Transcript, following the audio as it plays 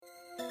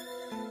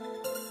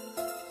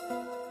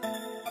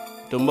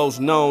The most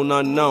known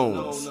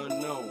unknowns.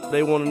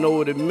 They want to know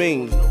what it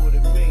means.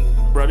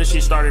 Bro, this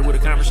shit started with a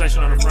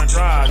conversation on the front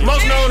drive.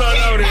 Most known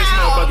unknown in this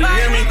motherfucker, you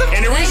hear me?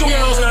 And the reason we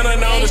most known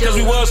unknown is because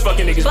we was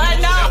fucking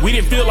niggas. We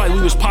didn't feel like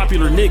we was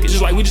popular niggas.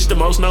 Just like we just the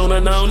most known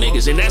unknown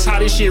niggas. And that's how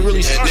this shit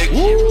really started.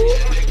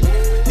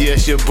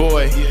 Yes, your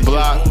boy,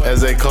 Block,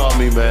 as they call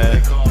me,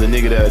 man. The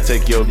nigga that'll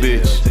take your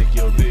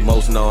bitch.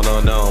 Most known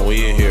unknown,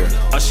 we in here.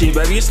 Oh shit,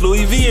 baby, it's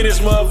Louis V in this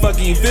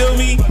motherfucker, you feel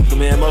me?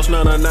 Man, most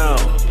known unknown.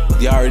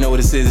 Y'all already know what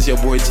it is. It's your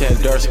boy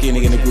Chad, dark skin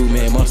nigga in the group,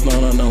 man. Most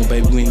known unknown,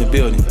 baby. We in the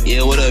building.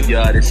 Yeah, what up,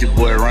 y'all? This your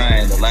boy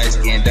Ryan, the light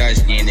skin, dark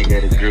skin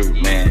nigga of the group,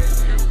 man.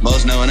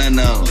 Most known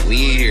unknown,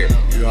 we in here.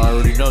 You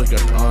already know, you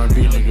got the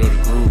R&B nigga of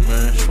the group,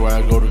 man.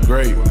 Swag go to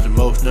great. The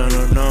most known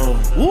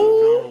unknown.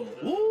 Woo!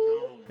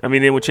 I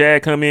mean, then when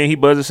Chad come in, he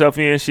buzz himself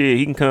in, shit,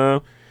 he can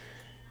come.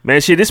 Man,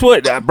 shit, this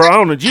what, bro, I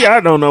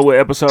don't know what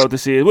episode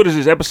this is. What is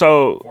this,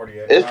 episode?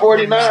 48. It's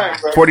 49,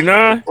 bro.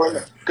 49?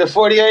 Because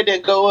 48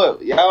 didn't go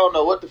up. Y'all don't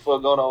know what the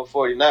fuck going on with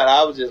 49.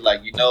 I was just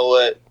like, you know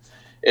what?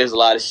 There's a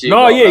lot of shit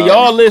going on.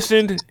 Y'all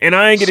listened, and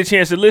I ain't get a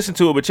chance to listen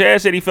to it, but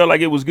Chad said he felt like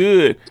it was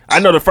good. I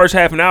know the first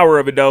half an hour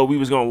of it, though, we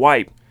was going to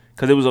wipe,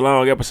 because it was a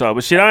long episode.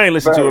 But shit, I ain't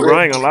listened to it, bro.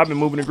 I ain't gonna lie, I've been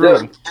moving and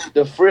grooving.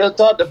 The real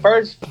talk, the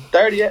first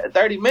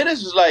 30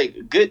 minutes was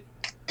like good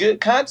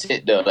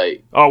content, though.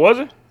 Like, oh, was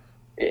it?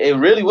 It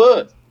really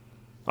was.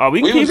 Oh,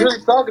 we was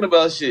really talking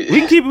about shit.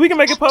 We can keep it. We can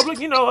make it public.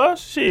 You know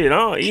us. Shit. You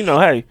know.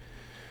 Hey,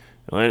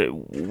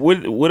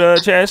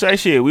 what Chad say?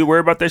 Shit. We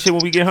worry about that shit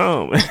when we get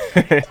home.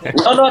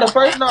 The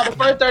first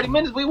 30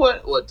 minutes we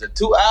went. The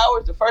 2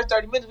 hours? The first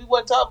 30 minutes we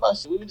wasn't talking about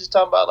shit. We were just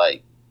talking about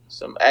like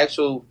some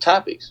actual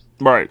topics.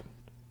 Right.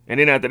 And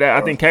then after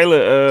that, I think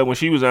Kayla, when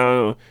she was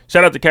on,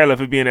 shout out to Kayla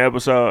for being the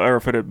episode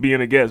or for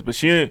being a guest, but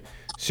she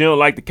don't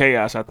like the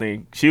chaos. I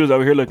think she was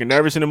over here looking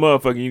nervous in the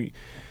motherfucker.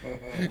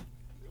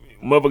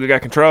 Motherfucker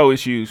got control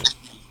issues.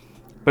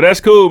 But that's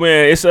cool,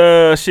 man. It's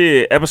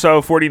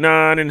episode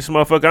 49 in this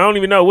motherfucker. I don't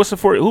even know what's the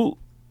 40. Who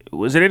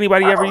was it?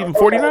 Anybody ever even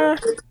 49?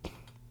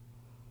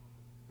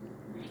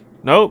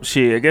 Nope.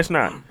 Shit, I guess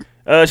not.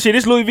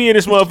 It's Louis V in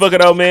this motherfucker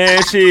though,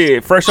 man.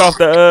 Shit, fresh off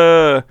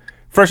the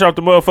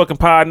motherfucking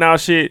pod now.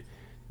 Shit,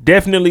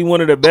 definitely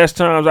one of the best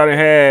times I done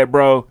had,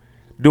 bro.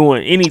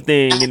 Doing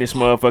anything in this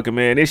motherfucker,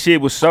 man. This shit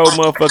was so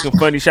motherfucking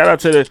funny. Shout out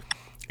to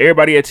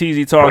everybody at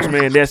TZ Talks,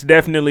 man. That's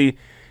definitely.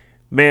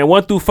 Man,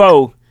 1 through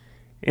 4,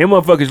 them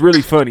motherfuckers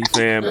really funny,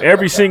 fam.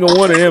 Every single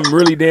one of them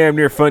really damn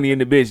near funny in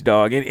the bitch,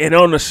 dog. And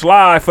on the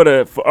slide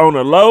on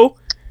the low,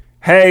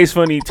 Hayes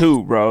funny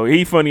too, bro.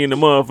 He funny in the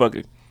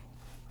motherfucker.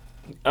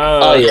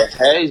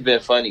 Hayes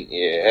been funny.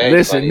 Yeah, Hayes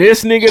listen, funny.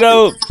 This nigga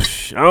though,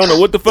 I don't know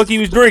what the fuck he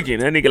was drinking.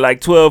 That nigga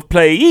like 12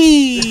 play.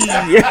 Hey,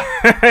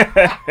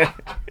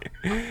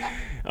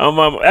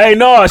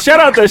 no,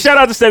 shout out to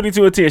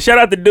 72 and 10. Shout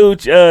out to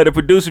dude, the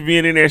producer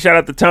being in there. Shout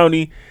out to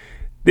Tony.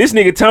 This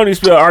nigga Tony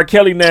spelled R.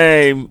 Kelly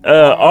name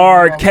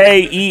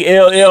RKELLI.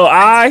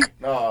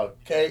 No,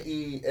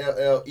 KELLEY.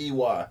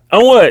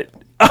 On what?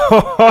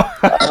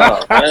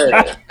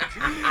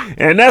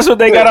 And that's what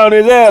they got on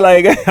his head.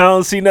 Like, I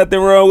don't see nothing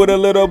wrong with a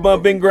little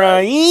bump and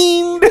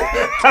grind.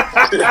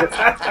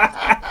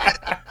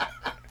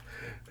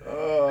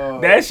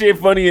 That shit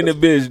funny in the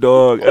bitch,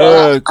 dog.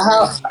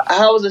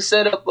 How was the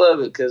setup of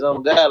it? Because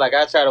on God, like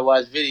I try to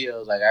watch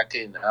videos, like I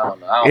don't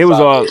know.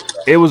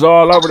 It was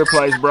all over the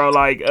place, bro.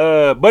 Like,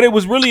 but it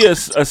was really a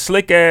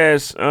slick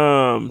ass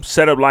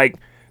setup, like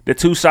the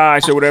two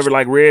sides or whatever,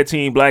 like red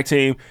team, black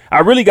team. I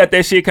really got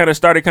that shit kind of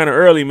started kind of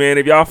early, man.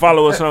 If y'all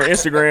follow us on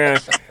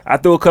Instagram, I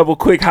threw a couple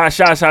quick hot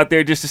shots out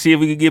there just to see if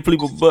we could get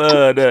people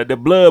the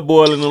blood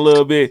boiling a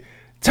little bit.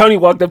 Tony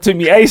walked up to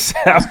me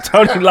ASAP.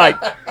 Tony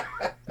like.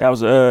 That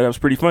was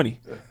pretty funny.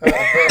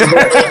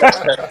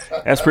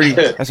 That's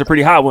a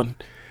pretty hot one.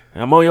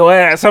 I'm on your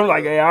ass. I'm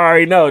like, hey, I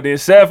already know. Then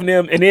Seth and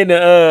them, and then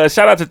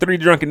shout out to 3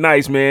 Drunken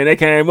Nights, man. They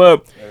came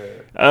up,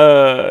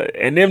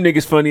 and them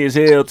niggas funny as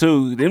hell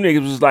too. Them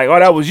niggas was like, oh,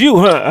 that was you,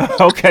 huh?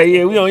 Okay,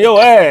 yeah, we on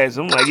your ass.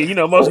 I'm like,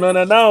 most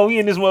known. We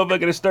in this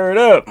motherfucker to stir it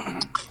up.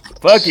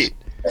 Fuck it.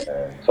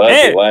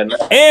 Why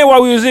not? And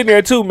while we was in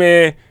there too,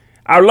 man,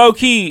 I low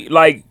key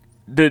like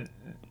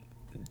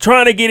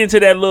trying to get into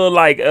that little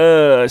like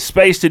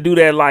space to do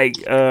that like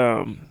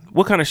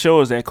what kind of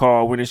show is that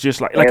called when it's just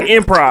like an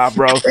improv,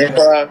 bro?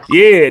 Improv.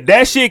 Yeah,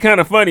 that shit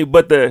kind of funny,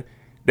 but the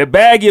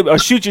bag you or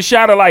shoot your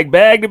shot or like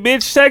bag the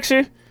bitch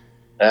section.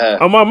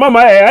 On my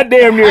mama, hey, I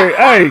damn near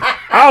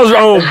I was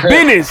on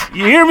business.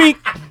 You hear me?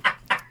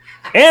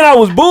 And I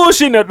was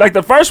bullshitting. Like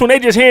the first one, they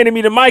just handed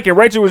me the mic, and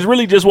Rachel was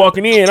really just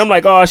walking in. I'm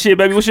like, oh shit,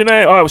 baby, what's your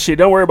name? Oh shit,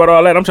 don't worry about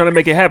all that. I'm trying to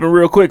make it happen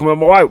real quick. My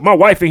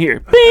wife in here.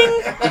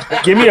 Bing!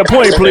 Give me a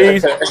point,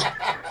 please. You know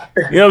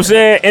what I'm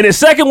saying? And the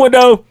second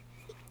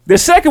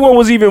one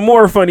was even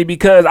more funny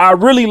because I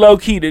really low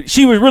keyed.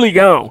 She was really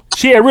gone.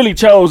 She had really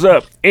chose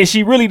up, and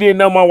she really didn't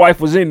know my wife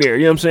was in there.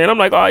 You know what I'm saying? I'm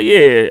like, oh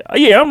yeah,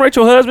 I'm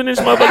Rachel's husband.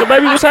 This motherfucker,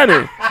 baby, what's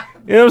happening?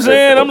 You know what I'm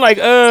saying? I'm like,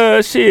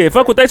 shit,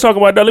 fuck what they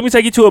talking about, though. Let me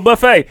take you to a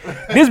buffet.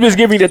 This bitch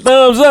give me the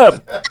thumbs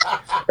up.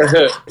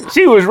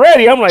 She was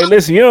ready. I'm like,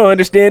 listen, you don't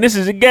understand. This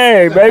is a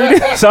game, baby.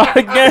 This is all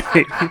a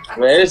game.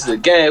 Man, this is a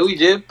game. We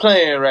just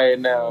playing right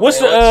now.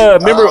 What's man.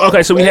 remember,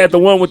 okay, so we had the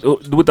one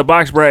with the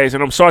box braids,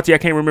 and I'm salty, I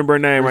can't remember her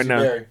name right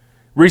now.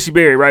 Reese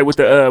Berry, right, with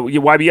the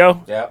your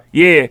YBO?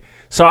 Yeah.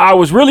 So I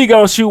was really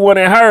going to shoot one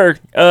at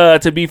her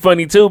to be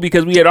funny, too,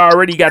 because we had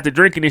already got the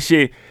drinking and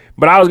shit.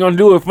 But I was going to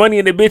do it funny,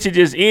 and the bitch had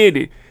just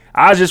ended.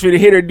 I was just going to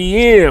hit her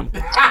DM.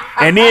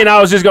 And then I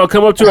was just going to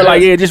come up to her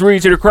like, yeah, just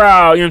read to the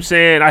crowd. You know what I'm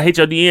saying? I hit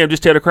your DM.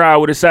 Just tell the crowd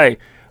what to say.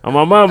 On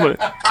my mama,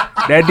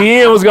 that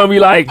DM was going to be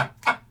like,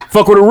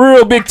 fuck with a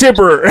real big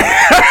tipper. Real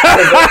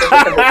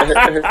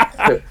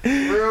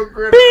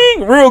gritter.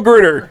 Bing, real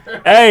gritter.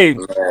 Hey,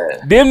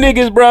 them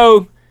niggas,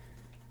 bro.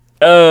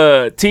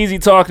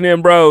 TZ talking to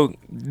them, bro.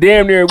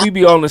 Damn near we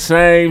be on the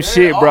same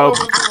shit, bro.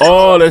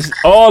 All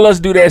us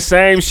do that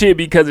same shit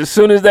because as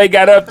soon as they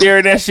got up there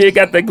and that shit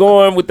got the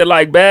going with the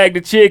like bag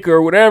the chick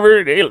or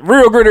whatever, they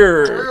real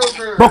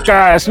gritter. Book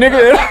ass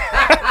nigga.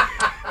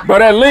 Bro,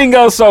 that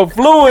lingo so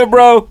fluent,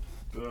 bro.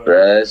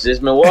 Bruh, it's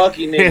just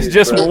Milwaukee niggas. It's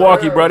just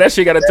Milwaukee, bro. That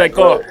shit gotta take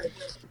off.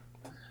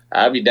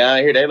 I be down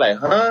here, they like,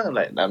 huh? I'm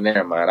like, no,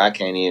 never mind, I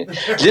can't even.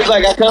 Just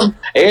like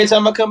every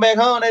time I come back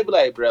home, they be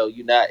like, bro,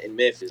 you not in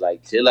Memphis.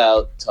 Like, chill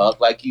out, talk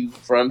like you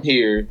from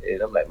here.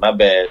 And I'm like, my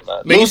bad.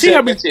 Man, you see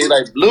how many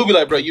like Blue be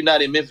like, bro, you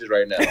not in Memphis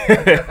right now.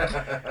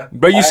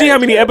 Bro, you see how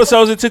many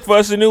episodes it took for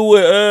us to know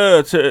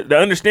what to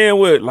understand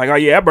what, like, oh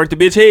yeah, I burnt the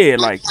bitch head.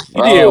 Like,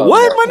 you did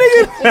what, my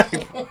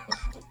nigga?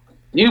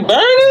 You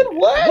burning?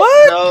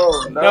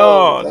 What? No,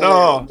 bro.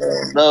 No.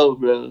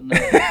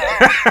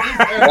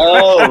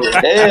 No,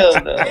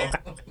 hell no.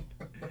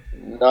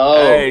 No.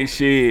 Hey,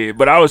 shit.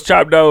 But I was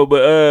chopped though,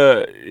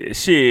 but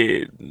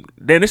shit.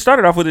 Then it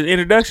started off with an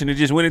introduction. It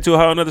just went into a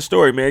whole nother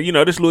story, man. You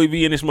know, this Louis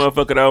V and this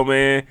motherfucker though,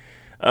 man.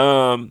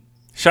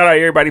 Shout out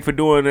everybody for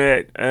doing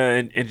that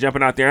and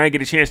jumping out there. I didn't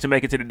get a chance to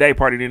make it to the day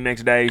party the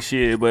next day,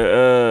 shit.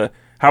 But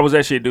how was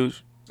that shit,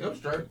 dudes? It was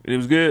straight. It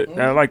was good. Mm-hmm.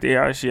 I like to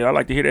hear that shit. I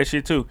like to hear that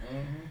shit too. Mm-hmm.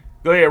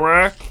 Go ahead,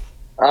 Ryan.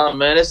 Oh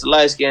man, it's a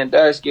light skinned,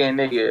 dark skinned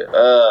nigga.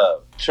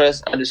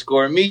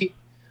 Trust_me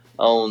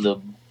on the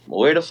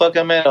where the fuck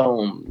I'm at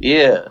on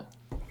IG.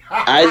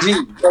 What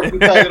you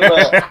talking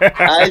about?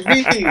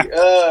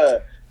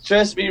 IG.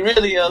 Trust me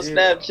really on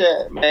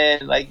Snapchat,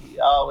 man. Like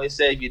I always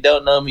say, if you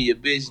don't know me, your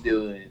bitch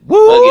doing. Fuck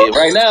it.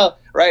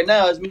 Right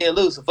now it's me and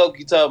Lou. So fuck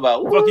you talking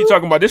about? Fuck you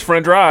talking about? This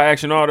front drive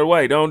action all the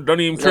way. Don't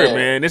even trip,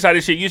 man. This how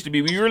this shit used to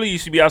be. We really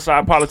used to be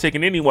outside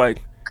politicking anyway.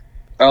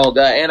 Oh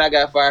God! And I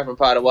got fired from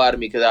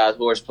Potawatomi because I was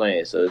horse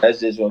playing. So that's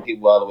just gonna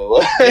keep all the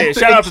way. Yeah,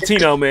 shout out to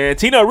Tino, man.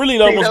 Tino really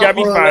almost got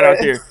me fired out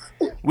there.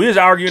 We was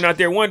arguing out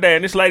there one day,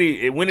 and this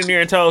lady went in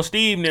there and told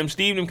Steve and them.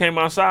 Steve and them came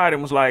outside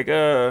and was like,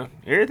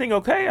 everything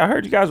okay? I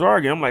heard you guys were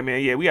arguing. I'm like,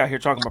 man, yeah, we out here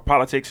talking about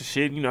politics and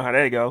shit. You know how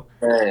that go.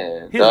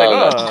 Man, he was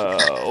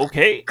like,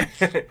 okay.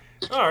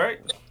 All right.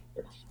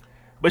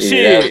 But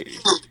shit.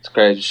 It's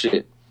crazy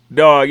shit.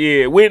 Dog,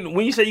 yeah. When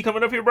you say you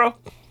coming up here, bro?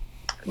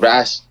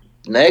 Right.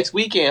 Next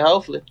weekend,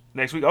 hopefully.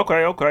 Next week?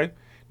 Okay.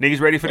 Niggas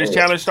ready for this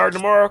challenge starting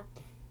tomorrow?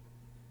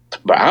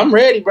 Bro, I'm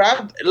ready,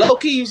 bro. Low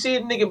key, you see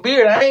the nigga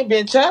beard. I ain't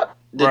been chopped.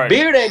 The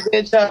beard ain't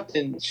been chopped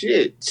and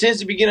shit since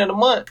the beginning of the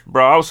month.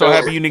 Bro, I was so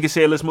happy you niggas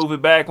said let's move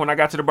it back when I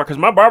got to the bar. Because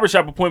my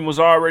barbershop appointment was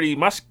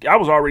already, I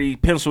was already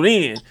penciled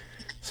in.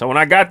 So when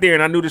I got there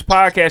and I knew this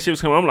podcast shit was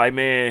coming, I'm like,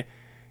 man,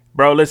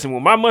 bro, listen,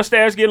 when my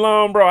mustache get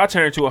long, bro, I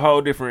turn into a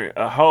whole different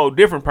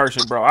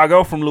person, bro. I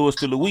go from Louis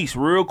to Luis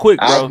real quick,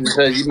 bro.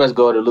 Because you must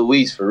go to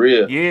Luis for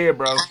real. Yeah,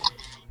 bro.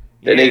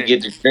 Then they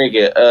get to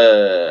drinking.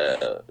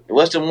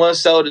 What's the one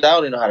soda? I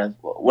don't even know how to.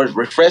 What's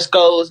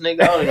Refrescos,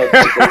 nigga? I don't even know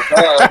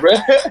what bro.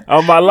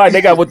 Oh my life,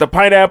 they got with the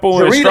pineapple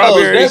Doritos, and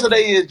strawberry. That's what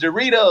they is,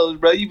 Doritos,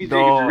 bro. You be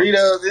drinking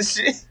Doritos and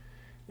shit.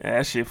 Yeah,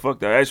 that shit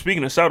fucked up. Hey,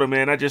 speaking of soda,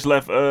 man, I just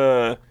left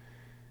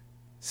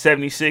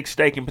 76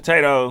 steak and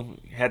potato.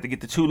 Had to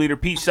get the 2-liter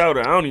peach soda.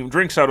 I don't even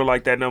drink soda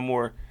like that no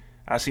more.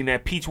 I seen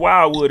that peach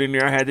Wildwood in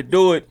there. I had to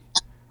do it.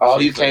 Oh,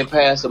 you can't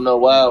pass them no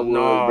Wildwood,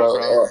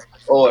 bro.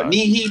 Or a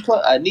peach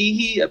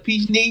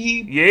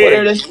Nihi.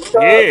 Yeah.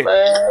 Man.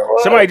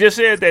 Somebody just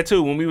said that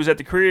too when we was at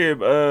the crib.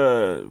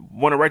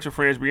 One of Rachel's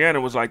friends,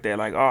 Brianna, was like that.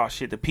 Like, oh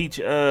shit, the peach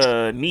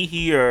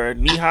Nihi or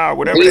Niha or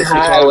whatever.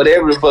 Nihi,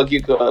 whatever the fuck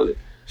you call it.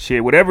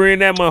 Shit, whatever in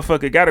that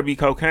motherfucker gotta be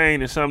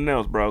cocaine and something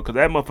else, bro. Cause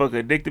that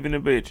motherfucker addictive in the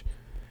bitch.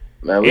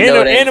 Man,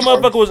 and the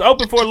motherfucker was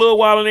open for a little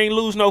while and ain't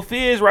lose no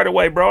fizz right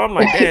away, bro. I'm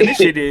like, damn,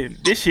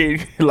 this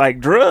shit like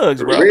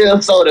drugs, bro.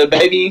 Real soda,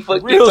 baby.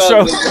 Fuck real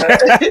soda.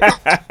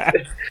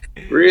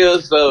 Real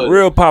soda.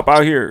 Real pop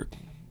out here.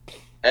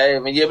 Hey,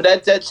 man, yeah,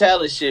 but that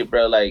challenge shit,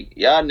 bro. Like,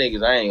 y'all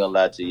niggas, I ain't gonna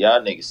lie to you. Y'all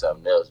niggas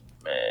something else,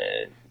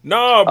 man.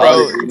 No, bro.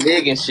 All this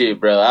nigga shit,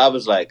 bro. I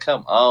was like,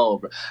 come on,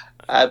 bro.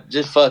 I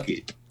just fuck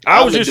it.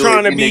 I was just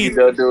trying to be.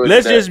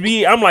 Let's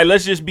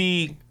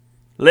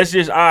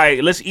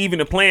just even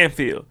the playing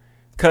field.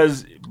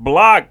 Cause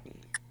Block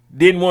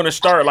didn't want to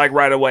start like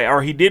right away,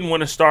 or he didn't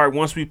want to start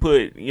once we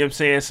put, you know what I'm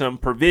saying, some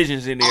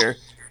provisions in there.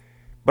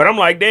 But I'm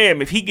like,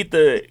 damn, if he get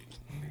the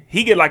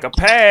he get like a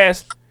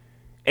pass,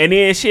 and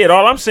then shit.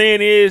 All I'm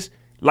saying is,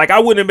 like, I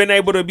wouldn't have been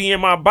able to be in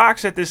my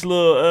box at this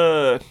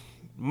little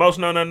most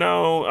known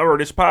unknown or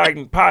this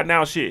pod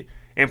now shit,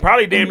 and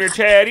probably damn near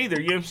Chad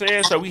either. You know what I'm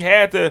saying? So we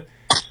had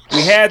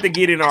to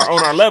get on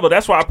our level.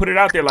 That's why I put it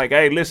out there. Like,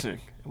 hey, listen,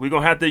 we're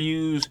gonna have to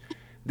use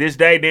this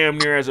day damn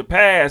near as a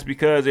pass,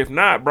 because if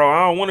not, bro,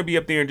 I don't want to be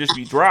up there and just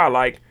be dry.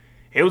 Like,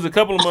 it was a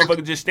couple of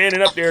motherfuckers just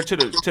standing up there to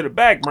the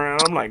back, bro.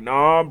 I'm like,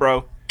 nah,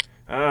 bro,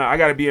 I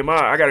gotta be in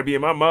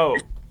my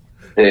mode.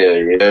 Hell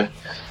yeah.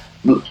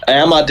 And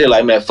I'm out there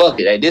like, man, fuck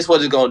it. Hey, this what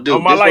it's gonna do.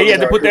 On my life, you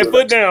had to put that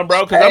foot down,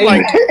 bro, because I'm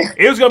like,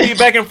 it was gonna be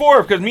back and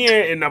forth, because me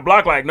and the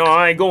block like, no,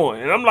 I ain't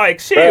going, and I'm like,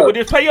 shit, well,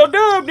 just pay your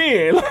dub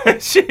then.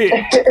 Like, shit.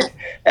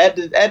 At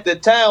the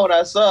time when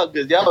I saw it,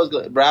 because y'all was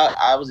going, bro,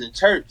 I was in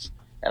church.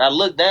 And I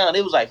looked down,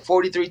 it was like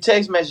 43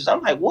 text messages.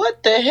 I'm like,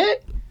 what the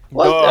heck?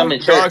 What? I'm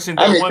in church, so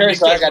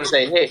I got to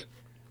say heck.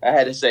 I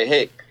had to say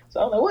heck.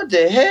 So I'm like, what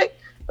the heck?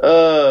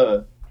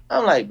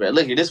 I'm like, bro,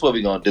 look, this is what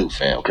we going to do,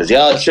 fam. Because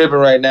y'all tripping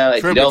right now.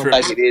 If you don't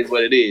like it, is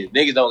what it is.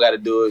 Niggas don't got to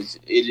do it.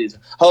 It is.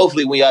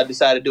 Hopefully, when y'all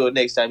decide to do it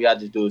next time, y'all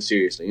just do it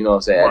seriously. You know what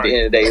I'm saying? Right. At the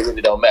end of the day, it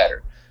really don't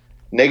matter.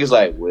 Niggas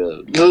like,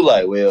 well,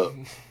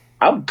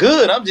 I'm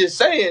good. I'm just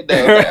saying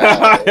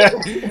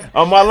that.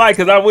 On my life,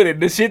 because I'm with it.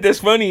 The shit that's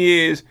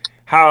funny is,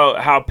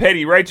 how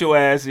petty Rachel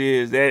ass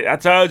is. That I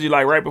told you,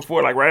 like, right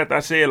before, like, right after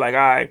I said, like,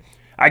 I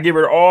give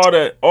her all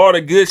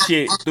the good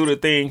shit through the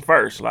thing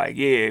first. Like,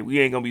 yeah, we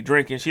ain't gonna be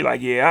drinking. She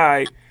like, yeah, all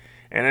right.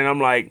 And then I'm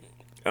like,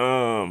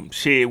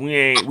 shit,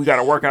 we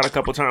gotta work out a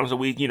couple times a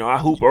week. You know, I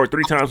hoop, or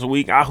 3 times a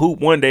week. I hoop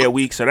 1 day a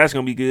week, so that's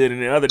gonna be good.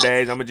 And the other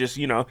days, I'm gonna just,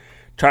 you know,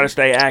 try to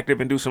stay active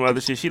and do some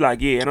other shit. She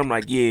like, yeah, and I'm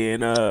like,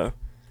 yeah,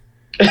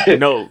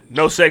 and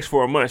no sex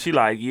for a month. She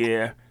like,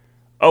 yeah,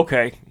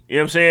 okay. You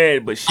know what I'm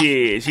saying? But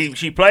shit,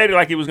 she played it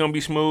like it was going to be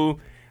smooth.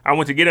 I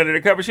went to get under the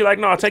cover. She like,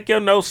 no, take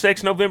your no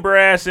sex November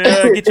ass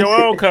and get your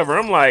own cover.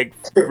 I'm like,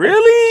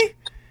 really?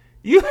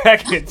 You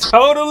acting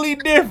totally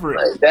different.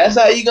 Like, that's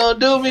how you going to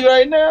do me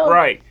right now?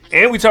 Right.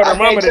 And we told her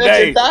mama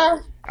today.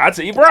 I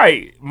said,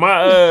 right.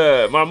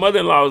 My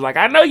mother-in-law was like,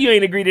 I know you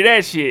ain't agree to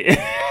that shit.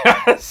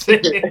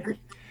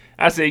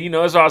 I said, you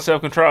know, it's all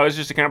self-control. It's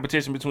just a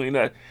competition between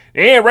us.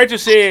 And Rachel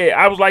said,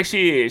 I was like,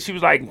 shit. She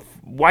was like,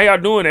 why y'all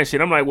doing that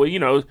shit? I'm like, well, you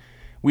know,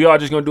 we all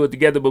just gonna do it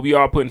together, but we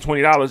all putting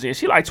 $20 in.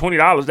 She like,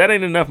 $20? That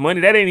ain't enough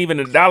money. That ain't even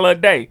 $1 a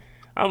day.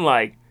 I'm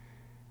like,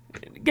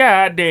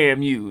 God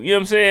damn you. You know what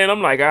I'm saying?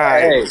 I'm like, all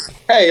right.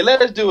 Hey,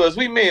 let us do us.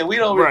 We men. We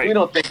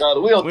don't think all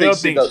the way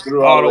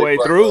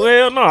through.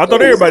 Hell no. I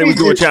thought everybody was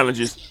doing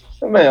challenges.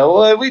 Man,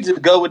 well, we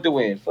just go with the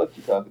wind. Fuck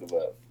you talking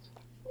about.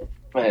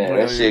 Man,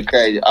 that shit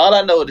crazy. All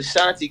I know is the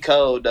Shanti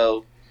code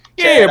though.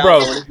 Yeah,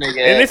 bro.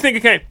 This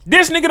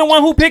nigga the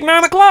one who picked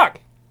 9 o'clock.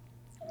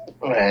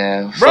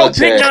 Man, bro,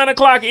 pick 9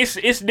 o'clock.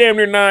 It's damn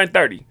near 9:30. You know what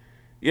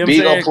I'm saying?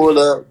 We gonna pull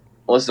up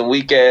with some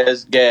weak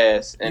ass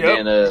gas and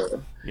then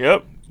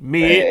Yep.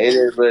 Mid. Man, it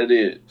is what it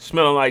is.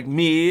 Smelling like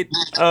mid.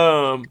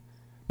 But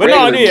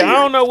no, I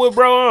don't know what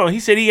bro on. He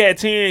said he had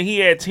 10. He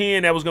had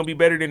 10 that was gonna be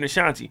better than the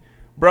Shanti.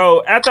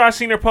 Bro, after I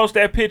seen her post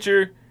that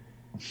picture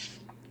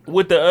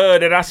with the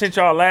that I sent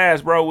y'all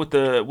last, bro, with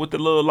the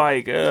little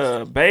like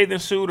bathing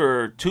suit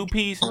or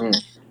 2-piece.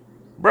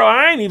 Bro,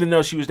 I ain't even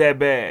know she was that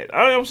bad. You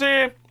know what I'm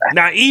saying?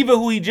 Now Eva,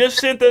 who he just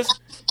sent us,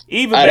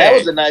 Eva bad. That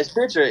was a nice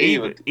picture of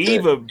Eva.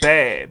 Eva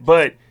bad,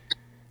 but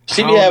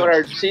she be having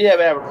her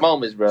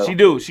moments, bro. She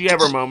do. She have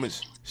her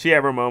moments.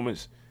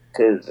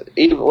 Cause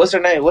Eva, what's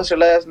her name? What's her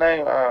last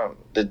name?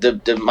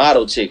 The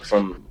model chick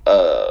from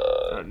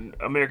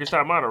America's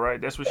Top Model, right?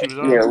 That's what she was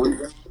on. Yeah,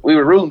 we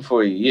were rooting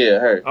for you. Yeah,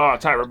 her. Oh,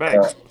 Tyra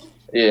Banks.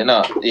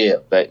 Not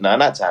Tyra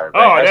Banks.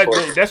 Oh,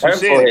 that's what she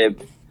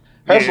said.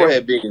 Her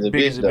forehead big as a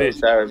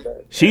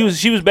bitch.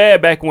 She was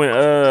bad back when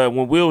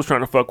Will was trying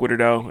to fuck with her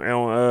though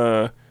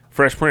on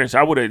Fresh Prince.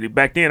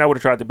 Back then I would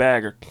have tried to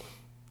bag her.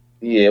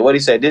 Yeah, what he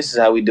said? This is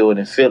how we do it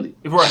in Philly.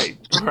 Right.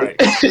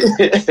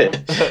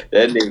 That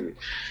nigga.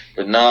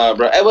 But nah,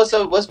 bro. Hey, what's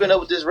up? What's been up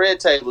with this Red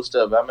Table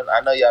stuff? I mean,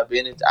 I know y'all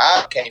been into.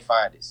 I can't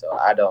find it, so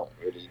I don't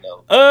really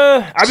know.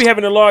 I be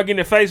having to log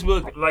into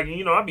Facebook, like,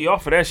 you know, I be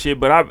off of that shit.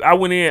 But I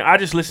went in. I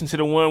just listened to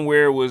the one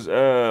where it was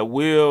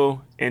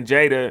Will and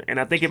Jada, and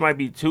I think it might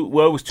be 2.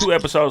 Well, it was 2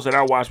 episodes that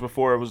I watched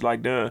before it was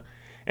like done,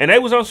 and they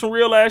was on some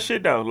real ass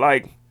shit though,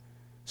 like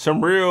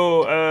some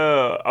real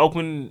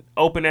open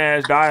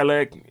ass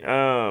dialect,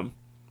 and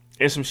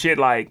some shit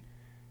like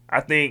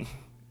I think.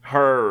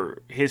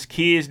 His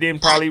kids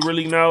didn't probably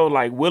really know.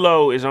 Like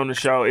Willow is on the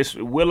show. It's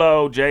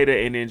Willow,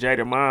 Jada, and then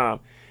Jada mom.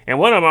 And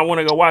one of them I want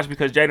to go watch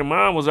because Jada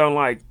mom was on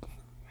like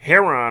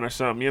heroin or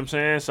something. You know what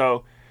I'm saying?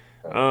 So,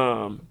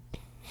 man,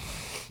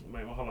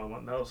 hold on, my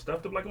nose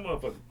stuffed up like a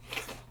motherfucker.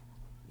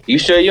 You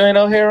sure you ain't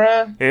on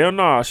heroin? Hell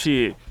no,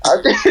 shit.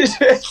 I think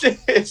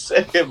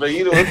second, but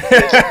you know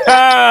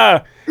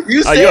what?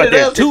 You said it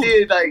up and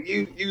then, like,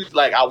 you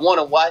like, I want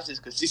to watch this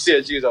because she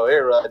said she was on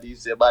heroin. You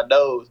said my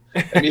nose.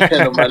 Me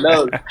on my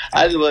nose.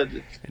 I just wanted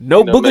to,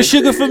 no booger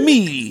sugar for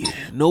me.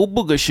 No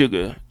booger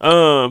sugar.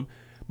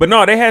 But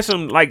no, they had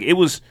some, like, it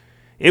was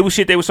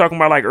shit they was talking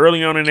about, like,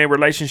 early on in their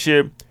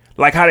relationship,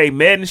 like, how they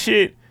met and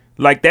shit.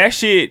 Like that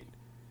shit.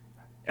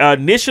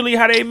 Initially,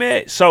 how they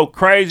met, so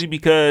crazy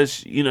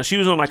because you know she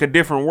was on like a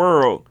different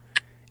world,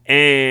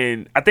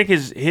 and I think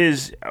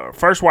his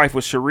first wife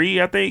was Cherie,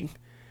 I think,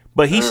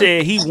 but he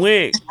said he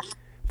went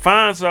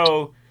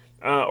Fonzo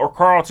or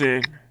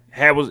Carlton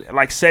was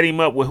like set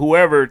him up with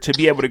whoever to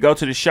be able to go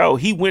to the show.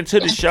 He went to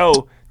the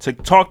show to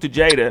talk to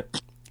Jada,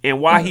 and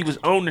while he was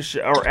on the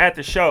show or at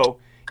the show,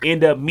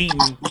 end up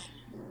meeting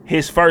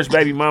his first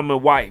baby mama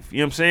wife. You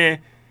know what I'm saying?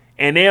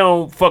 And they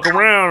don't fuck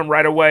around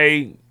right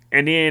away.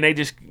 And then they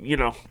just, you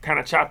know, kind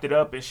of chopped it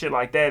up and shit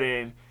like that.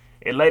 And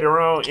later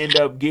on end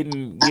up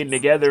getting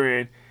together.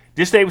 And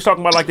just they was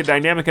talking about, like, the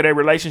dynamic of their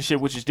relationship,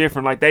 which is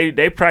different. Like,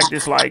 they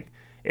practice, like,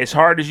 as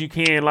hard as you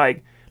can.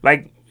 Like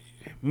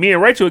me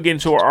and Rachel would get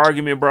into an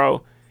argument,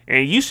 bro. And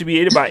it used to be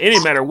it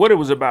didn't matter what it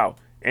was about.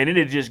 And then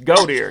it'd just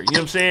go there. You know what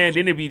I'm saying?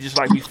 Then it'd be just,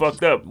 like, we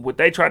fucked up. What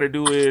they try to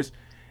do is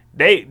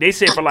they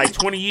said for, like,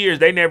 20 years,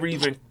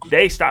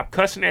 they stopped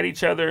cussing at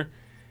each other.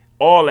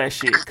 All that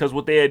shit. Because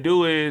what they'd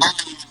do is,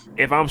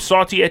 if I'm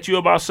salty at you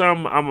about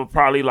something, I'm gonna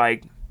probably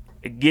like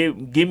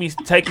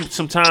take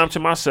some time to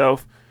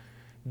myself,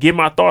 get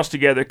my thoughts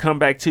together, come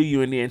back to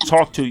you, and then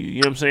talk to you.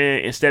 You know what I'm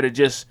saying? Instead of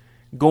just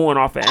going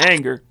off of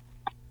anger.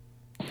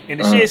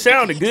 And the shit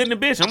sounded good in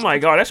the bitch. I'm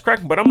like, oh, that's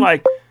cracking. But I'm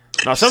like,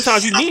 no,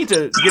 sometimes you need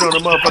to get on the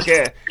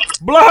motherfucker ass.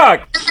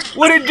 Block,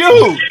 what it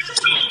do?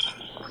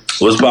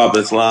 What's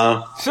poppin',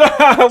 Slime?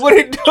 What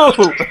it do?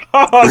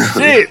 Oh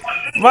shit,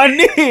 my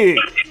nigga.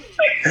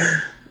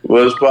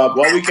 What's pop?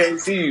 Why we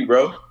can't see you,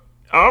 bro?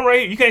 All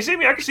right, you can't see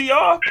me. I can see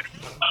y'all.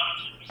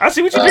 I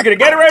see what you drinking.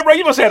 The Gatorade, bro.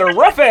 You must have had a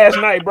rough ass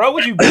night, bro.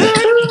 What you good?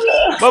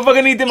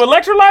 Motherfucker need them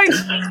electrolytes.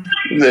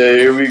 Yeah,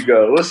 here we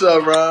go. What's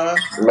up, Ron?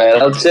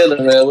 Man, I'm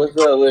chilling, man. What's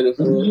up with it,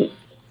 fool? You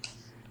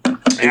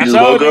just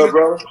woke up,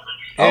 bro?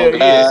 Hell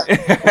yeah.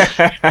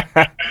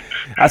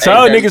 I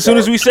told nigga as soon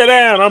as we sit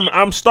down,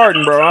 I'm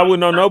starting, bro. I wouldn't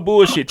know no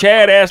bullshit.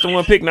 Chad asked him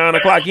one pick 9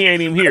 o'clock. He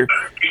ain't even here.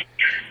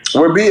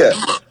 Where be at?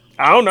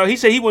 I don't know. He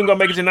said he wasn't gonna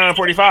make it to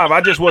 9:45.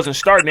 I just wasn't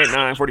starting at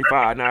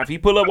 9:45. Now, if he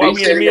pull up while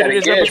we in the middle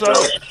of this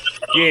episode,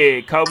 yeah,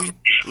 Kobe,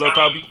 little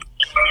Kobe.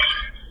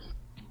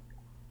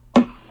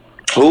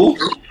 Who?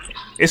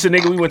 It's a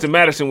nigga we went to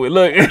Madison with.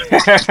 Look,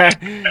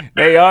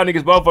 they all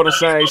niggas both on the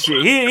same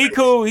shit. He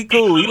cool.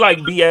 He like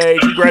BA.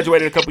 He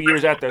graduated a couple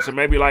years after, so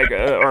maybe like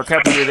or a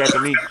couple years after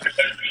me.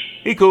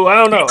 He cool. I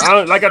don't know.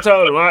 Like I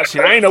told him, I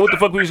ain't know what the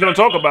fuck we was gonna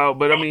talk about,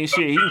 but I mean,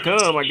 shit, he can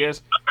come, I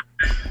guess.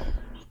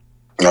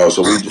 No,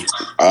 so we just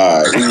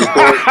we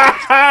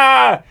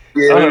record.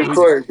 We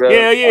record, bro.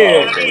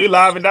 Yeah. We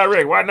live and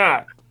direct. Why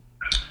not?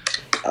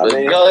 I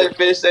mean, go ahead and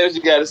finish. Say what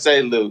you gotta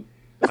say, Luke.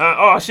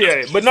 Oh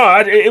shit! But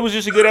no, it was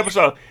just a good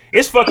episode.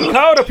 It's fucking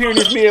cold up here in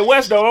this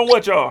Midwest, though. On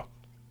what y'all?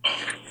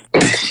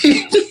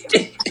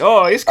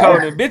 Oh, it's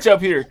cold and bitch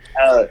up here.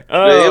 It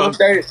was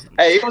 30.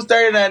 Hey, it was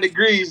 39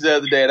 degrees the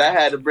other day, and I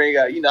had to bring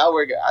out. You know,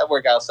 I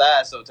work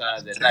outside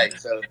sometimes at night,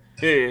 so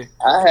yeah,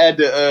 I had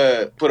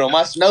to put on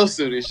my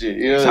snowsuit and shit.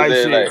 You know what I'm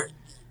saying? Like,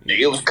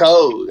 it was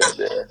cold.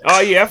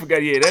 Oh yeah, I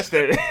forgot. Yeah, that's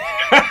that.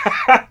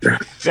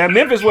 That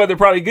Memphis weather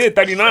probably good.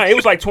 39. It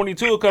was like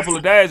 22 a couple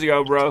of days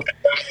ago, bro.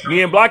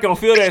 Me and Block don't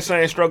feel that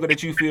same struggle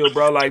that you feel,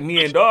 bro. Like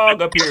me and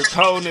Dog up here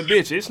cold and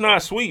bitch. It's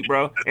not sweet,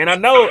 bro. And I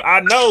know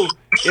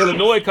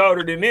Illinois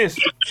colder than this.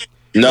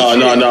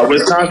 No.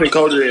 Wisconsin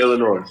colder than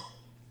Illinois.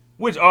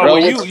 Which well,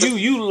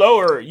 you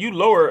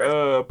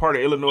lower part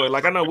of Illinois.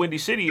 Like I know Windy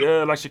City,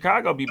 like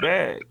Chicago, be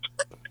bad.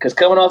 Cause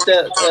coming off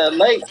that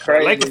lake,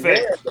 crazy. Lake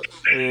effect.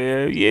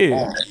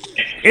 Yeah.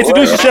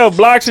 Introduce yourself,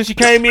 Block, since you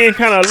came in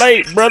kind of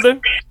late, brother.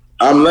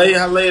 I'm late.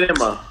 How late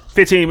am I?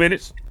 15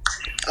 minutes.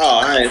 Oh,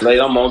 I ain't late.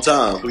 I'm on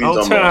time.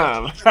 On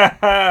time.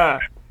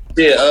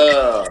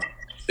 Yeah.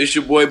 It's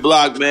your boy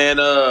Block, man.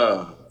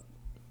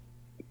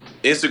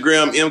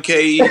 Instagram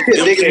MKE.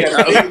 Hey,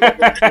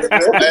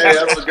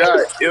 I forgot.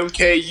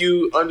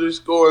 MKU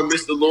 _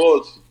 Mr.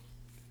 Loyalty.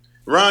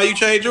 Ron, you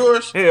changed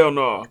yours? Hell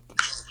no.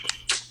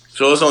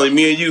 So it's only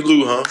me and you,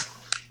 Lou, huh?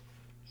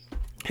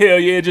 Hell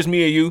yeah, just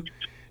me and you.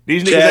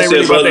 These niggas ain't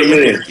really about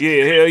that.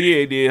 Yeah, hell yeah,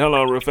 it did. Hold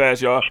on real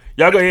fast, y'all.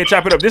 Y'all go ahead and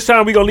chop it up. This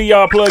time we gonna leave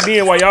y'all plugged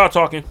in while y'all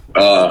talking.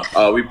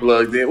 We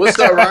plugged in. What's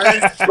up,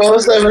 Ryan?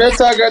 What's up, man? Let's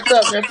talk our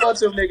stuff, man. Fuck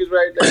them niggas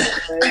right now,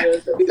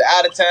 man. These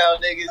out of town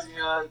niggas, you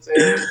know what I'm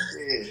saying?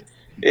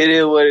 Yeah. It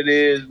is what it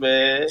is,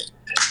 man.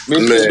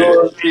 Mr.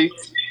 Loyalty,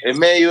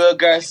 Emmanuel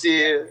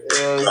Garcia, you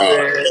know what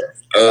I'm saying?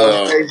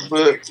 On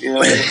Facebook, you know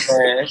what I'm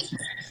saying?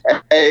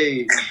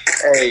 Hey,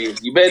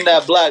 you better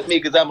not block me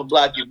because I'm going to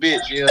block your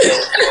bitch, you know what I'm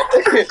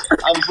saying?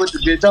 I'm going to put the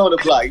bitch on the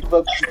block. You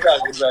fuck what you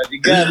talking about. You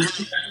got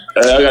it?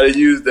 I got to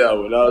use that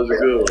one. That was a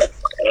good one.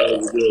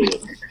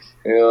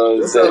 You know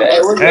what I'm saying?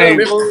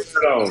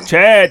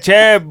 Hey,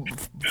 Chad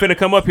finna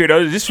come up here,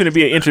 though. This finna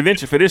be an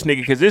intervention for this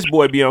nigga because this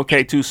boy be on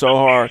K2 so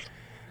hard.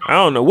 I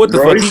don't know what the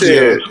fuck he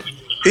said.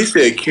 He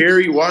said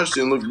Kerry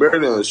Washington looked better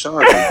than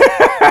Ashanti.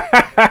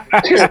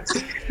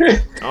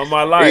 On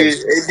my life.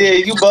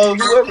 You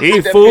both.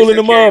 He fooling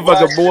the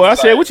motherfucker, boy. I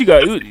said, what you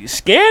got?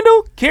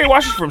 Scandal? Kerry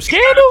Washington from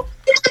Scandal?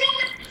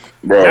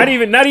 Bro.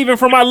 Not even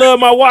from I Love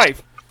My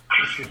Wife.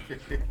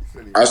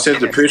 I sent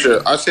the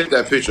picture. I sent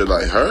that picture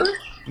like her.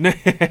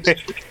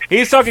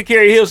 He's talking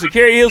Kerry Hilson.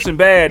 Kerry Hilson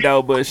bad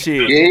though, but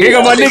shit. Yeah, Here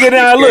go my nigga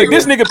now. Look,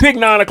 this nigga picked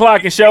 9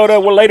 o'clock and showed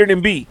up later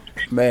than B.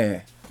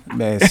 Man,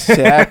 shit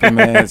happen,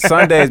 man.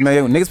 Sundays,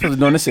 man. Niggas supposed to be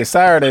doing this shit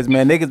Saturdays,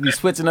 man. Niggas be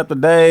switching up the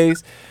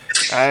days.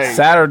 Hey.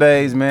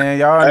 Saturdays, man.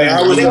 Y'all. Hey,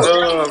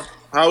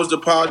 how was the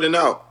podding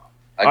out?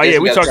 Oh yeah,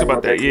 we talked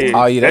about that. Yeah.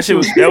 Oh yeah, that shit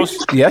was valid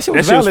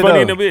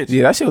funny in though. the bitch.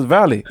 Yeah, that shit was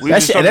valid. We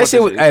just talked That shit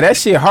about was. that Hey, that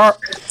shit hard.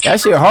 That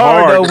shit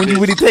hard Hard, though. When you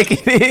really think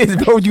it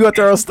is, bro. You up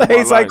there on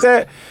stage like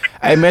that.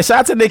 Hey man, shout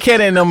out to Nick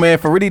Cannon and them, man,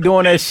 for really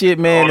doing that shit,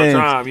 man. All the and,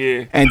 time,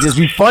 yeah. And just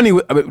be funny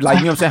with, like, you know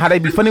what I'm saying? How they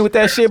be funny with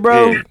that shit,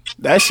 bro? Yeah.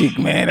 That shit,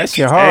 man, that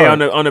shit Hey,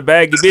 hard. on the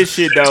bag the bitch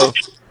shit though.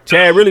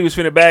 Chad really was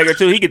finna bag her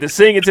too. He get to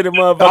sing it to the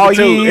motherfucker Oh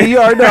too. yeah, you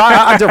already know.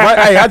 I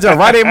just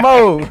right in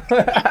mode.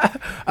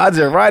 I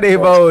just right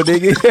in mode,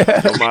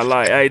 nigga. Oh my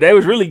life. Hey, they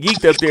was really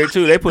geeked up there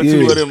too. They put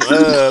two of them.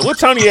 What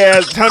Tony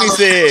asked? Tony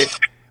said,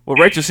 "Well,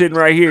 Rachel sitting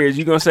right here. Is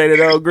you gonna say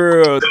that old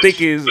girl thick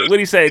as what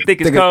he say?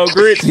 Thick as cold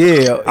grits?"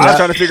 Yeah. I was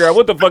trying to figure out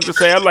what the fuck to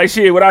say. I'm like,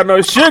 shit, without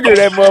no sugar,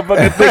 that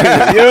motherfucker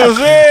thick. You know what I'm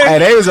saying? Hey,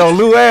 they was on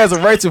Lou ass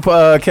and Rachel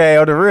K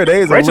on the real. They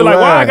was Rachel on like,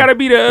 Lou why I ass. gotta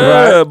be the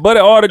Right. butt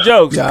of all the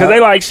jokes? Yeah. Because they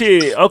like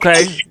shit.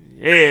 Okay.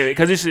 Yeah,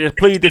 because it's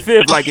plead the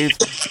fifth. Like if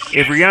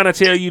Rihanna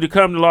tell you to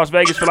come to Las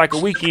Vegas for like a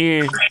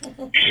weekend,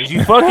 is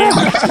you fucking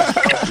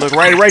look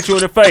right at Rachel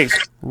in the face,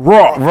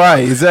 raw. Right,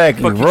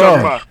 exactly. Fuck you talking Wrong.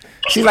 about?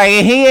 She like,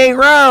 he ain't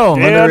wrong.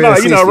 Hell On the no,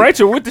 real, you know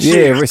Rachel with the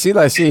shit. Yeah, she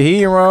like, shit,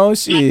 he ain't wrong.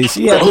 Shit,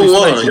 she had Who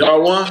won?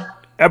 Y'all won?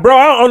 Bro,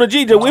 on the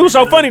G, it was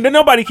so funny that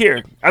nobody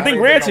cared. I think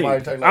Ranty. I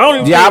don't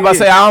even. Yeah, I'm about to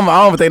say, I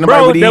don't think nobody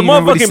Bro, really that even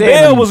really motherfucking said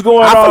bell nothing. was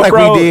going I feel off, like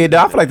bro. we did.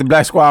 I feel like the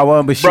Black Squad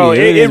won, but shit, Bro,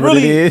 it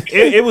really, is.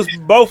 it was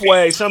both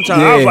ways.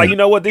 Sometimes I was Yeah. like, you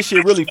know what, this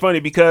shit really funny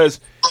because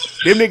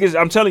them niggas,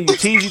 I'm telling you,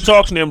 TZ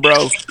talking them, bro.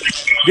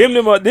 Them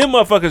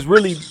motherfuckers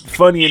really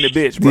funny in the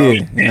bitch, bro.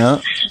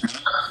 Yeah.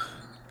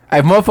 Hey,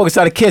 motherfuckers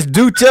try to catch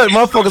Duke up.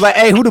 Motherfuckers like,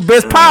 hey, who the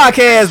best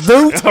podcast,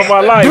 Duke? Of my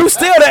life. Duke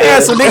still the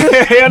answer,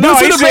 nigga. Hell no, Duke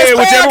he the said best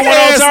whichever one on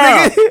podcast,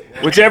 time.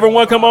 nigga. Whichever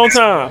one come on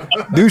time.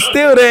 Duke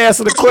still the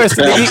answer the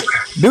question,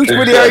 nigga. Duke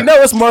really already know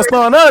it's most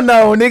on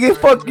unknown, nigga.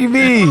 Fuck you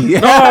mean?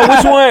 No,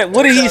 which one?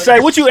 What did he say?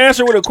 What you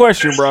answer with a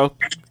question, bro?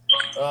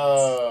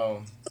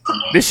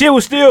 The shit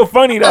was still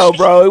funny though,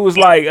 bro. It was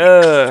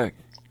like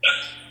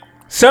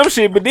some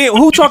shit, but then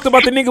who talked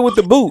about the nigga with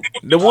the boot?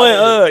 The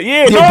one,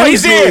 he Duke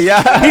said, did,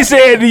 yeah. he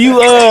said, do you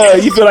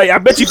feel like, I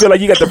bet you feel like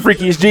you got the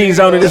freakiest jeans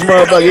on in this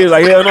motherfucker. He was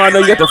like, hell no, I know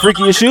you got the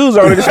freakiest shoes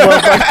on in this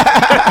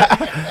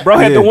motherfucker. Bro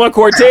had the one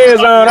Cortez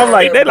on. I'm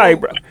like, they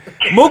like, bro.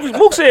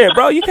 Mook said,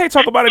 bro, you can't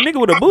talk about a nigga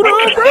with a boot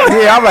on, bro.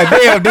 Yeah, I'm like,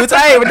 damn, dude.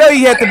 I didn't even know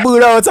you had the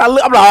boot on. So I'm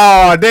like,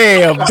 oh,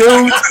 damn,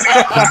 dude.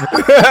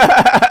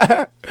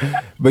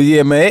 But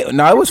yeah, man,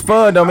 no, it was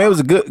fun though, man. It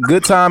was a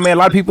good time, man. A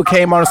lot of people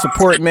came on to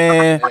support,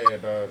 man.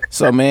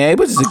 So man, it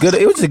was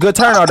just a good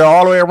turnout though,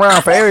 all the way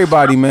around for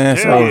everybody, man.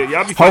 Yeah, so yeah.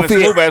 Y'all be finding some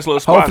smooth-ass little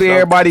spots, hopefully though.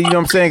 everybody, you know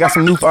what I'm saying, got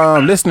some new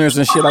listeners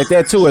and shit like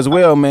that too as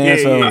well, man.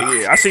 Yeah, so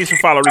yeah. I seen some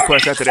follow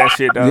requests after that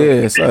shit, though.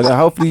 yeah, so that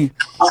hopefully.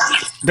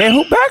 Damn,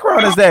 who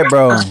background is that,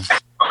 bro?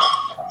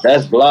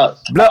 That's Block.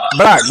 Block,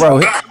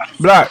 bro.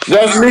 Block.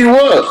 That's me.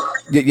 What?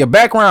 Your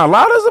background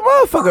loud as a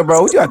motherfucker,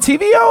 bro. You got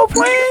TV on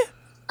playing?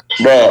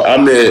 Bro,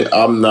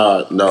 I'm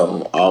not.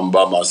 No, I'm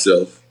by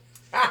myself.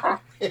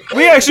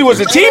 We actually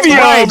was a TV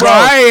on, bro.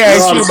 I ain't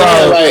asked you,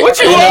 bro. What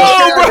you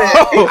on,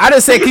 bro? I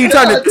just said, can you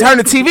turn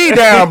the TV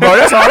down, bro?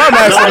 That's all I'm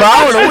asking, bro.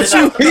 I don't know what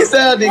you. He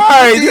sounded.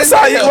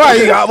 Right,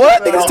 you got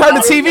what? Niggas turn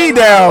the TV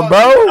down,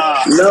 bro.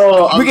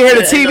 No, We can hear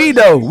the TV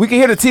though. We can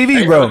hear the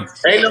TV, bro.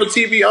 Ain't no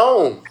TV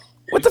on.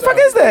 What the fuck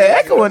is that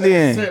echoing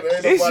then?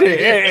 This shit,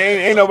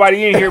 ain't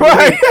nobody in here.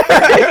 Right.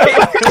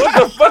 What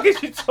the fuck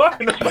is you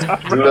talking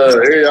about, bro?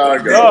 Look, here y'all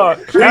go.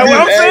 That's what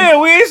I'm saying.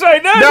 We ain't say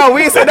nothing. No,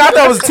 we ain't said that. I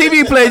thought it was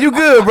TV playing. You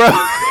good, bro?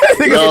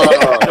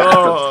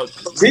 No.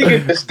 He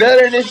get the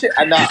stuttering and shit.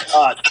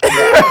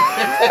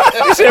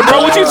 He said,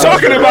 bro, what you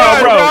talking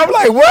about, bro? I'm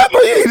like, what,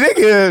 bro? You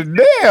nigga,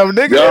 damn,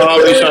 nigga. Y'all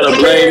always trying to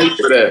blame me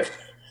for that.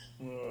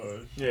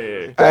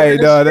 Yeah. Hey,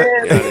 no,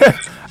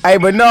 hey,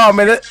 but no,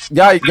 man.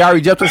 Y'all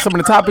already jumped on some of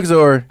the topics,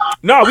 or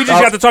No, we just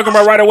got to talking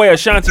about right away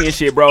Ashanti and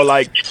shit, bro.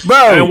 Like,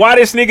 bro? and why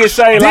this nigga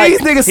say like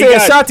These niggas he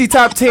said got- Shanti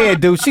top 10,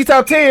 dude. She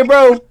top 10,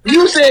 bro.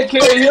 You said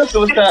Kerry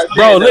Hilson was top 10.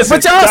 Bro, listen.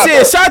 But y'all stop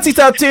said it. Shanti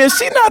top 10.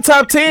 She not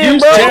top 10, You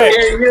bro. said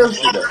Kerry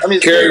Hilson. I mean,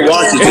 Kerry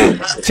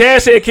Washington.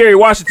 Chad said Kerry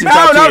Washington. I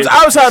top don't know. 10.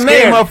 I was trying to name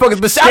Scandal.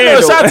 motherfuckers, but I know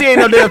Scandal. Shanti ain't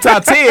no damn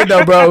top 10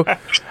 though, bro.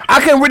 I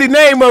couldn't really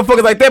name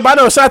motherfuckers like that, but I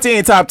know Shanti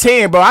ain't top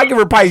 10, bro. I give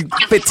her probably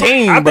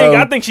 15, bro.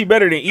 I think she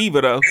better than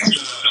Eva though.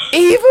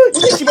 Eva? You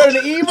think she better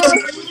than Eva?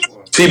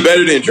 She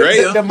better than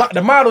Drea.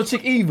 The model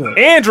chick Eva.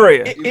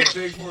 Andrea.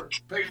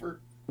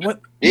 What?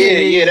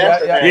 Yeah,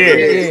 that's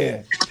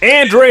Yeah.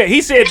 Andrea.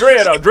 He said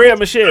Drea though. Drea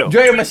Michelle.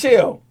 Drea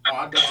Michelle. Oh,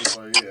 I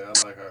definitely say, yeah, I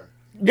like her.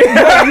 You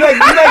like Drea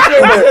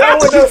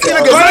Michelle?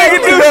 Bro, I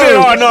ain't do shit.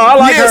 Oh no, I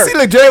like yeah, her. see,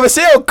 look, Drea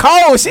Michelle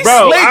cold. She's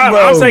Bro, slick, I'm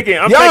bro. taking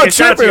y'all Shanti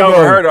tripping, over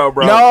bro. her, though,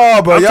 bro.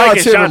 No, bro, I'm y'all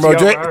taking tripping, Shanti bro.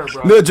 over her,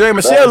 bro. Look, Drea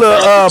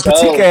Michelle,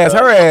 petite ass,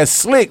 her ass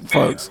slick,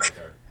 folks.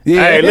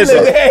 Yeah, Hey,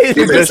 listen.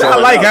 listen, I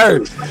like her.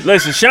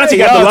 Listen, Shanti Hey,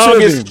 got the y'all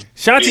longest. tripping.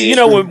 Shanti, you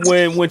know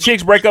when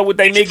chicks break up with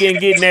their nigga and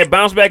get in that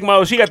bounce back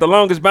mode, she got the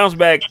longest bounce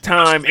back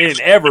time in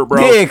ever,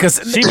 bro. Yeah, cause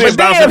she been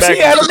bouncing back. She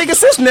had a nigga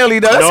since Nelly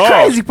though. That's No. the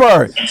crazy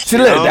part. See,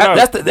 look,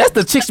 that's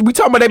the chicks we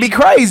talking about. They be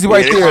crazy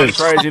right they there.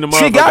 crazy in the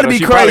She gotta motherfucker, be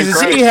though. She probably crazy.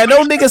 She ain't had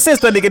no nigga since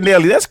that nigga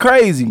Nelly. That's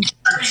crazy.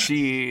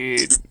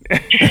 Shit.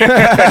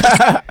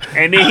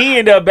 And then he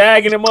ended up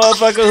bagging the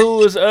motherfucker who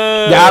was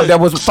Yeah, that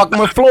was fucking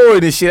with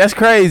Floyd and shit. That's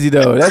crazy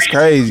though. That's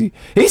crazy.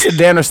 He should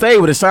damn near stay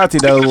with Ashanti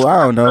though.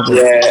 I don't know. But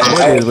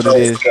it is what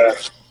it is.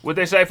 what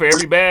they say for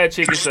every bad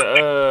chick, it's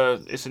a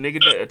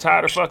nigga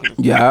tired of fucking.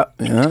 Yeah,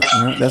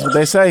 that's what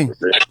they say.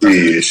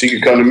 Yeah, she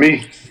can come to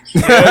me.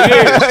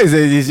 Yeah. He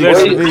said, "Yeah, she Where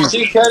gotta you, be."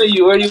 she telling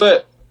you, where you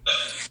at?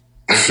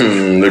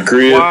 The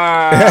crib.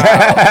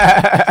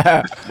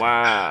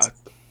 Wow.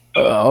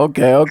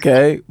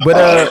 Okay. But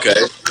Okay.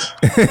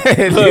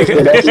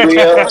 That's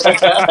real.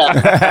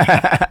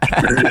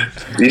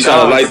 You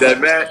trying to light that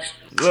match?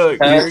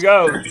 Look, here we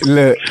go.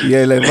 look,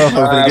 yeah, like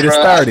motherfucker, get it Bro,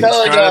 started. I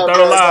told Trying to y'all, throw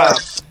bro, the line.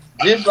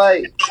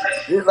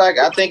 Just like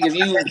I think if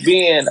you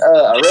being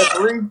a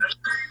referee,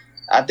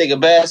 I think a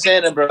bad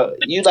Santa, bro.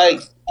 You goddamn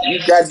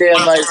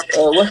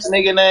what's the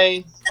nigga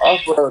name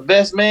off of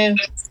Best Man?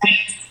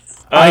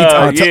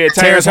 Yeah,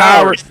 Terrence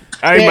Howard.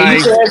 Hey, Yeah, man.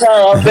 you Terrence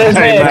Howard off Best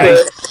Hey, Man, man.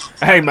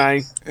 bro. Hey,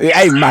 man.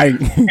 Hey, Mike.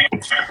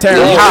 Terrence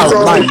What's Howard,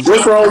 wrong, Mike.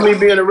 what's wrong with me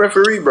being a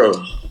referee, bro?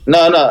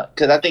 No,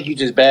 because I think you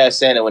just bad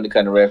Santa when it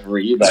comes to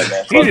referee. You like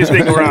that. He just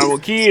think around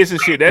with kids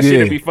and shit. That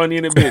shit'd be funny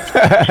in a bitch.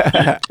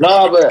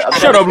 No, but I'm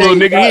Shut trying up, to little tell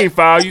you, nigga. He ain't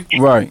foul you.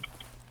 Right.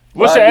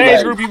 What's Why the you age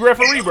like- group you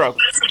referee, bro?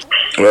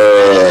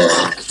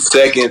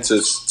 Second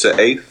to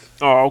eighth.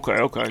 Oh, okay.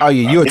 Oh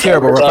yeah, you a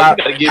terrible You ref. I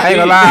gotta ain't get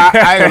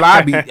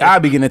gonna beat. lie. I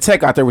be getting a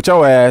tech out there with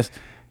your ass.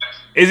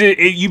 Is it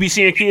you be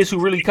seeing kids who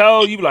really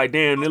cold? You be like,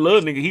 damn, that little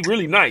nigga, he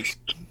really nice.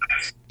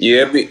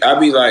 Yeah, I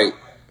be like,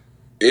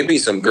 it be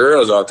some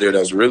girls out there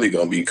that's really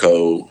gonna be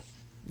cold.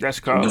 That's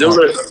cold. Them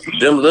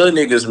little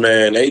niggas,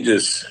 man, they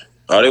just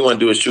all they want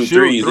to do is shoot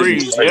threes. They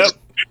be like,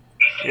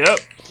 Yep.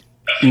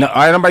 No,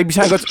 anybody be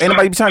trying to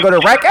go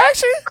to rack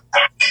action?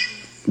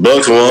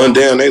 Bucks won,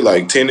 damn, they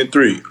like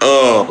 10-3.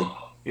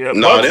 Yeah,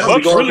 No, Bucks, they don't Bucks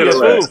be going really to a the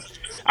fool. last.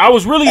 I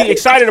was really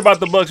excited about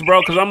the Bucks,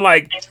 bro, because I'm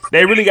like,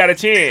 they really got a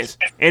chance.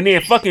 And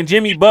then fucking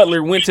Jimmy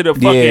Butler went to the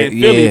fucking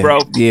Philly, bro.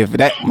 Yeah, for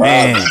that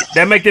man.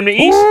 That make them the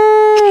East?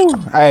 Woo.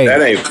 Hey,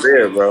 That ain't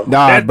fair, bro.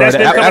 nah, bro, that's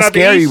them coming that's out the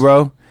scary, East?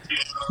 bro.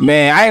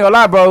 Man, I ain't gonna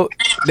lie, bro.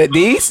 The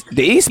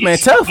East, man,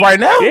 tough right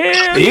now.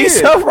 Yeah, the East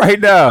yeah. tough right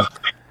now.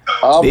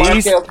 All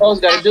These- Markel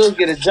Post got to do is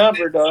get a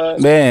jumper, dog.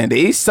 Man, the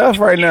East tough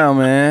right now,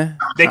 man.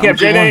 They kept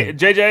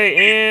JJ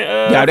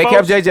and Yeah, they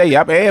kept folks? JJ.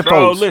 Yep, and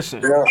Bro, folks.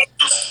 listen.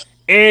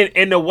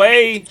 And the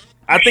way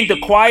I think the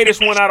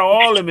quietest one out of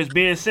all of them is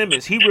Ben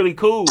Simmons. He really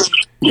cool.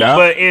 Yeah.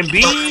 But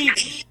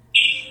Embiid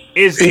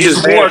is He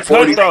just more had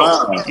cutthroat.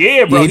 45.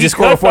 Yeah, bro. Yeah, he just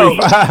scored cutthroat.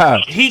 45.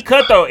 He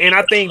cutthroat, and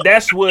I think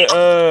that's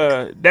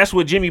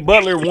what Jimmy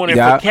Butler wanted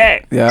Yeah, for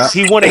Cat. yeah.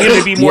 He wanted him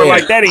to be more Yeah.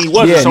 like that, and he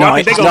wasn't. Yeah, so no,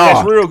 I think they gonna no.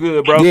 mess real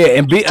good, bro. Yeah,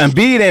 and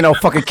Embiid ain't no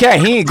fucking cat.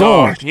 He ain't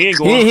going. he ain't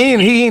going.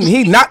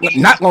 He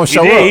not gonna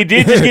show up. He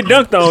did just get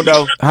dunked on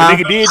though. Huh?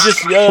 The nigga did just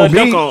Embiid?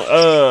 dunk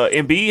on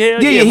Embiid.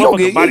 Hell Yeah, he motherfucker gonna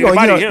get, body he to gonna,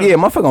 body him.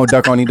 motherfucker gonna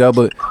duck on him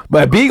though,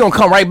 but B gonna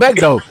come right back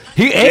though.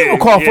 He ain't Yeah, gonna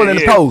call yeah, for it in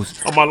the yeah.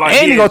 post. On my life,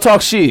 And he yeah. gonna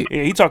talk shit.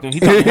 Yeah, he talking. He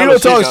hella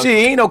don't talk though. shit.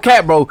 He ain't no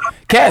cat, bro.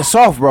 Cat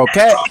soft, bro.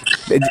 Cat,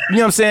 you know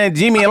what I'm saying?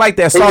 Jimmy ain't like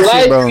that He's soft shit,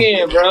 light bro.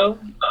 skin, bro.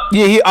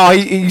 Yeah,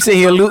 you say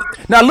he Luke.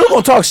 Now Luke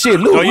gonna talk shit.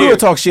 Luke, Oh, yeah. Luke gonna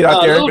talk shit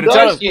out there. Lou Better tell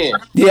dark him. skin.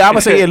 Yeah, I'm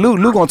gonna say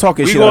Luke gonna talk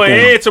his We shit out going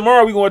there. in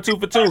tomorrow. We going 2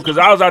 for 2 because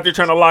I was out there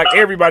trying to lock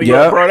everybody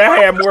Yeah. up, bro. That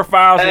had more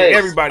fouls Hey. than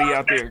everybody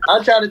out there.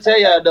 I'm trying to tell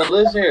y'all though.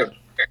 Listen here.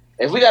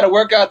 If we got to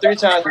work out 3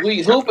 times a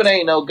week, hooping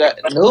ain't no gut.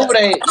 Hooping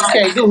ain't. You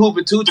can't do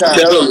hooping 2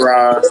 times. Tell him,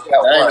 Ron. That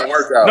ain't gonna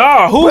work out. No,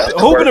 That's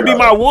gonna hooping to work be out.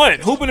 my one.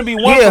 Hooping to be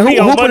one Yeah, for me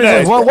on hooping is Monday.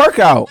 just one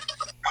workout.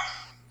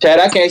 Chad,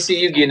 I can't see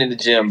you getting in the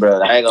gym, bro.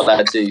 I ain't gonna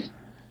lie to you.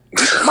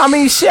 I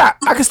mean, shit,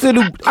 I can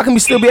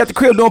still be at the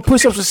crib doing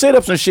push-ups and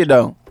sit-ups and shit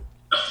though.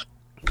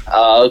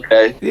 Oh,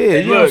 okay. Yeah,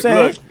 you know what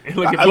I'm saying?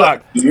 Look at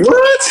block.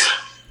 What?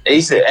 He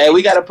said, "Hey,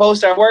 we got to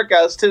post our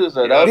workouts too."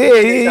 So don't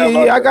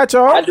Yeah, I got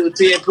y'all. I do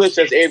 10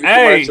 push-ups every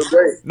Hey, commercial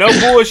break. no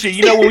bullshit.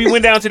 You know when we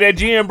went down to that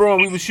gym, bro,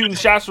 and we was shooting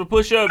shots for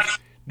push-ups.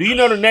 Do you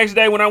know the next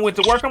day when I went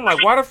to work, I'm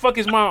like, why the fuck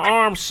is my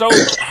arm so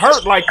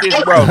hurt like this,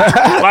 bro?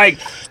 Like,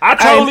 I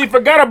totally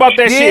forgot about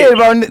that Yeah, shit.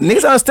 bro,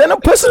 niggas understand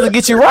them push-ups to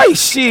get you right.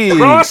 Shit.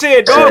 Bro, I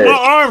said, dog, my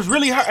arms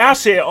really hurt. I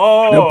said,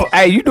 oh,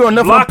 Hey, you doing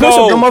enough on Blocko.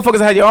 push-ups? Them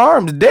motherfuckers had your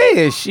arms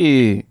dead.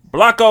 Shit.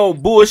 Blocko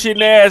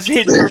bullshitting ass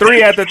hitting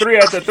 3 after 3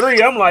 after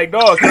 3. I'm like,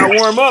 dog, can I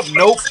warm up?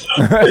 Nope.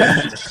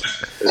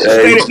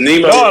 Hey,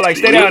 Nemo, dog, like,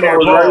 stay down there, Nemo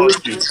was right pause.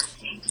 with you.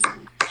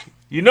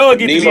 You know it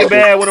get to Nemo. be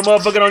bad when a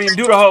motherfucker don't even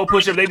do the whole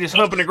push-up. They just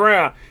humping the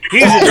ground.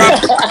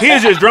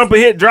 He's just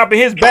dropping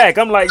his back.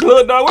 I'm like,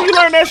 little dog, where you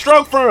learn that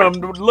stroke from?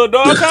 Little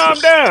dog, calm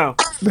down.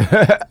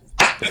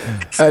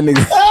 That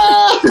nigga.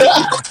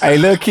 Hey,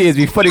 little kids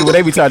be funny when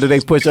they be trying to do they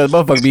push ups.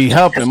 Motherfucker be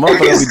helping.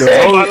 Motherfucker be doing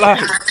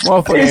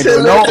motherfucker ain't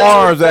doing no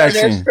arms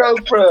action.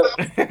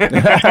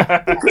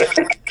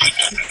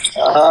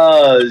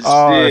 Oh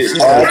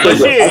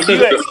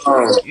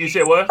shit! You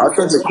said what? I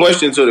sent a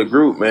question to the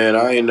group, man.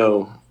 I ain't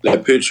know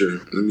that picture.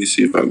 Let me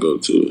see if I go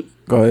to it.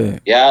 Go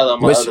ahead. Yeah,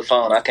 on my other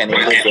phone. I can't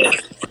even look at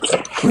it.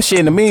 Well, shit.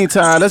 In the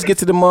meantime, let's get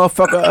to the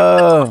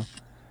motherfucker.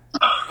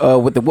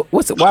 With the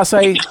what's it? Why I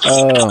say?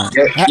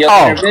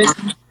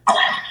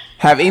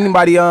 Have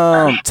anybody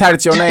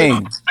tatted your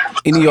name?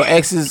 Any of your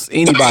exes?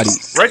 Anybody?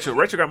 Rachel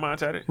got mine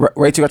tatted.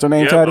 Rachel got your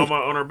name tatted?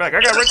 On her back.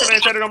 I got Rachel's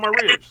name tatted on my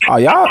ribs. Oh,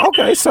 y'all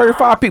okay?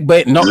 Certified people,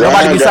 but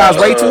nobody besides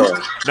Rachel.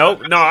 No,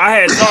 I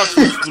had talks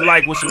with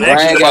some exes.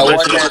 I ain't got one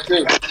name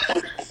too.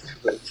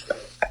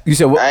 You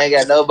said what? I ain't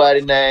got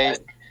nobody name.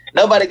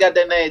 Nobody got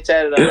their name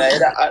tatted on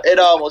that. It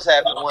almost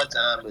happened one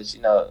time, but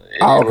you know.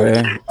 Oh,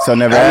 okay. So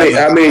never.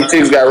 How many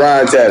chicks got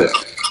Ryan tatted?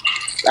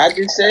 I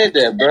just said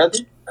that, brother.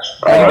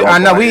 I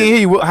know we hear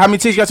you. How many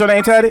chicks got your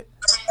name tatted?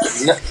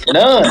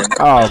 None.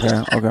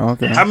 Oh,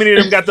 okay. How many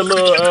of them got the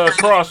little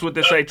cross with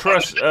the say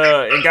 "Trust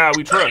in God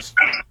We Trust"?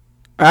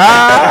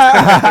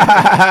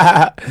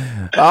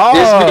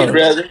 Just me,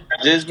 brother.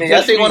 Just me.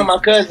 I think one of my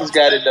cousins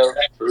got it though.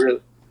 For real.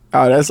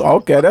 Oh, that's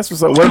okay. That's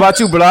what's up. What about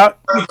you, Block?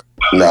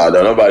 Nah,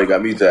 nobody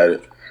got me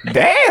tatted.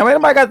 Damn,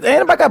 anybody got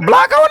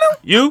Block on them?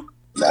 You?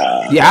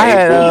 Nah. Yeah, I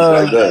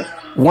had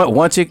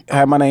one chick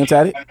had my name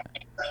tatted.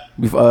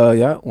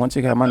 One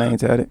chick had my name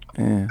tatted.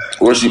 Yeah.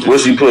 What she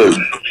put?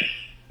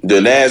 The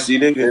nasty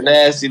nigga?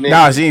 Nah,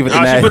 she ain't put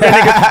the nasty. She put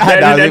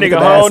that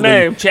nigga whole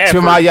name,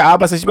 Chadford. I about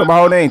to say she put my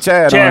whole name,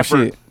 Chad on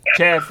shit.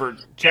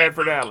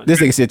 Chadford Allen. This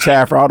nigga said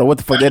Chadford. I don't know what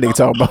the fuck that nigga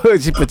talking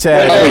about. She put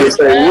Chad.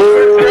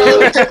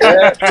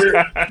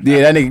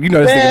 Yeah, that nigga, you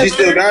know this nigga. She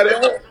still got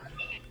it?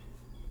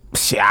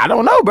 Shit, I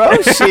don't know,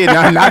 bro. Shit,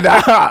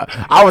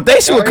 I would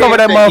think she would cover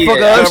that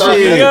motherfucker up.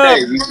 Shit.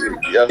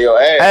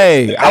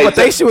 Hey, I would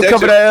think she would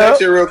cover that up.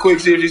 Text her real quick,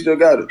 see if she still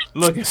got it.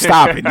 Look,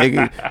 stop it,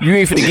 nigga. You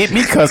ain't finna get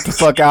me cussed the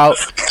fuck out.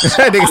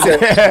 That nigga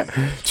said,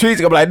 Trees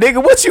gonna be like,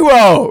 nigga, what you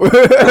owe?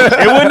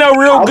 It wasn't no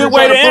real good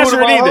way to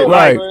answer it either.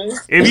 Right. Like,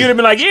 if you'd have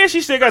been like, yeah, she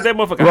still got that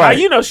motherfucker. Right.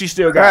 How you know she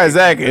still got Right, it?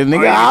 exactly.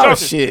 Nigga,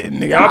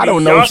 nigga, I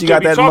don't know if she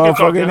got that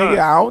motherfucker. Nigga,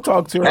 I don't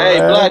talk to her. Hey,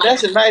 Block,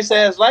 that's a nice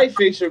ass light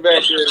fixture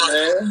back there,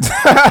 man.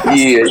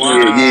 Yeah.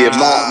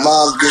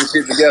 Mom's getting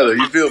shit together.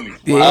 You feel me?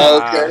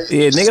 Yeah,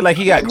 yeah, nigga, like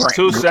he got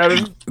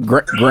 2-7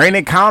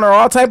 granite counter,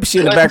 all type of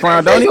shit in the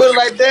background, don't he? Put it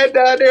like that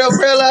down there,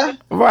 umbrella.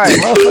 Right,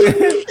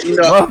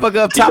 motherfucker, motherfucker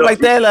up top like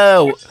that.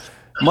 You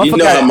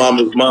know how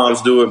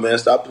moms do it, man.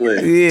 Stop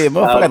playing. Yeah,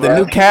 motherfucker got the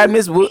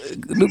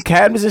new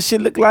cabinets and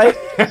shit look like.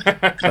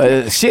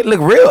 Shit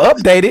look real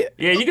updated.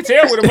 Yeah, you can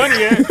tell where the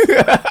money at.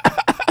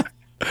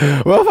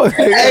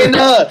 Hey,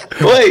 no,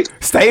 wait.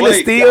 Stainless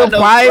steel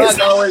pliers.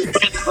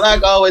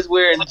 Block always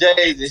wearing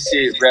J's and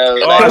shit, bro.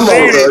 Like, I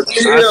seen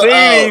He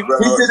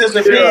did this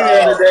a video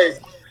the other day.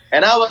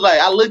 And I was like,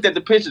 I looked at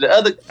the picture.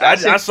 I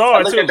saw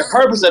it too. I looked at the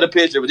purpose of the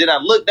picture, but then I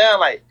looked down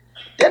like,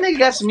 that nigga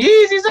got some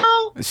Yeezys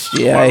on?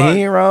 Yeah, he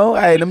ain't wrong.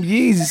 Hey, them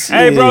Yeezys.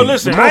 Hey, bro,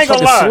 listen, I ain't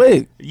gonna lie.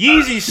 Slick.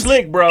 Yeezy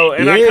slick, bro,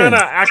 and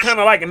I kind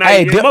of like it. Now,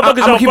 hey,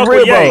 motherfuckers I'm don't keep fuck real,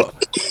 with Ye. bro.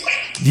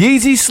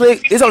 Yeezy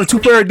slick. There's only two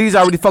pair of these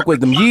I really fuck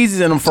with. Them Yeezys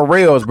and them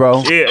Pharrells,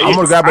 bro. Yeah, I'm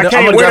gonna grab them. I'm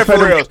gonna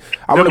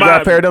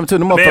grab a pair of them too.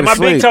 The motherfuckers man, my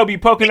slick. big toe be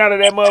poking out of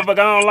that motherfucker.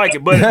 I don't like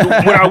it. But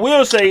what I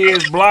will say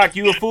is, Block,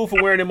 you a fool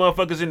for wearing them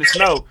motherfuckers in the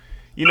snow.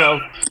 You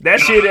know, that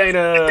shit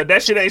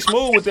ain't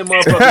smooth with them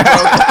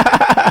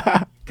motherfuckers,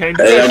 bro. Can't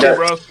do that shit,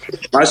 bro.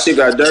 My shit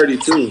got dirty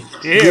too.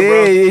 Yeah,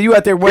 bro. Yeah, you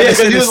out there wearing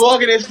because you was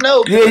walking in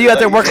snow. Yeah, you out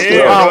there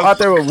working out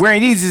there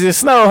wearing Yeezys in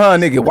snow, huh,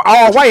 nigga?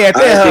 All white at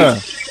that, huh?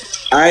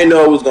 I ain't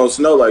know it was gonna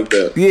snow like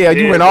that. Yeah,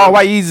 you went all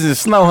white Yeezys in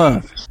snow,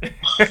 huh?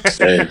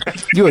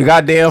 You a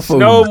goddamn fool.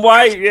 Snow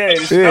white, yeah,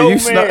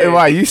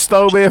 you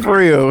snowman for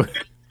real.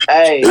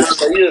 Hey,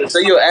 so you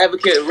an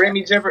advocate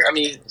Remy Jumper? I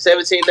mean,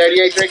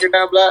 1738 drinker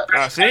down Block?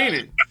 I seen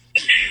it.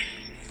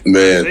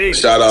 Man,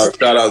 shout out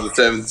to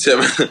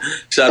 77.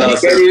 Shout out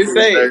to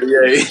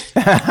 1738.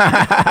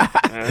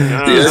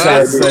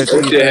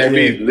 That shit had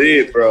me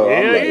lit, bro.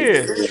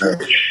 Yeah.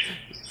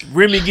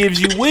 Remy gives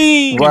you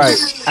wings. Right.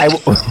 Hey,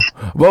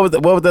 what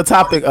was the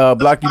topic?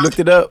 Block, you looked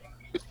it up?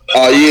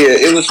 Oh yeah,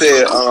 it was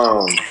said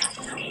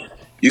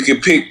you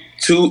can pick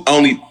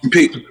only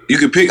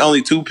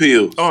two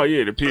pills. Oh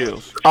yeah, the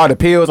pills. Oh, the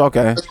pills.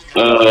 Okay.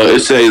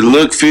 It say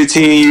look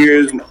 15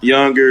 years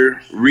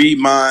younger, read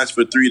minds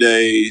for 3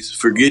 days,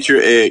 forget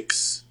your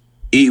ex,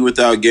 eat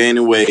without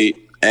gaining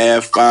weight,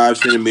 add 5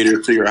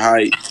 centimeters to your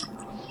height,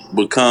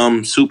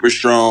 become super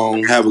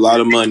strong, have a lot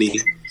of money,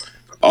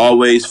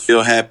 always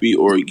feel happy,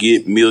 or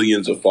get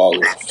millions of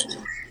followers.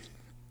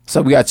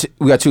 So we got two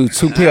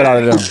pills out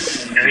of them.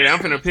 Hey, I'm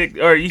finna pick.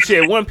 Or you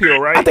said one pill,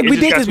 right? I think we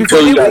did this before.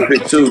 You gotta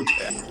pick 2.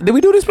 Did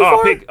we do this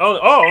before?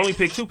 Only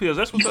pick 2 pills.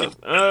 That's what's up.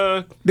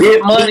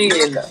 Get money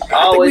and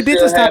I think we did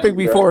this topic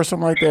before or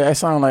something like that. It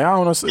sounded like I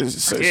don't know.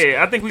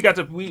 Yeah, I think we got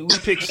to we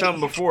picked something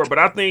before, but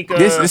I think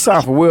this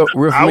sounds real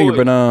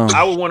familiar.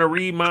 I would want to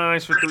read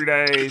minds for 3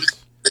 days.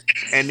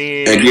 and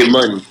then get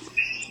money.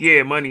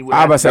 Yeah, money.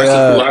 I was about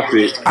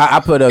to say, I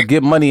put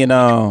get money and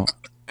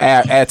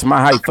add to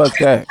my height. Fuck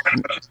that.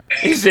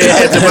 He said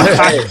add to my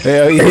height.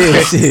 Hell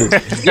yeah, shit.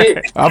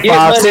 I'm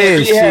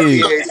 5'10",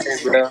 shit.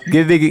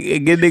 Get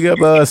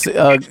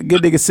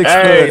nigga 6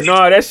 foot.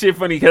 No, that shit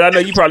funny because I know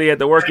you probably had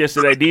to work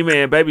yesterday.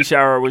 D-Man baby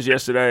shower was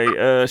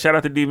yesterday. Shout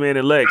out to D-Man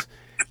and Lex.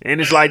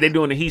 And it's like they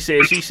doing the he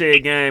said she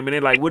said game, and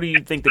they're like, what do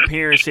you think the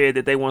parents said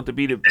that they want to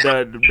be the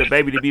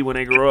baby to be when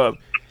they grow up?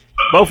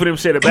 Both of them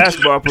said a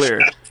basketball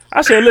player.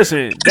 I said,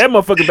 listen, that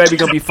motherfucking baby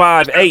gonna be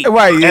 5'8".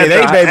 Right, yeah,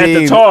 at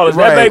the tallest.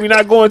 Right. That baby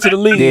not going to the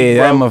league. Yeah,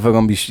 bro. that motherfucker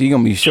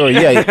gonna be short.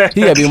 Yeah,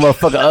 he gotta be a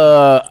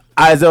motherfucker.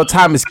 Isaiah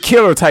Thomas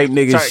killer type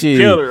nigga. Shit.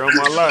 Killer on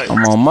my life.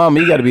 I'm on mama.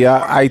 He gotta be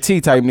a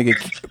IT type nigga,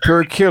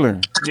 pure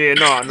killer. Yeah,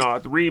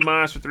 no. Read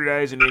mines for 3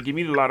 days and then give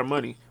me a lot of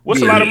money.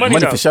 What's a lot of money?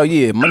 Money though? for sure.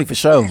 Yeah, money for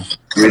sure.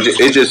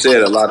 It just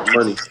said a lot of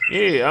money.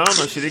 Yeah, I don't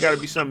know. Shit, it gotta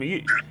be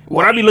something.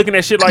 When I be looking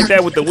at shit like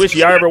that with the Wish,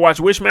 y'all ever watch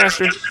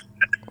Wishmaster?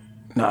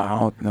 No, I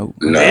don't know.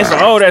 Nah. It's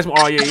oh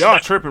yeah, y'all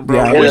tripping, bro.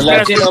 Yeah,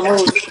 Wishmaster. Hell no.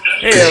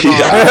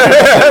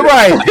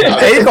 Right.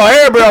 Hey, you gonna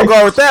everybody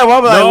go with that.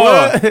 I'm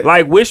like, what?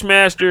 Like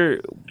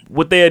Wishmaster,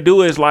 what they'll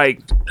do is like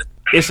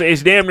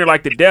it's damn near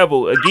like the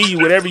devil. It'll give you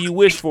whatever you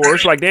wish for.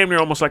 It's like damn near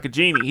almost like a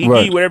genie. He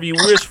give you whatever you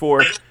wish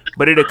for,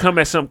 but it'll come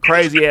at some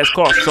crazy ass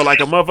cost. So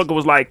like a motherfucker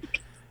was like,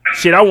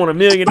 shit, I want $1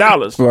 million.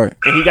 Right.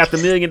 And he got the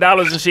 $1 million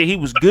and shit. He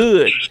was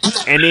good.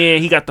 And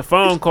then he got the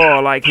phone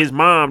call like his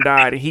mom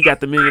died and he got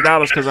the $1 million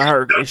because of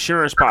her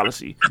insurance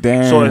policy.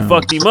 Damn. So it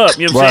fucked him up.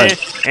 You know what I'm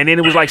saying? And then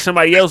it was like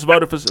somebody else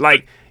voted for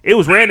like it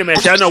was random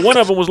ass shit. I know one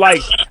of them was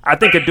like I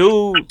think a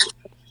dude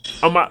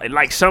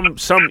like some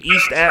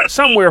east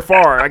somewhere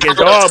far. I guess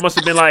dog must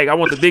have been like I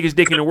want the biggest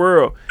dick in the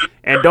world.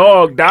 And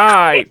dog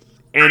died.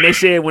 And they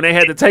said when they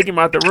had to take him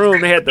out the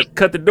room, they had to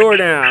cut the door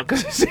down.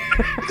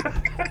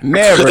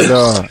 Never,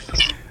 dog.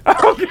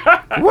 Oh,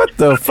 God. What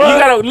the fuck? You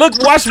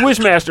gotta watch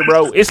Wishmaster,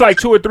 bro. It's like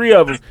 2 or 3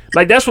 of them.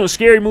 Like that's when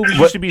scary movies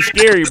used to be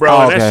scary, bro.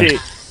 Oh, and okay.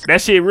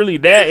 that shit really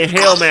that and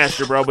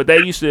Hellmaster, bro. But they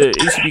used to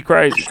be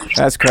crazy.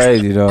 That's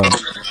crazy, dog.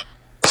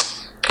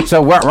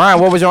 So Ryan,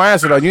 what was your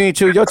answer though? You ain't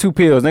choose your 2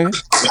 pills, nigga.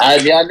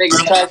 Y'all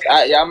niggas talk.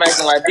 Y'all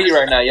acting like B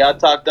right now. Y'all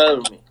talked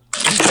over me.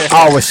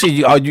 Oh well,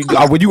 shit.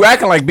 When you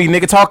acting like B,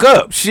 nigga, talk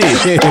up. Shit.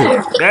 That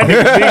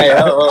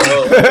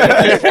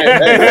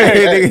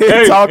nigga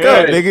nigga, talk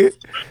up, nigga.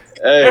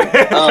 Hey,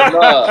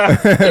 no.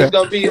 It's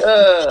gonna be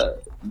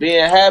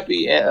being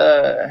happy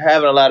and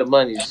having a lot of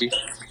money. See.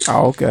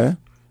 Oh, okay.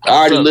 I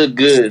already look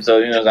good,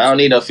 so I don't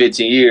need no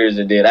 15 years,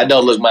 and then I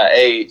don't look my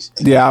age.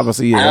 Yeah,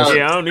 obviously, yeah. I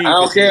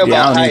don't care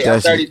about height.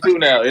 I'm 32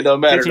 now. It don't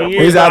matter. 15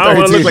 years, I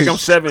don't look like I'm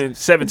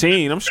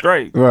 17. I'm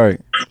straight.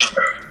 Right.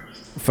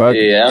 Fuck.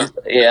 Yeah,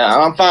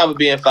 I'm fine with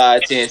being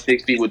 5'10",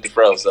 6 feet with the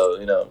fro. So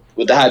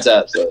with the high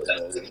top. So with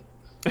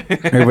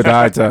the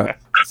high top.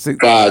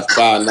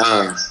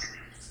 5'9".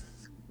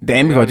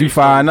 Damn, you got you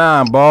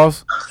 5'9",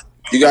 boss.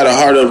 You got a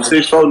heart of a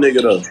 6'4"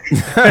 nigga though.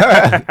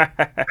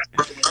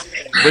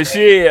 But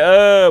shit,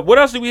 what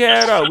else did we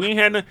have though? We ain't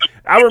had no.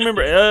 I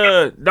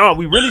remember. No,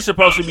 we really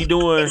supposed to be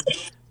doing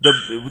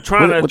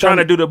trying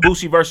to do the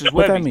Boosie versus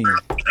Webby. What that mean?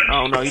 I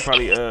don't know. He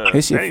probably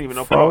his shit I didn't even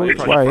know.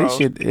 Why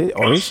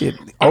his shit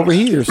over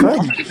here or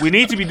something? We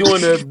need to be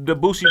doing the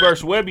Boosie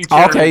versus Webby.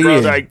 Okay, bro.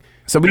 yeah. Like,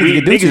 so we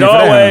need to get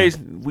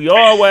we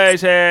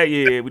always had.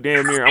 Yeah, we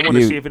damn near. I want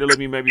to see if it'll let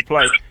me maybe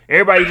play.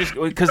 Everybody just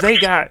because they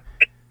got.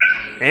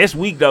 And it's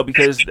weak though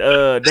because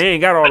they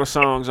ain't got all the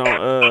songs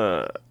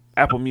on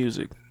Apple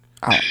Music.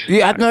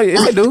 Yeah, I know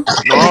they do.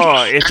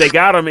 No, if they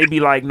got them, it'd be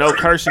like no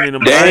cursing in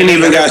them. They ain't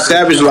even got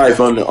Savage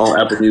Life on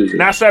Apple Music.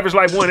 Not Savage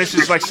Life 1. It's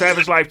just like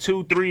Savage Life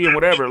 2, 3, and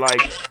whatever.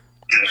 Like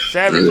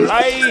Savage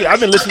Life.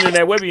 I've been listening to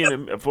that Webby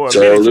for a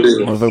minute.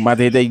 Motherfucker about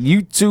that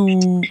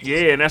YouTube.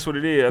 Yeah, and that's what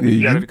it is.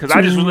 Because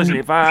I just was listening.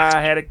 If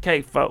I had a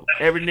cake for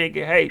every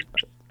nigga hate,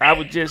 I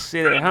would just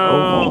sit at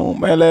home. Oh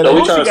man,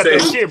 Boosie got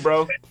that shit,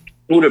 bro.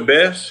 Who the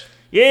best?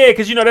 Yeah,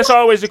 because that's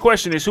always the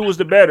question: is who was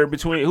the better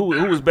between who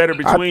was better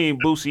between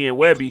Boosie and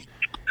Webby?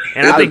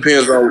 And I think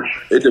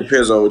it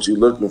depends on what you're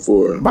looking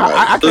for. But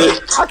I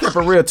can't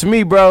for real. To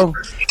me, bro,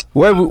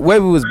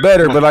 Webby was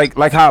better, but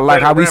like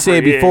how we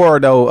said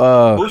before though.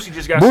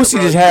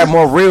 Boosie just had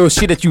more real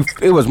shit that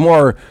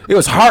it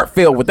was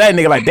heartfelt with that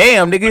nigga. Like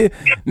damn,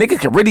 nigga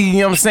can really, you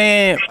know what I'm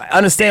saying,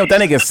 understand what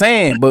that nigga's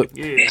saying. But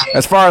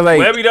as far as like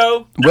Webby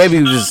though,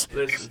 Webby was.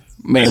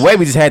 Man,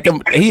 Webby just had them.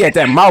 He had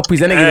that mouthpiece.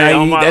 That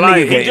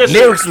nigga,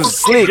 lyrics was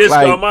slick. Just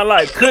like, on my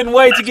life, couldn't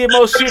wait to get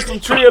more shit from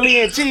Trill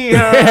ENT,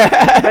 huh?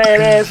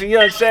 Badass and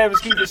Young Savage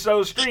keep it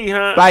so street,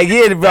 huh? Like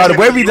yeah, bro. The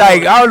Webby,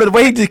 like I don't know the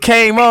way he just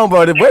came on,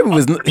 bro. The Webby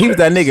was that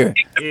nigga.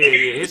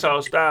 Yeah, his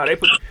whole style. They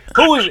put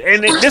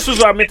and this was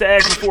what I meant to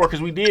ask before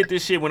because we did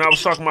this shit when I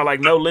was talking about like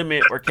No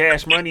Limit or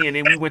Cash Money, and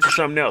then we went to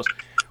something else.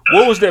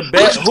 What was the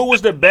Who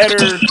was the better?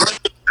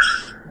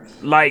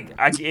 Like,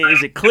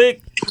 is it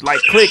Click? Like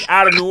Click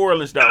out of New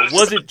Orleans though.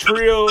 Was it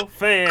Trill,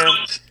 Fam,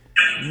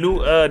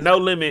 No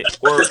Limit,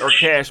 or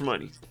Cash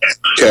Money?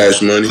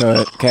 Cash Money.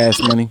 Cash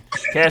Money.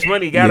 Cash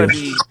Money gotta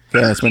be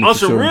Cash Money on for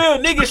some sure. real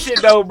nigga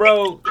shit though,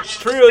 bro.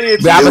 Trillion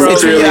T, But I bro. would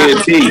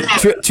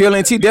say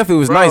Trillion T definitely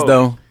was nice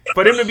though.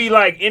 For them to be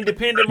like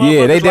independent Yeah,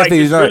 motherfuckers, they definitely like, was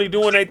just not- really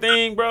doing their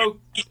thing, bro.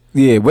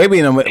 Yeah, Webby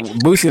and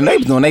Boosie and they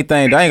was doing their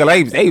thing. They ain't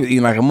gonna they was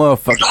eating like a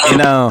motherfucker.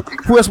 And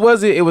who else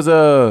was it? It was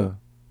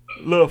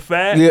Lil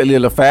Fat,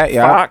 Lil Fat,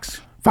 yeah.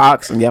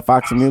 Fox. And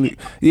Fox and Millie.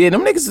 Yeah,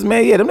 them niggas is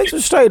man. Yeah, them niggas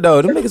was straight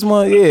though. Them niggas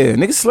more. Yeah,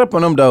 niggas slept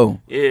on them though.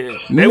 Yeah,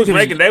 they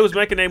was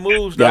making their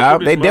moves. Though, Yeah,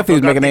 through they this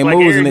definitely was motherfucker. making their Like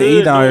moves in the Eric E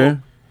Hood down knew here.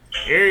 them.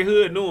 Every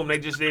hood knew them. They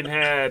just didn't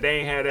have. They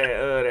ain't had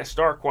that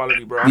star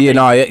quality, bro. Yeah,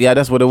 no, yeah,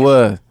 that's what it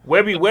was.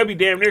 Webby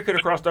damn near could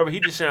have crossed over. He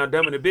just sound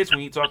dumb in the bitch when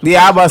he talked.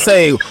 Yeah, I was about to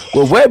say,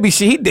 well, Webby,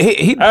 shit,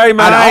 he Hey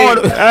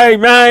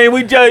man,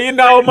 we just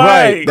man.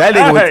 Right, that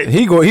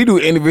nigga, he do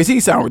interviews. He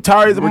sound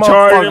retarded as a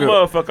Retarded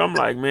motherfucker. I'm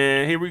like,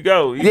 man, here we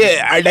go.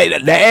 Yeah,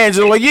 the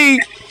Angela Yee.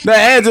 Yeah.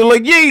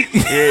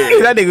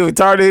 That nigga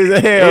retarded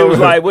as hell. It was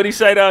like, what he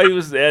say though? He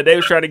was they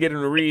was trying to get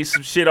him to read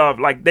some shit off.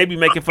 Like they be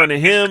making fun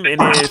of him and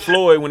then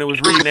Floyd when it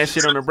was reading that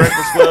shit on the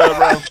Breakfast Club,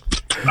 bro.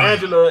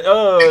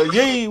 Angela,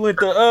 Yee went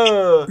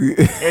to and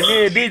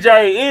then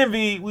DJ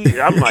Envy.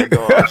 I'm like,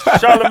 dog,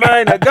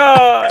 Charlemagne the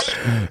God.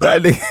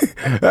 That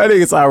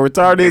nigga sound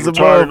retarded as a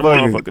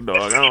motherfucker.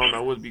 Dog. I don't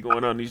know what's be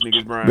going on in these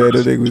niggas' brains.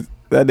 Man,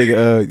 that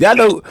nigga,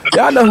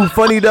 y'all know who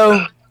funny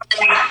though?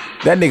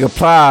 That nigga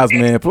Plies,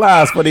 man.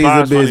 Plies funny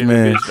as a bitch,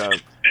 man.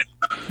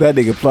 That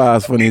nigga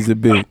Plies funny as a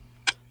bitch.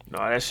 No,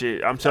 that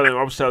shit. I was telling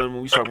him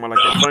when we talking about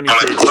like the funny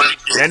shit.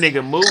 That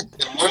nigga Mook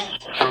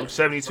from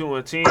 72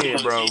 and 10,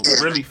 bro.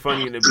 Really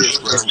funny in the bitch,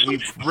 bro. He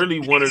really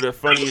one of the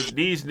funniest.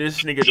 This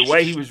nigga, the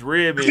way he was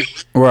ribbing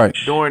right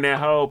during that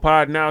whole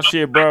pod now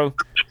shit, bro.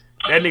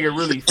 That nigga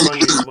really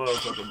funny as a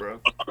motherfucker, bro.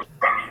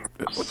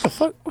 What the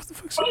fuck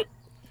shit?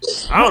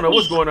 I don't know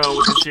what's going on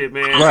with this shit,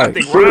 man. Right. I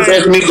think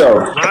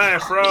Ryan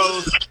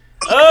froze.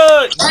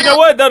 You know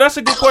what though? That's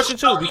a good question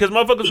too because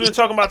motherfuckers been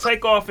talking about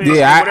Takeoff and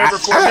whatever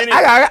for a minute.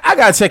 I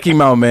gotta check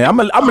him out, man. I'm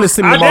gonna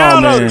listen to him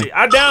tomorrow, man.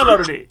 I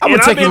downloaded it. I'm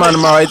gonna check him out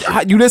tomorrow.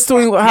 You listen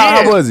to him?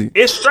 How was he?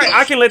 It's straight.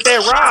 I can let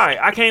that ride.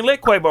 I can't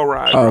let Quavo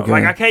ride, bro. Okay.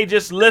 Like I can't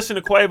just listen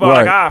to Quavo.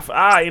 Right. Like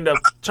I end up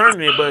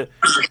turning it, but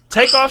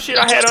Takeoff shit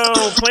I had on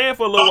playing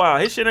for a little while.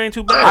 His shit ain't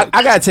too bad.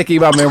 I gotta check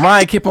him out, man.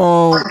 Ryan keep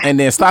on, and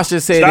then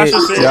Stasha said it.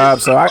 Yeah,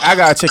 so I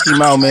gotta check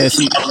him out, man.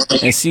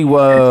 See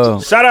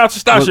what. Shout out to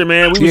Stasha,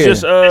 man. We was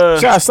just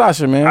shout out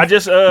Stasha, man. I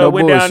just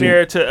went down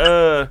there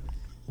to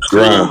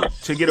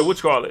get a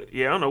it.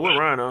 Yeah, I don't know what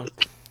Ryan on.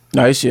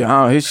 No, his shit.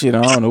 I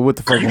don't know what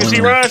the fuck. You can see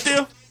Ryan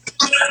still?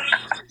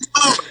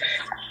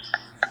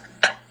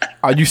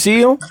 Oh, you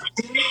see him?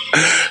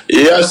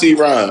 Yeah, I see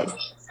Ryan.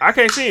 I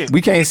can't see him.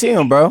 We can't see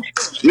him, bro.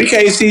 We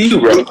can't see you,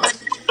 bro.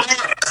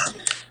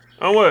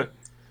 On what?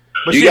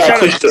 But You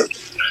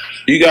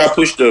gotta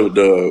push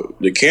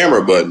the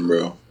camera button,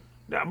 bro.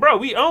 Nah, bro,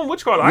 we own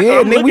it.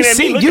 Yeah, nigga, we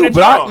see you,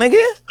 block,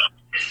 nigga.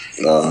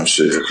 Oh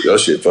shit, your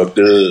shit fucked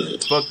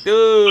up. Fucked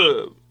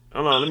up.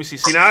 Hold on, let me see.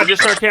 See, now I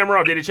just turned camera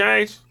off. Did it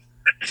change?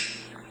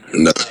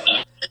 No.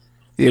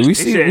 Yeah, we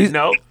see.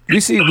 No.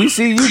 We see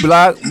you,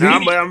 block.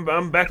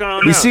 I'm back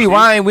on. We see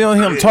Ryan. We don't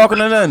hear him talking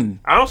or nothing.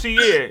 I don't see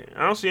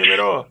him at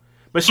all.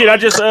 But shit, I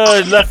just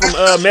left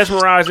from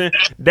Mesmerizing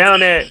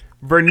down at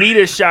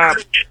Vernita's shop.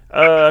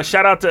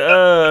 Shout out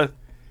to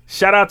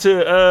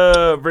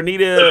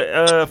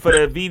Vernita for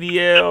the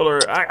VDL or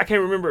I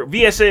can't remember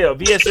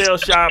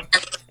VSL shop,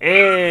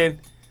 and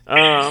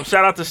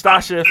shout out to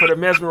Stasha for the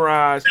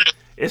Mesmerize.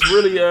 It's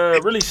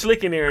really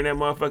slick in there in that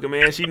motherfucker,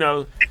 man. She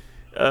know.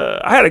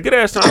 I had a good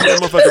ass time with that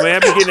motherfucker, man. I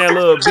been getting that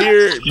little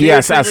beard. Yeah,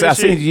 I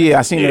seen. Yeah,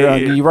 I seen her.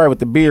 You right with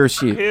the beard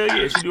shit. Hell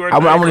yeah, she do her. I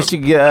want to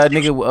get a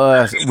nigga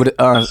with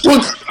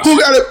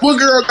what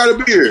girl got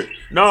a beard?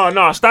 No,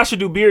 Stasha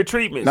do beard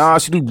treatments. No,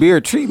 she do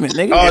beard treatment,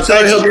 nigga. Oh, tell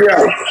her to help me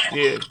out.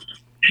 Yeah.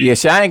 Yeah,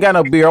 she I ain't got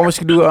no beard. I want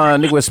you to do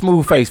nigga with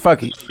smooth face.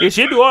 Fuck it. Yeah,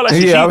 she do all that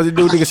shit. Yeah, I was to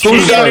do nigga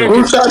smooth face.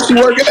 Who shop she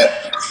work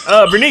at?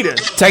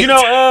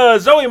 Vernita.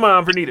 Zoe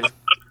mom, Vernita.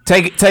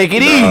 Take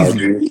it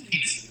easy.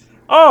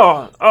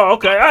 Oh,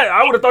 okay.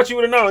 I would have thought you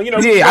would have known. You know.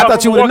 Yeah, I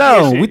thought you would have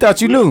known. We thought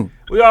you knew.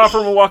 We all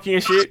from Milwaukee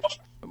and shit.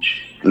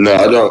 No,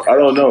 I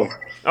don't know.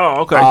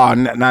 Oh, okay. Oh,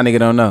 now nigga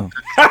don't know.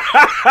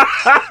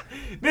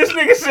 This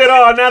nigga said,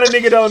 "Oh, now the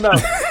nigga don't know."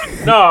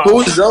 No.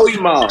 Who's Zoe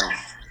mom?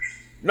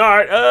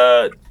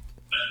 No,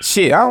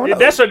 shit, I don't know.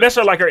 That's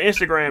her like her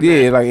Instagram.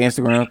 Yeah, man. like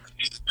Instagram.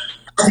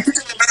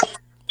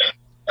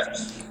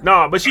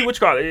 No, but she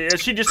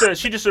she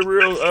just a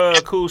real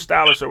cool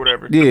stylist or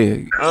whatever.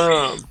 Yeah.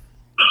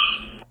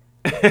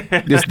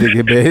 This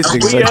nigga, man. This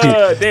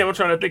nigga. Damn, I'm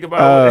trying to think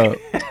about.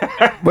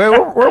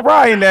 Where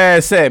Ryan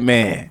ass at,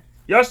 man?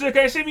 Y'all still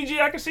can't see me, G?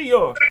 I can see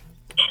y'all.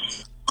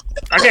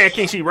 I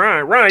can't see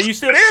Ryan. Ryan, you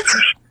still there?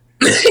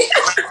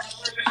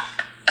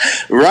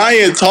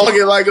 Ryan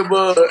talking like a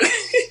bug.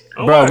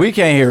 Bro, we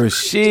can't hear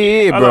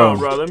shit, bro. Hold on,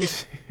 bro. Let me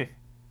see.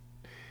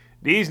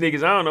 These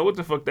niggas, I don't know what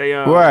the fuck they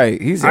on.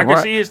 Right. I can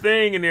see his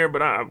thing in there,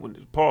 but I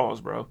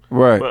pause, bro.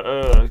 Right.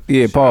 But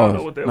yeah, pause. I don't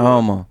know what that no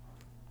homo.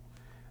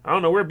 I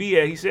don't know where B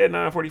at. He said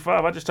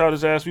 9:45. I just told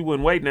his ass we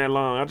wasn't waiting that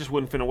long. I just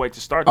wasn't finna wait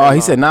to start that Oh, he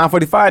long. said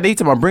 9:45. They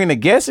talking about bringing the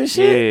guests and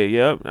shit?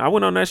 Yeah, yep. I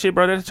went on that shit,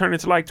 bro. That turned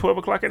into like 12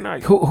 o'clock at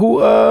night.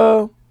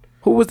 Who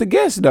was the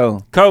guest,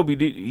 though? Kobe,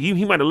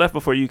 he might have left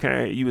before you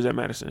came. You was at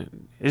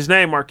Madison. His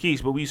name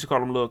Marquise, but we used to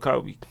call him Lil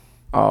Kobe.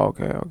 Oh,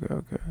 okay.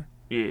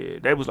 Yeah,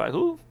 they was like,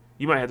 who?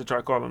 You might have to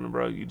try calling him,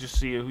 bro. You just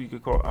see who you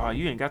could call. Oh,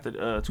 you ain't got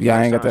the Yeah,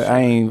 I ain't got that. I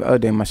ain't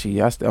updating my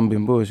shit. I'm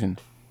been bullshitting.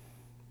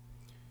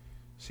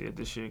 See if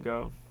this shit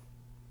go.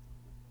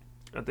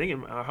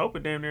 I hope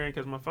it damn near ain't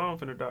because my phone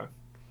finna die.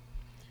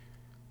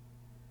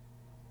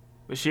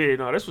 But shit,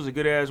 no, this was a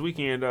good ass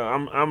weekend.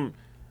 I'm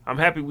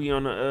happy we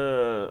on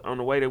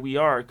the way that we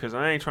are, because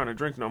I ain't trying to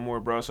drink no more,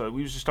 bro. So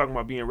we was just talking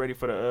about being ready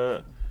for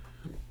the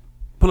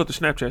pull up the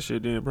Snapchat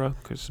shit then, bro,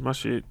 because my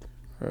shit.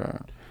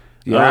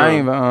 Yeah, I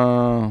ain't even.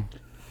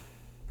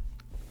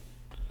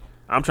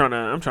 I'm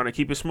trying to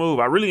keep it smooth.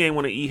 I really ain't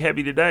want to eat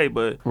heavy today,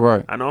 but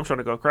Right. I know I'm trying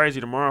to go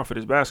crazy tomorrow for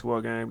this basketball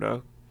game,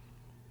 though.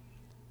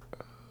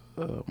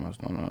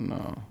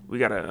 No. We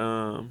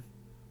gotta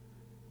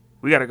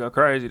go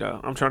crazy though.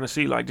 I'm trying to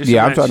see like just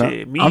Yeah, I'm that trying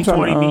shit. to. Me I'm 20,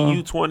 trying to, me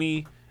you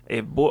 20.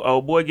 If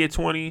boy get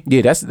 20.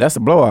 Yeah, that's a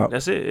blowout.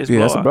 That's it. It's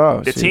That's a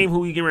blowout. The shit. team who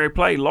we getting ready to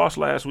play lost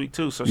last week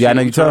too. So Yeah, I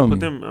know I'm you trying to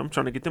told me. I'm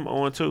trying to get them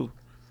on too.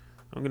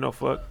 I don't give no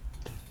fuck.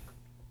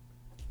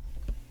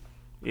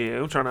 Yeah,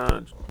 I'm trying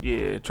to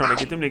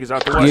get them niggas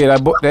out the way. Yeah,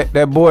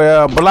 that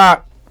boy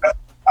Block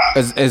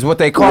is what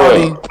they call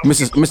him,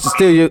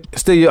 Mr.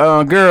 Steal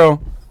your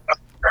girl.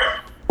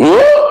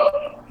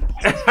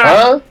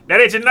 Huh? That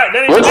ain't your name.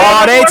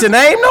 Oh, they ain't your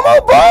name no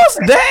more, boss.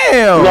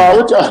 Damn. No,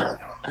 what y'all?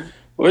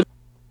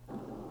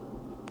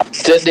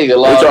 That nigga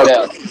logged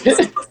out.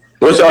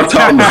 What y'all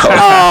talking about?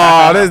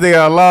 Oh, this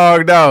nigga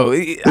logged out.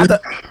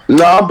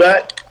 No, I'm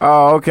back.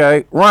 Oh,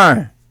 okay,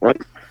 Ryan.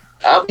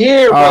 I'm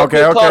here, bro. Oh,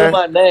 okay. Calling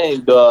my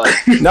name, dog.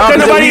 No, Can't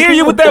nobody hear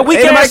you with that weak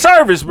ass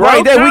service, bro.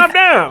 Right, Calm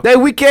down. That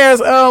weak ass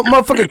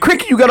motherfucking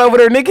cricket you got over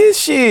there, nigga.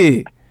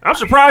 Shit. I'm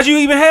surprised you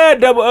even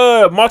had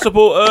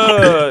multiple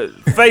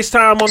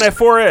FaceTime on that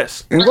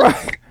 4S.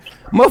 Right.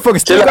 Motherfucker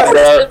still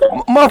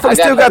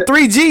got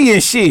 3G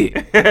and shit.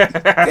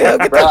 Yeah,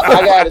 get Bro,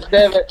 I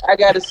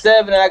got a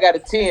 7 and I got a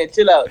 10.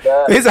 Chill out,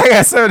 dog. I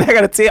got 7, I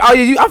got a 10. Oh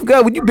yeah, I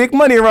forgot when you big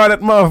money around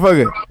that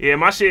motherfucker. Yeah,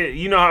 my shit,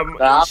 you know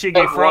how shit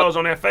get froze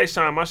on that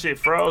FaceTime. My shit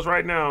froze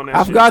right now on that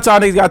I forgot y'all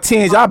niggas got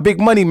 10s. Y'all big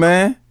money,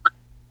 man.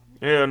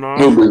 Yeah, no.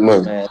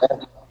 Man,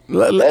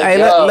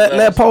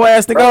 Let po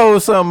ass nigga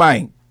hold something,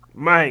 man.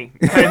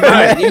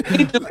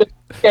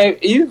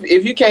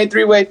 if you can't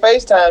 3-way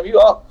FaceTime, you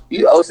OC.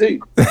 You OC.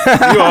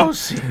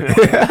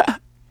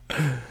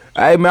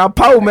 Hey man, I'm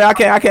po man. I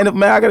can't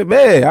man. I got it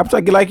bad. I'm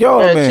trying to get like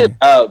y'all, man. Chill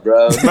out,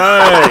 bro.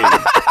 Man.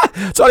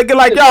 Trying to get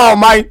like y'all,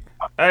 man.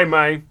 Hey,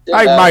 man.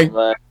 Hey,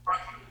 man.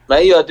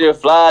 Man, you out there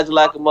flies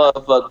like a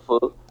motherfucker,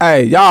 fool.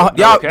 Hey, y'all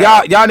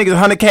niggas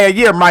 100K a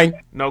year, man.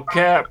 No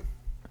cap.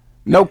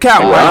 No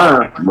cap,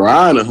 man.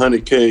 Ryan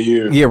 100K a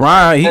year. Yeah,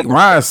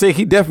 Ryan sick.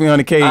 He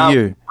definitely 100K a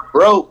year.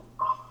 Broke.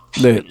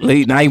 Look,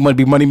 now he want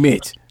to be Money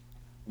Mitch.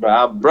 Bro,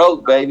 I'm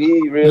broke,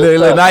 baby.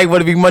 Look, now he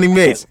want to be Money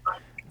Mitch.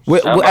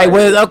 What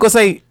his uncle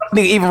say?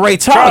 Nigga, even Ray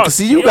Charles can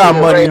see you got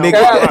money,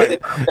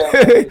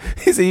 nigga.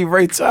 He said, even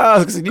Ray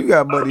Charles can see you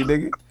got money,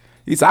 nigga.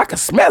 He said, I can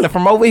smell it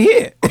from over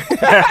here.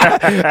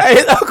 Hey,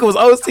 his uncle was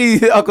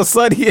OC, Uncle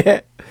Sonny.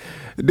 Yeah.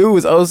 Dude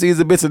was OC as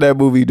a bitch in that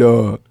movie,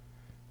 dog.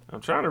 I'm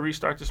trying to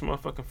restart this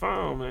motherfucking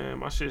phone, man.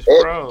 My shit's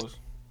froze.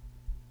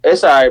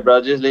 It's all right,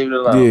 bro. Just leave it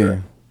alone. Yeah.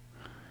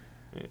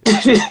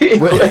 Just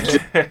leave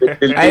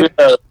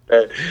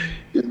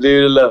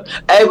it alone.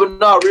 Hey, but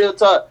no, real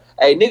talk.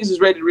 Hey, niggas was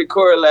ready to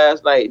record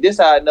last night. This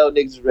how I know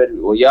niggas was ready.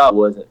 Well, y'all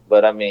wasn't,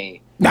 but I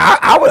mean. Nah,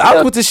 I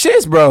was with the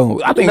shits, bro.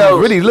 I think it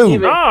was really Lou.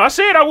 No, I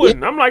said I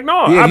wouldn't. I'm like,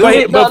 no. Yeah,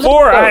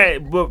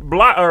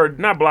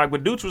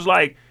 But Dukes was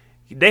like,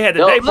 they had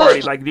the day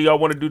party. Like, do y'all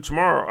want to do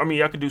tomorrow? I mean,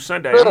 y'all could do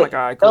Sunday. I'm like, all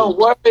right, cool. Don't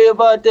worry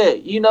about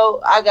that. You know,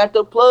 I got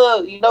the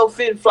plug. You know,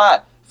 Fit and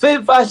Fly,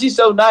 she's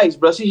so nice,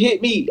 bro. She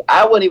hit me.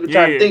 I wasn't even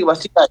trying to think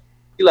about it.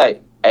 She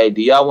like, hey,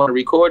 do y'all want to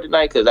record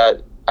tonight? Because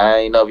I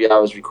ain't know if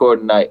y'all was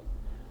recording tonight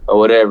or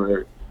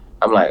whatever.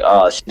 I'm like,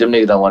 oh, them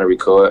niggas don't want to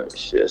record.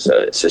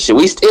 So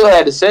we still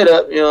had to set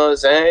up, you know what I'm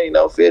saying? You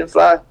know, Fit and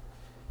Fly.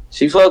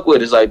 She fuck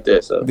with us like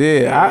that. So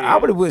yeah, I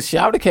would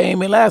have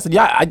came in last.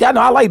 Y'all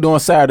know I like doing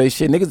Saturday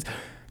shit, niggas.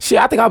 Shit,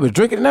 I think I was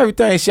drinking and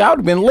everything. Shit, I would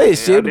have been lit.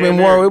 Shit, it would have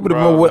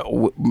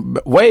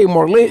been way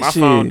more lit. My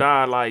shit. phone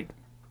died like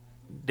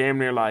damn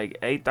near like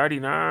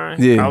 8:39.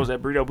 Yeah, I was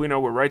at Burrito Bueno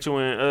with Rachel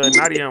and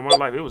Nadia in my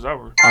life. It was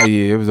over. Oh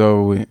yeah, it was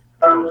over with. It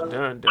was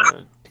done.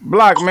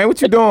 Block, man,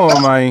 what you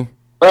doing, man?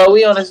 Bro,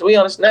 we on a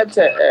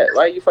Snapchat.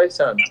 Why you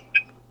FaceTime?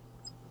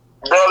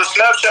 Bro, the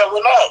Snapchat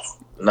went off.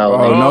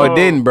 No, it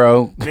didn't,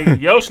 bro. Nigga,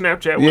 yo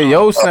Snapchat. Yeah,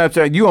 yo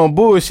Snapchat. You on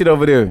bullshit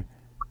over there,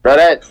 bro.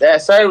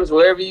 That service,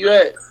 wherever you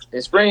at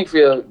in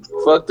Springfield,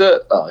 fucked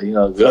up. Oh, you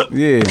know, good.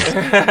 Yeah.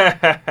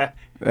 That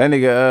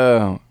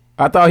nigga.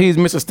 I thought he was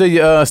Mr.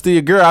 Steal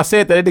your girl. I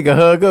said that nigga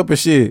hug up and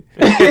shit.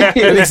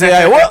 And he said,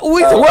 hey, what?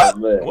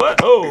 What?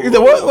 Oh. He said,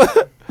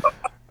 what?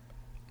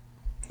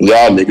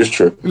 Y'all niggas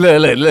tripping.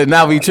 Look,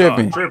 now we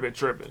tripping.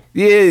 Tripping.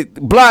 Yeah,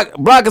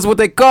 block is what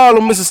they call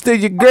him, Mr. Steal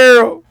Your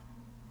Girl.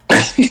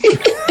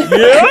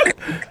 Yeah.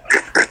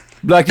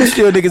 Block, you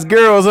steal niggas'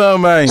 girls, huh,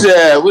 man?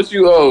 Yeah, what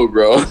you owe,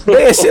 bro?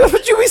 Man, shit, that's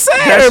what you be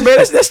saying, man.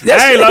 That's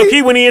hey, low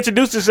key, when he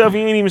introduced himself,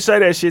 he didn't even say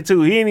that shit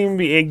too. He didn't even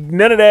be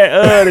none of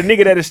that. The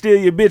nigga that'll steal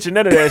your bitch and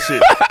none of that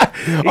shit.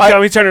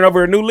 He turning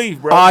over a new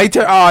leaf, bro.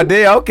 Oh,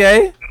 damn,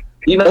 okay.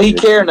 You know he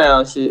care now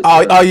and shit.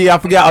 Oh yeah, I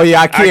forgot. Oh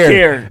yeah, I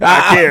care.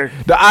 I care.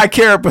 The I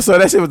care episode.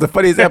 That shit was the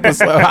funniest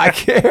episode. I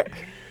care.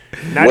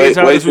 Nadia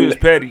told us we was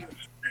petty.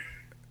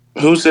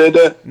 Who said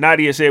that?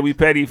 Nadia said we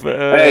petty for.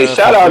 Hey,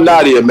 shout out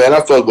Nadia, man.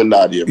 I fuck with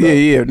Nadia, man.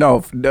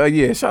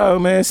 Yeah. Shout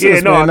out, man.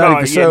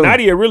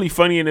 Nadia really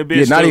funny in the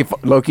bitch. Yeah, Nadia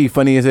low key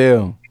funny as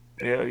hell.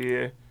 Hell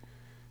yeah.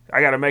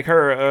 I gotta make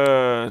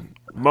her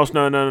most.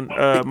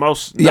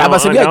 Yeah, I about to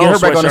say we gotta get her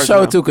back on the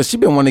show too, cause she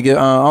been wanting to get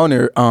on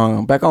here,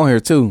 back on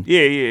here too.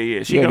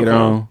 Yeah. She gotta get her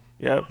on.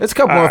 Yep. There's a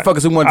couple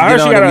motherfuckers who want to get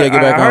on and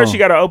get back on. I heard she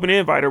got an open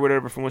invite or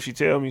whatever from what she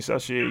tell me, so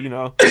shit, you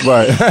know.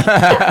 Right.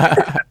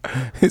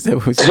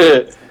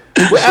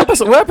 What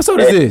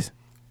episode is this?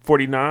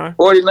 49.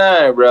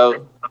 49,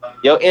 bro.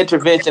 Your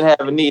intervention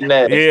have a need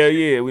that.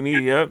 Yeah, we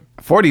need, yep.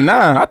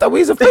 49? I thought we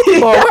was a 50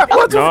 ball.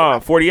 No,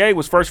 48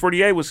 was when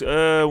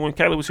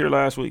Kayla was here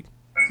last week.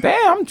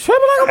 Damn, I'm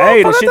tripping like a motherfucker.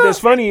 Hey, the shit that's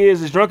funny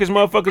is, as drunk as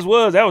motherfuckers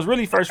was, that was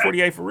really first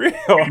 48 for real.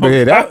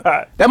 Yeah,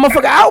 that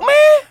motherfucker out,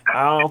 man?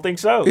 I don't think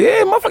so.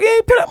 Yeah, motherfucker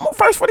ain't put up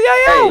first 48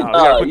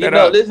 out. You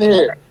know, listen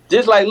here.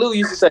 Just like Lou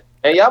used to say,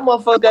 hey, y'all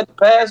motherfuckers got the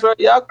password.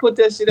 Y'all put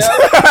that shit out.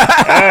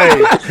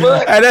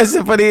 Hey, that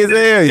shit funny as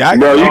hell.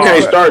 Bro, you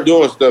can't start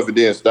doing stuff and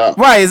then stop.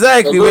 Right,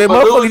 exactly. Man.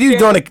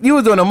 Motherfucker, you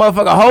was doing a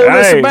motherfucker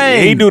whole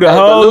shebang. He do the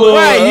whole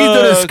right. He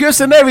do the scripts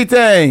and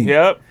everything.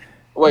 Yep.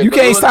 Wait, you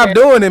can't stop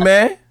doing it,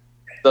 man.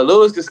 So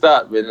Lewis could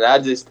stop, but I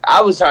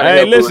was trying to.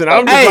 Hey, listen,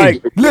 I'm just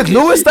like, look,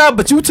 Lewis stopped,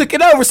 but you took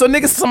it over, so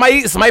niggas,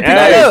 somebody pick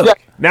that up.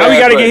 Now we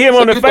gotta get him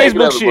on the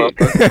Facebook shit.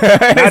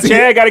 Now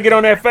Chad gotta get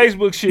on that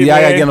Facebook shit. Yeah, man.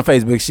 I gotta get on the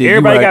Facebook shit.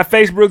 Everybody got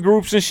Facebook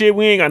groups and shit.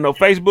 We ain't got no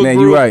Facebook man,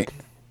 group. You right.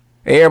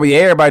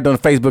 Everybody doing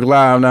Facebook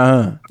Live now,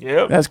 huh?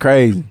 Yep. That's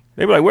crazy.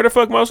 They be like, where the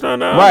fuck most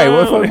known? Right,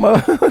 where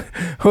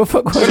the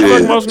fuck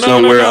most known?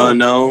 Somewhere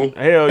unknown.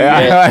 Hell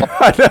yeah.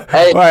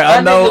 Hey, right,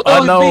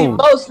 unknown.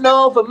 Most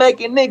known for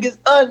making niggas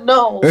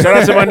unknown. Shout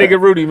out to my nigga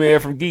Rudy, man,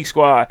 from Geek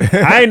Squad.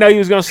 I didn't know you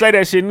was gonna say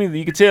that shit neither.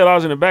 You could tell I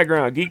was in the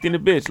background, geeked in the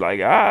bitch. Like,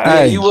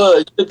 yeah, you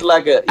was. You looked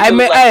like a. Hey,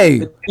 man,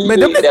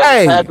 them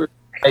niggas,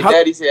 Like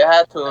daddy said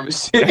hi to him and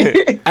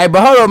shit. Hey,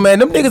 but hold on, man.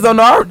 Them niggas don't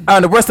know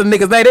the rest of the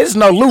niggas' name. They just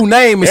know Lou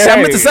name and shit. I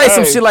meant to say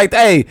some shit like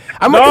that. Hey,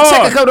 I meant to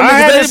check a couple of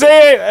niggas.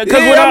 I'm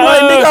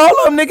like, nigga, hold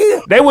up,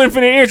 nigga. They wasn't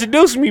finna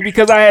introduce me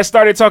because I had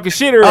started talking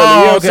shit earlier. You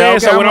know what I'm saying?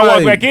 So when I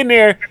walk back in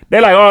there, they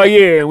like, oh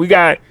yeah, we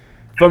got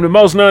from the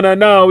most known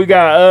unknown, we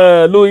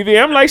got Louis V.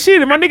 I'm like,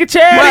 shit, my nigga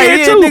Chad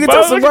here too,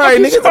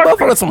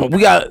 bro. We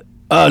got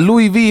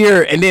Louis V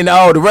here, and then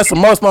the rest of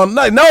most known.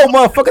 No,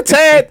 motherfucker,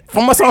 Chad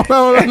from us on.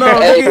 No,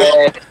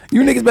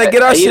 you niggas better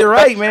get our shit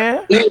right,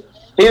 man. He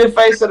the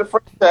face of the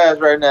franchise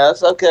right now.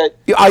 It's okay.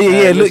 Oh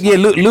yeah.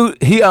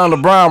 Look, he on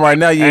LeBron right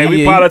now. Yeah, hey, we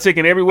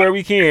politicking everywhere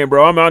we can,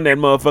 bro. I'm on that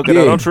motherfucker.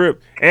 Don't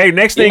trip. Hey,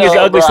 next thing is the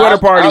ugly sweater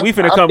party. We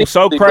finna come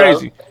so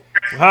crazy,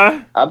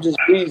 huh? I'm just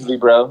Beasley,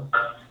 bro.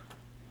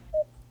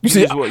 You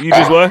just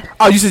what?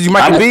 Oh, you said you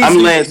Michael Beasley?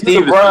 I'm Lance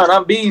Stevens. LeBron,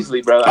 I'm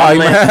Beasley, bro. Oh,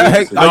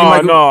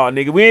 no,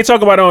 nigga. We ain't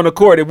talking about it on the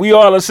court. If we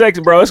all are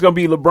sexy, bro, it's gonna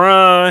be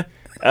LeBron,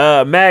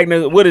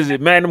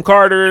 Magnum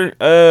Carter,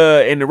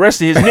 and the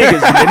rest of his niggas.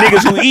 The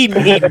niggas who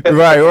eating.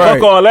 Right.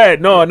 Fuck all that.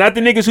 No, not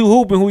the niggas who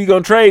hooping who we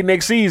gonna trade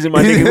next season,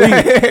 my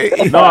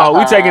nigga.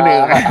 We taking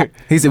it.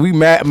 He said we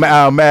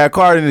Mad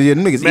Carter and the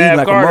niggas eating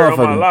like Carter a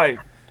motherfucker. On my life.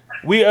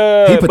 We he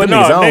put the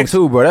niggas on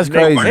too, bro. That's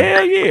crazy.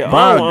 Hell yeah.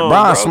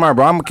 Brian's smart,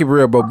 bro. I'm gonna keep it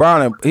real, bro.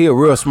 Brian, he a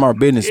real smart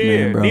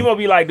businessman, bro. Nemo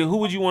be like, dude, who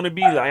would you want to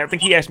be like? I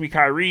think he asked me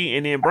Kyrie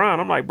and then Brian.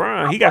 I'm like,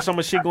 Brian, he got so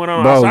much shit going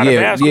on outside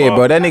of basketball. Yeah,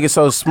 bro. That nigga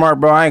so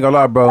smart, bro. I ain't gonna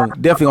lie, bro.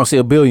 Definitely gonna see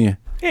 $1 billion.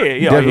 Yeah.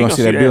 Definitely gonna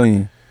see that $1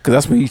 billion. Cause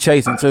that's what he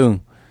chasing too.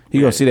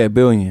 He gonna see that $1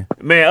 billion.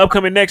 Man,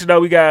 upcoming next though,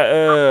 we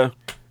got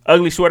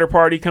Ugly Sweater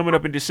Party coming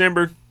up in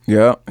December.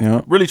 Yeah.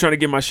 Really trying to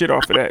get my shit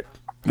off of that.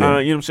 Yeah.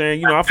 You know what I'm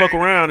saying? You know, I fuck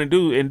around and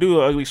do an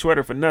ugly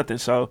sweater for nothing.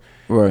 So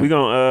we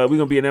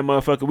gonna be in that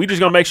motherfucker. We just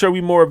gonna make sure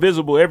we more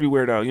visible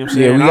everywhere though. You know what I'm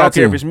saying? Yeah, I don't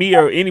care if it's me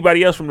or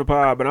anybody else from the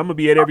pod, but I'm gonna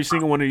be at every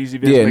single one of these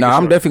events. Yeah,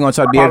 I'm definitely gonna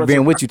try to be at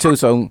event with you too.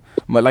 So,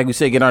 but like we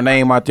said, get our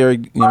name out there. You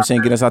know what I'm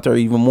saying? Get us out there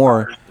even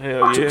more.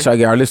 Hell yeah. Try to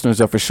get our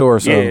listeners up for sure.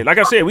 So yeah, like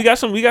I said, we got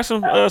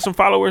some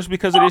followers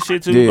because of this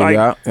shit too.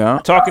 Yeah,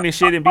 talking this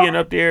shit and being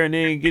up there and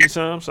then getting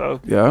some. So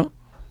yeah.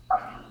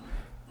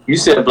 You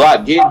said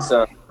Block getting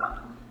some.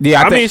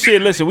 Yeah, I mean,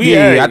 shit. Listen,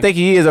 I think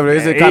he is over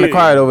there. It's kind of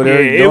quiet over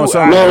there. Doing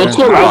something.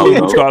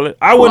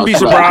 I wouldn't be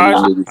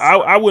surprised.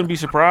 I wouldn't be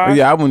surprised.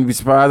 Yeah, I wouldn't be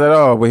surprised at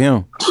all with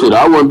him. Shit,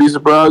 I wouldn't be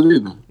surprised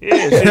either.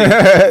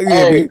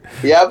 Hey,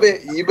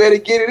 you better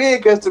get it in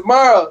because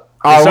tomorrow.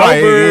 All right,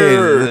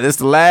 it's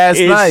the last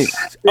night.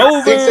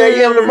 Over. 6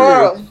 a.m.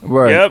 tomorrow.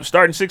 Right. Yep,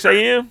 starting 6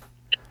 a.m.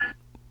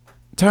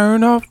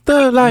 Turn off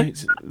the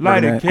lights.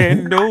 Light a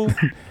candle.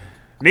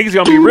 Niggas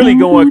gonna be really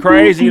going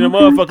crazy in the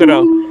motherfucker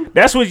though.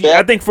 That's what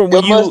I think from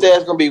when your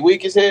mustache gonna be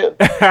weak as hell.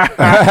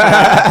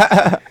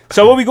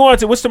 So what we going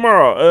to? What's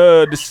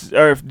tomorrow?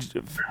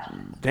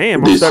 Damn,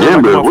 I'm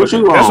December. Like what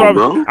you That's on, what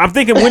bro? I'm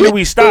thinking. When do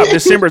we stop?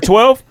 December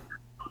 12th?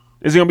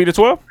 Is it gonna be the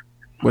 12th?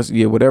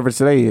 Whatever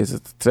today is.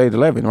 It's today the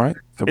 11th, right?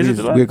 So Is it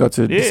the 11th? we'll go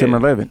to December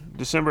 11th.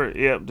 December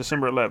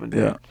 11th.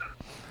 Yeah.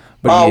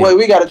 But wait,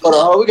 we gotta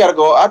go. We gotta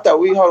go. I thought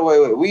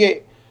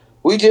wait.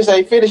 We just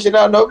ain't finishing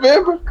out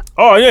November.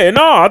 Oh yeah,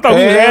 no, I thought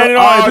we was adding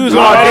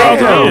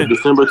all.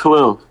 December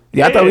 12th.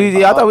 Yeah, I thought we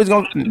was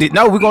going.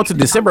 No, we going to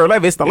December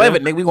 11th. It's the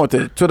 11th, nigga. We going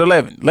to the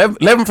 11th.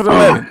 11 for the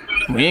 11th.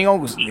 We ain't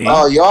gonna.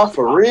 Oh, y'all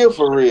for real?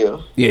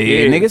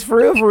 Yeah, niggas for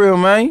real,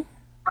 man.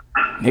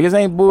 Niggas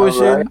ain't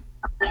bullshitting.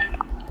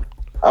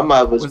 I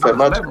might as well spend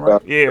my time.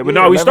 Right? Yeah, but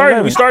no, we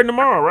starting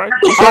tomorrow, right?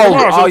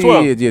 Tomorrow, so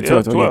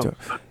 12.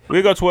 12.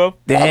 We go 12.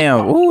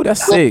 Damn, ooh,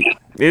 that's sick.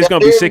 It's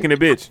gonna be sick in the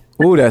bitch.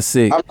 Ooh, that's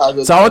sick.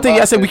 So I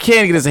think I said we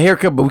can get us a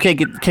haircut, but we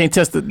can't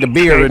test the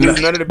beard or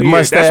none of the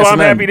beard. That's why I'm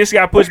happy this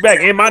got pushed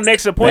back. And my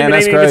next appointment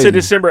ain't even till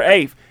December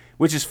 8th,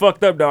 which is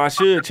fucked up though. I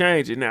should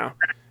change it now.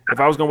 If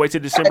I was gonna wait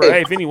till December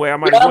 8th anyway, I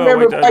might as well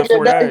wait the other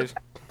 4 days.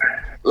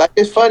 Like,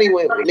 it's funny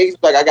when niggas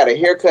like, I got a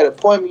haircut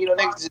appointment. You know,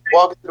 niggas just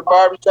walking to the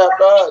barbershop,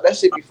 dog. That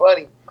shit be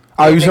funny.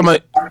 Oh, you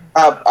talking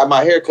about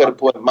my haircut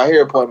appointment, my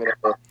hair appointment.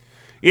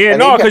 Yeah,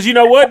 no, because you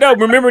know what, though?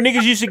 Remember,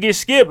 niggas used to get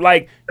skipped.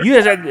 Like, you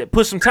had to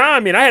put some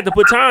time in. I had to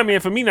put time in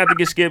for me not to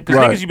get skipped.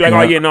 Because niggas used to be like,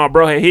 oh, yeah, no,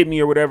 bro had hit me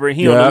or whatever, and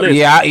he on the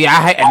list.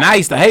 And I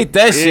used to hate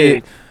that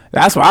shit.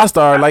 That's why I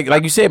started,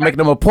 like you said, making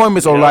them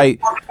appointments or like,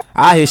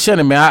 I hit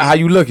Shannon, man, how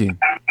you looking?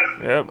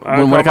 Yep.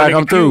 When I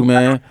come through,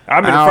 man.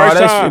 I mean, the first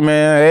time. Shit,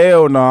 man,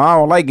 hell no, I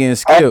don't like getting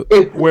skipped.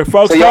 When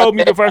folks told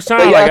me the first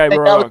time, like, hey,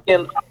 bro.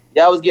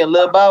 Y'all was getting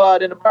Lil Bow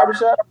out in the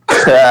barbershop?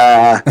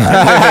 I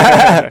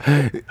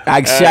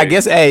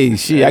guess,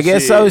 I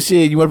guess so,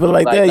 shit. You want to put it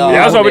like that? No,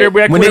 I was over there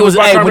when it was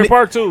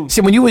Park, too.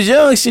 Shit, when you was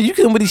young, shit, you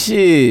couldn't really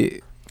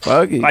shit.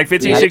 Fuck it. Like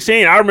 15,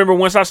 16. I remember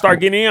once I started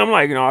getting in, I'm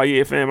like, oh,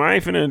 yeah, fam, I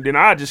ain't finna. Then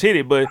I just hit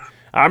it. But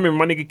I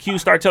remember my nigga Q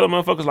start telling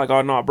motherfuckers, like,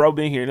 oh, no, bro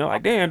been here. And they're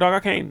like, damn, dog,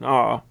 I can't.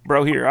 Oh,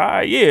 bro here. All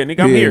right, yeah,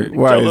 nigga, I'm here.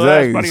 Right,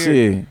 exactly.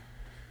 Shit.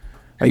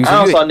 I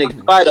don't saw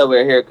niggas fight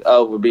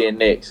over being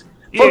next.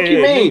 Fuck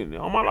you mean? Nigga,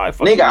 all my life,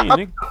 nigga,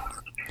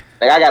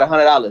 like, I got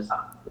 $100.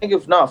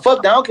 Nigga, no,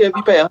 fuck that. I don't care if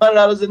you pay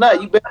 $100 a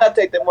night. You better not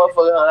take that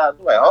motherfucker $100.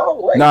 I'm like,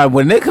 oh, wait. Nah,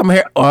 when they come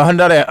here,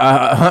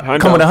 $100,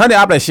 come with $100,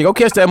 I'm like, shit, go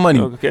catch that money.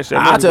 I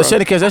tell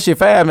Shannon catch that shit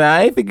fast, man.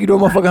 I ain't think you no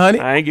motherfucking $100.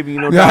 I ain't giving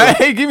you no dollar. I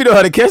ain't give you no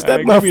 $100. Catch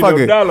that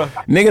motherfucker.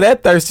 Nigga,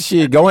 that thirsty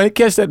shit. Go in and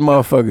catch that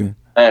motherfucker.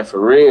 Man, for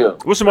real.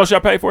 What's the most y'all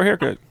pay for a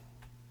haircut?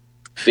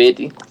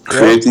 50.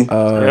 50.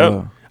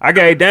 Yep. I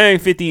gave Dang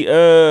 50.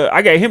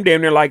 I gave him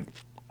damn near like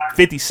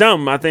 50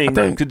 something. I think.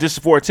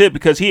 Just for a tip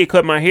because he had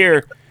cut my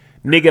hair,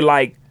 nigga,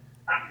 like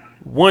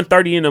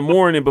 1:30 in the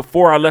morning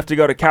before I left to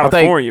go to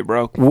California,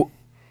 bro.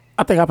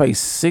 I think I paid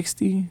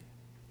 60.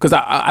 Cause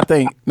I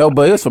think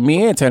but it was for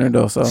me and Tanner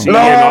though. So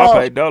I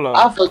paid Dolo.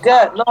 I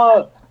forgot.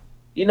 No,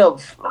 you know,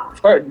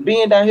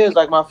 being down here is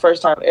like my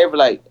first time ever.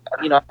 Like,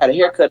 you know, I had a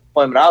haircut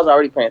appointment. I was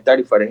already paying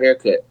 $30 for the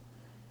haircut,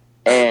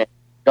 and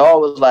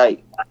dog was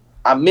like,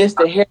 I missed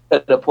the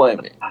haircut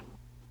appointment.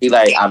 He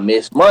like, I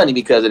missed money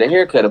because of the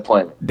haircut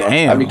appointment.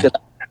 Damn. Because,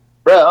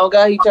 bro, oh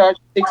God, he charged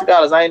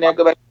 $60. I ain't never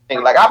go back.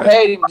 Like, I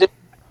paid him.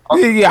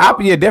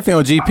 Yeah, definitely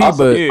on GP,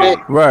 but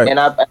right. And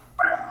I paid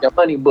the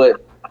money,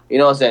 but you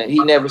know what I'm saying? He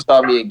never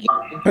saw me again.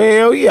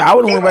 Hell yeah, I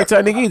wouldn't went back to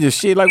that nigga either.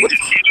 Shit, like,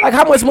 like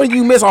how much money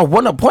you miss off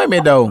one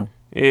appointment though?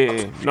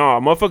 Yeah, no,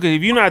 motherfucker.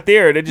 If you not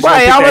there, they just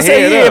right. I would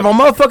say if a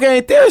motherfucker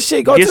ain't there,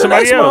 shit, go get to the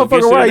next else.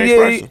 motherfucker. Right?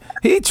 Yeah,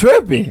 he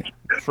tripping.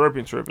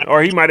 Tripping.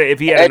 Or he might have, if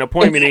he had an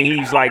appointment and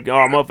he's like, oh,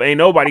 motherfucker, ain't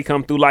nobody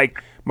come through.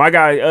 Like my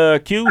guy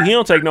Q, he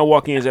don't take no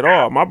walk-ins at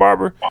all. My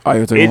barber,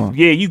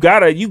 you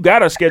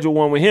gotta schedule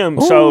one with him.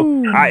 Ooh.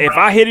 So if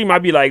I hit him,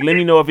 I'd be like, let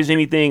me know if there's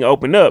anything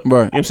open up. Right. You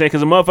know what I'm saying?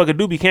 Because a motherfucker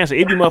do be canceled.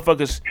 It be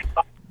motherfuckers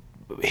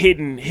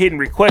hitting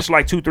requests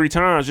like 2-3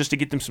 times just to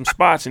get them some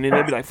spots, and then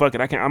they'll be like, fuck it,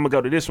 I'm gonna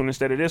go to this one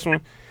instead of this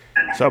one.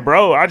 So,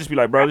 bro, I just be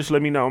like, bro, just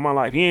let me know in my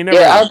life. He ain't never.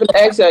 Yeah, I was gonna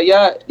ask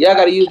y'all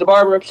gotta use the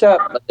barber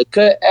shop, the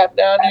cut app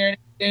down there and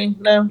everything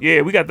now.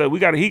 Yeah, he got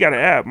an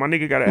app. My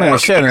nigga got an app. Man,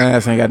 Shannon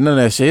ass ain't got none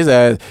of that shit.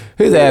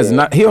 His ass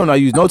not, he don't know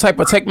use no type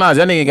of technology.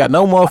 That nigga ain't got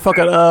no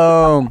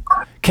motherfucking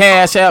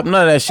cash app,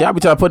 none of that shit. I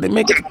be trying to put it,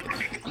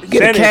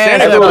 get a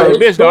cash app.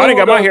 Bitch, though, I didn't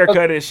got my hair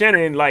cut at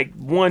Shannon like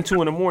 1-2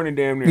 in the morning,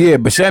 damn near. Yeah,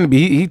 but Shannon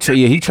he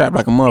trapped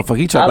like a motherfucker.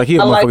 He trapped like he a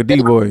motherfucker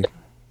D-boy.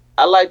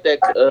 I like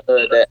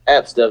that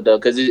app stuff though,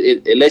 cause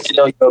it lets you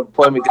know your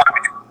appointment.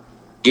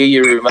 Give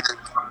you a reminder.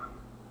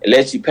 It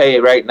lets you pay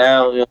it right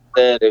now. You know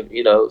what I'm saying?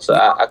 You know, so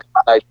I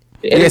like.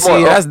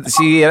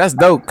 That's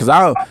dope. Cause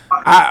I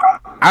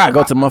gotta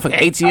go to the motherfucking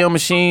ATM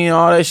machine,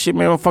 all that shit,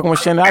 man. I'm fucking with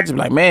Shannon. I just be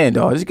like, man,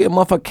 dog, just get a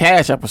motherfucking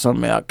cash app or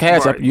something, man.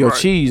 Cash app your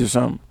cheese or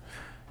something.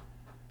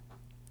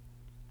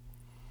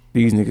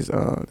 These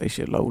niggas, they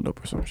shit loading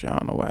up or some shit. I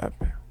don't know what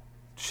happened.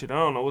 Shit, I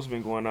don't know what's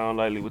been going on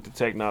lately with the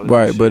technology.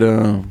 Right, but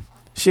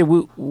shit,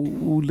 we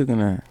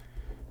looking at.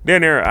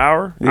 Then there an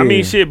hour. Yeah. I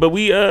mean, shit, but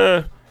we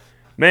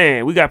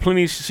Man, we got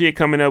plenty of shit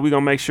coming up. We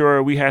gonna make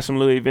sure we have some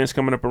little events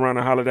coming up around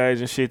the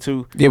holidays and shit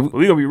too. Yeah,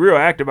 we gonna be real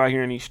active out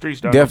here in these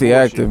streets, dog. Definitely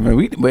active, man.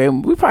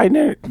 We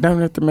probably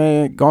down at the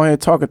man. Go ahead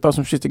and talk and throw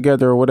some shit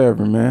together or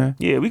whatever, man.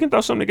 Yeah, we can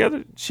throw something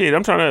together. Shit,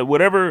 I'm trying to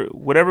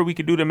whatever we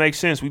can do to make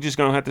sense. We just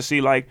gonna have to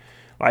see like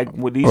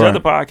with these other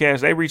podcasts,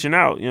 they reaching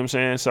out. You know what I'm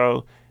saying?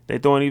 So they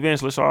throwing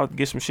events. Let's all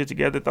get some shit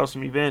together, throw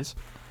some events.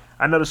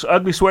 I know this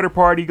ugly sweater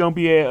party gonna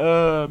be at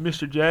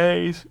Mr.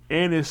 J's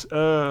and it's it's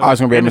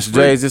gonna be at Mr.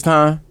 J's this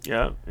time.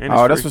 Yeah.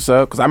 That's what's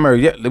up. Cause I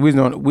remember we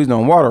was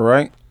doing water,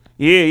 right?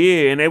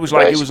 Yeah, and it was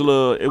like it was a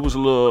little.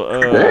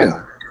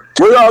 Damn.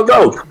 Where y'all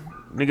go?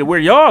 Nigga, where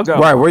y'all go?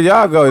 Right, where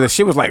y'all go? The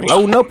shit was like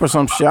loading up or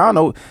some shit. I don't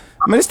know.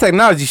 I mean, this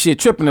technology shit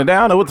tripping it down. I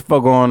don't know what the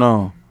fuck going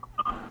on.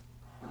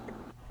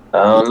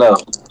 I don't know.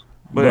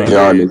 But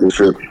y'all niggas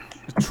tripping.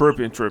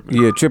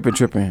 Yeah,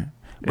 tripping.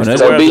 But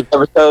So B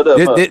never showed up.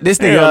 this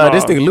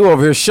nigga Lou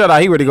over here shut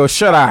eye. He ready to go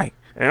shut eye.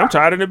 Hey, I'm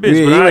tired of the bitch,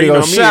 Yeah, but you I ready ain't to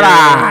know go me. shut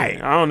eye.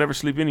 I don't never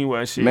sleep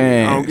anyway. Shit,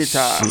 Man, I don't get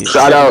tired. shit.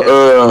 Shout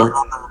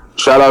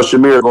out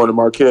Shamir going to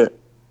Marquette.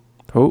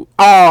 Who?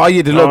 Oh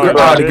yeah, the little girl.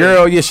 yeah. The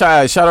girl. Yeah,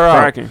 shout her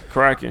out.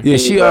 Cracking. Yeah,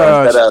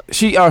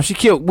 she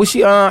killed. Was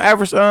she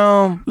average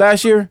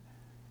last year?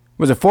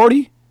 Was it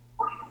 40?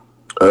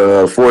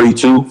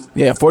 42.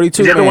 Yeah,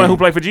 42. Is that the man. one who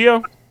played for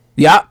Gio?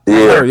 Yep.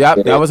 Yeah.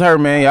 That was her,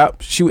 man.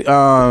 Yep. She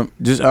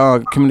just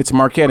committed to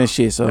Marquette and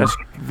shit. So That's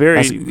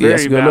very good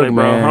valid, looking,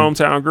 bro. man.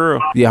 Hometown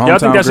girl. Yeah, Y'all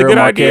think hometown that's a girl, good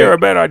Marquette. idea or a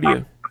bad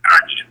idea?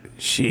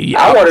 She.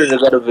 I wanted to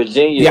go to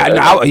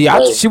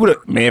Virginia. She would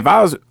have. Man, if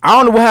I was, I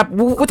don't know what happened.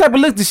 What type of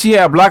look did she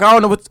have, Block? I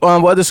don't know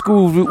what other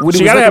schools. What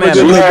She was gotta have a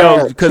looking good at.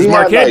 look though, because she had,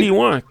 Marquette like-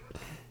 D1.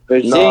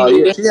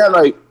 Virginia. She had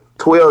like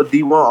 12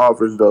 D1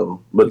 offers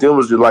though, but then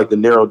was just like the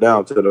narrow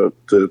down to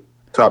the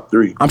top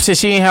 3. I'm saying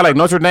she ain't had like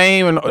Notre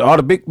Dame and all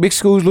the big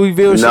schools,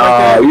 Louisville. Shit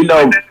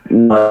like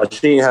that.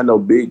 She ain't had no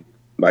big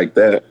like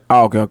that.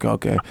 Oh,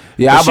 okay.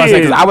 Yeah, I was But about to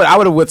say, 'cause I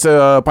would have went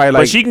to probably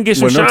like. But she can get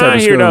some one of them type shine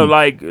of here though,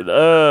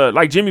 schools.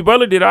 like Jimmy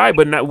Butler did.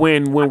 But not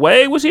when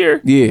Wade was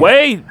here. Yeah.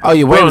 Wade. Oh,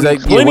 yeah, Wade brought was that-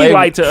 yeah, plenty Wade-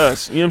 light to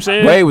us. You know what I'm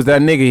saying? Wade was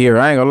that nigga here.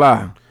 I ain't gonna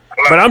lie.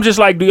 But I'm just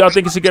like, do y'all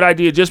think it's a good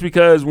idea just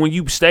because when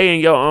you stay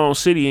in your own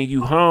city and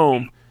you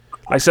home,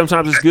 like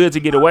sometimes it's good to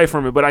get away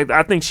from it. But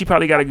I think she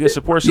probably got a good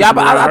support system. Yeah,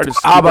 but around I her to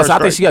keep her think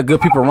straight. she got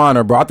good people around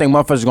her, bro. I think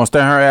motherfuckers gonna stay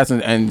her ass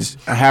and just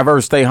have her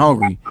stay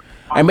hungry.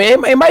 I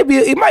mean, it might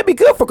be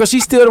good for her because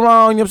she's still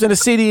around, you know what I'm saying, the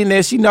city, and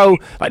then she know,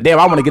 like, damn,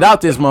 I want to get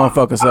out this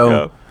motherfucker.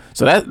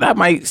 So that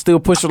might still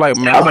push her, like,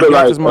 man, I I want to feel get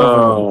out like this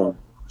motherfucker.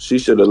 she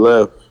should have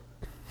left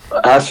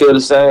I feel the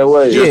same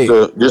way.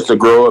 just to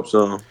grow up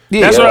some.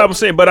 Yeah, That's what I was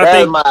saying. But I That's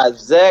think my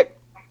exact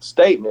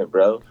statement,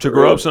 bro. to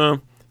grow up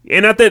some,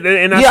 and I think,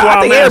 and that's yeah, why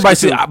I think I'm everybody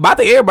asking should. too. But I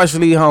think everybody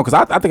should leave home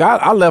because I think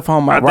I left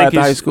home right think after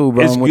high school,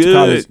 bro. It's and went good. to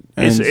college.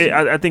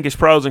 And I think it's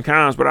pros and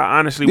cons, but I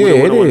honestly Yeah,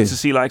 would it want is. to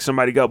see like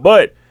somebody go.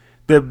 But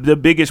the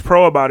biggest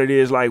pro about it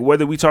is like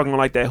whether we talking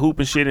like that hoop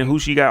and shit and who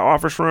she got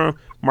offers from,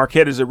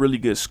 Marquette is a really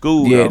good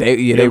school. yeah, though. they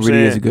You know what I'm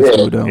really is a saying? good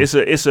school though.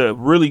 It's a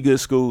really good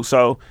school.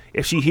 So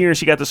if she here and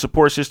she got the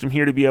support system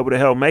here to be able to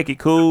help make it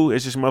cool,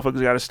 it's just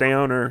motherfuckers got to stay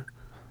on her.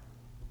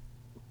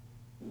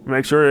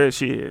 Make sure.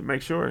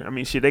 I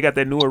mean, shit, they got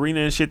that new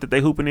arena and shit that they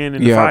hooping in the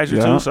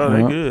Pfizer too, so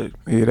they good.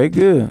 Yeah, they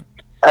good.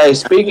 Hey,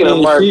 speaking of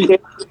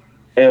Marquette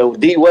and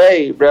D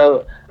Wade,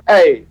 bro.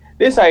 Hey,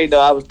 this how you know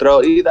I was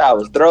thrown. Either I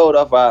was thrown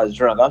off or I was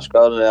drunk. I'm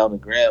scrolling down the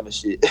gram and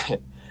shit,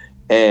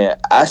 and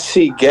I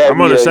see Gabby.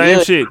 I'm on the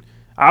same shit.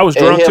 I was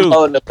drunk and him too.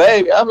 holding the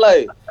baby. I'm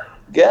like,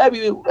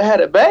 Gabby had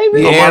a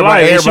baby. Yeah, On my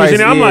life. And she was in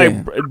there. I'm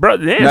everybody's- like, bro,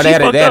 damn, No, she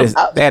fucked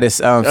up. that is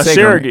A segment.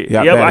 surrogate.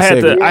 Yeah, Yep, that I is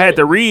had segment. I had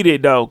to read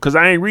it though, cause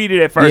I ain't read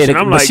it at first, Yeah, and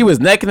I'm but like, she was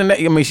naked in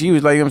that. I mean, she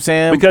was like, you know what I'm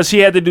saying? because she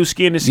had to do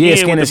skin to skin. yeah,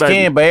 skin with to the baby.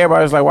 skin, but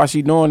everybody was like, why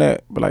she doing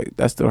that? But like,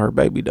 that's still her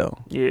baby though.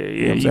 Yeah, what I'm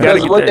you saying? gotta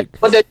Because get what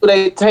that.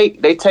 they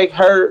do, they take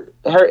her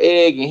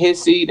egg and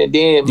his seed and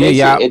then mix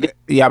Yeah, it. And then,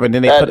 yeah, but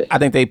then I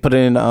think they put it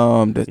in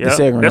the Yep.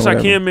 segment. That's or how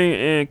whatever. Kim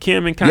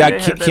and Kanye. Yeah,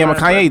 had that Kim and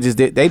last Kanye baby. just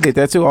did. They did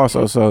that too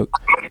also. So,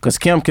 because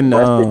Kim can,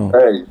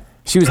 hey,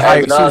 she was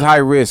high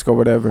risk or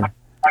whatever.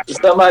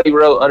 somebody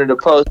wrote under the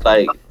post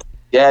like,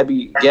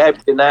 Gabby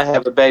did not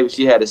have a baby.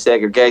 She had a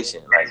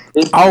segregation. Like,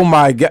 this, Oh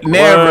my god,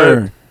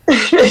 never. They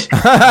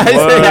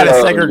had a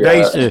Word.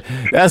 segregation.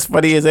 That's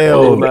funny as Oh,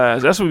 hell.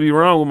 lies. That's what be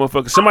wrong with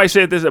motherfuckers. Somebody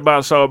said this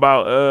about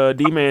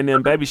D-Man and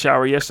them baby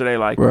shower yesterday.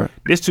 Like, Right.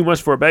 this too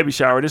much for a baby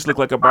shower. This look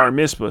like a bar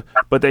mitzvah,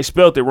 but they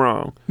spelt it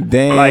wrong.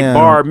 Damn. Like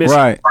bar mitzvah.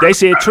 Right. They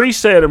said Tree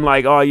said them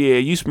like, oh yeah,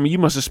 you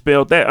must have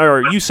spelled that,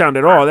 or you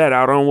sounded all that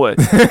out on what?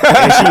 And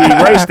she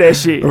erased that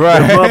shit. Right.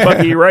 The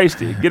motherfucker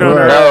erased it. Get on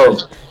Right. there. no.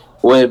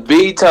 When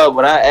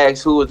when I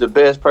asked who was the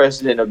best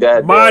person in the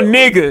goddamn, My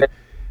nigga.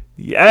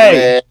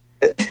 Hey.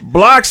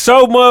 Block's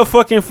so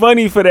motherfucking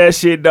funny for that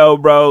shit though,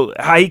 bro.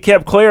 How he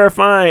kept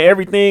clarifying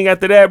everything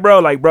after that, bro.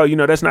 Like, bro, you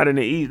know that's not in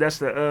the east, that's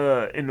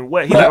the in the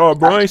west. He's like, oh,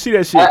 bro, I ain't see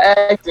that shit. I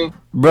asked him,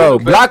 Bro,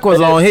 Block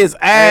was on his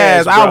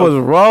ass. Ass, I bro. was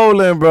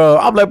rolling, bro.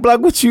 I'm like, Block,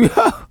 what you?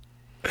 Block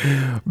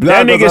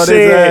That nigga was on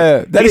his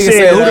said, ass. That he nigga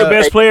said, who the uh,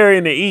 best player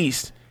in the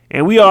east?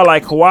 and we all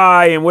like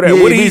Kawhi and whatever.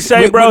 Yeah, what did he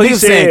say, bro? He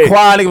said saying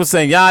Kawhi. Niggas was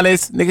saying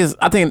Giannis. Niggas,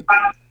 I think.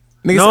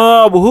 Niggas,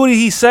 no, but who did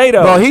he say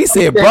though? Bro, he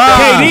said Bron.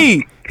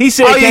 KD. He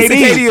said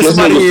KD. This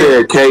nigga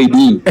said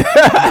KD.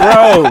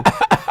 Bro,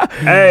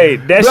 hey,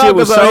 that shit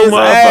was so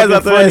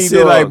motherfucking funny, that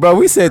shit, like, bro,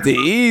 we said the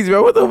East,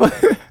 bro. What the fuck?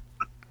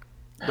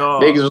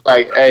 Niggas was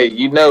like, hey,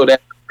 you know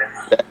that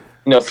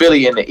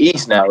Philly in the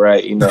East now,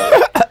 right? You know.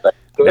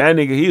 That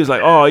nigga, he was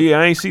like, oh yeah,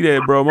 I ain't see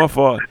that, bro. My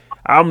fault.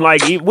 I'm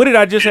like, what did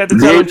I just have to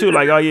tell him too?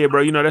 Like, oh yeah,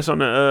 bro, you know that's on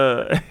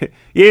the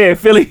yeah,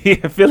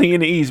 Philly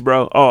in the East,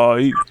 bro. Oh,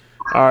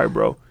 all right,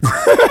 bro.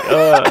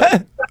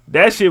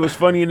 That shit was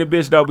funny in the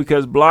bitch though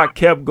because Block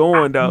kept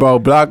going though. Bro,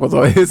 Block was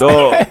on his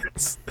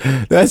ass.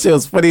 That shit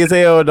was funny as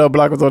hell though.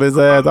 Block was on his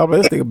ass. I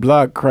mean, this nigga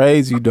Block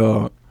crazy,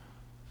 dog.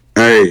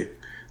 Hey,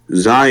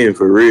 Zion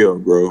for real,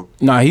 bro.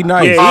 Nah, he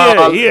nice.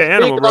 Yeah,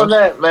 animal, bro. On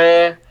that,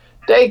 man.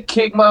 They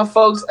kicked my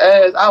folks'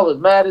 ass. I was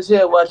mad as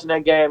hell watching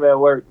that game at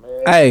work,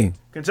 man. Hey,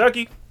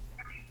 Kentucky.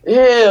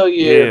 Hell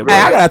yeah, bro.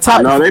 Hey, I got a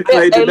top. No, they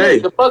played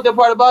today. Look, the fucked up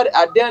part about it,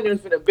 I damn near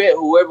was finna bet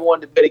whoever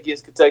wanted to bet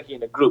against Kentucky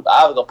in the group.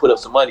 I was gonna put up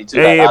some money too.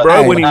 Yeah,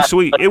 bro, it wasn't even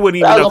sweet. It wasn't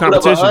even no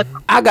competition.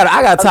 I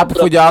got a topic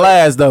for y'all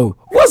ass though.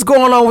 What's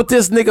going on with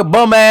this nigga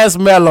bum ass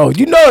Melo?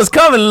 You know it's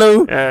coming,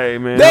 Lou. Hey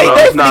man,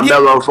 it's not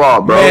Melo's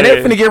fault, bro. Man,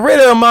 they finna get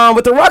rid of him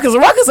with the Rockets. The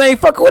Rockets ain't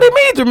fucking with him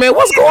either, man.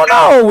 What's going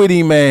on with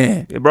him,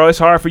 man? Yeah, bro, it's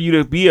hard for you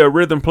to be a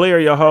rhythm player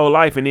your whole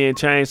life and then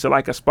change to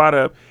like a spot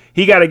up.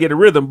 He got to get a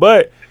rhythm,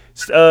 but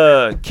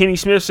Kenny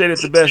Smith said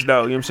it the best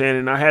though. You know what I'm saying,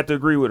 and I had to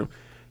agree with him.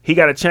 He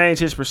got to change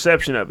his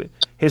perception of it.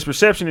 His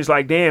perception is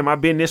like, damn,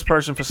 I've been this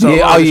person for so long.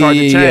 It's hard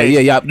to change.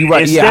 Yeah. You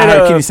right. I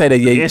heard Kenny say that.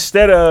 Yeah.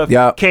 Instead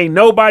of, can't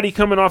nobody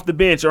coming off the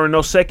bench or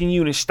no second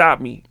unit stop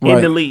me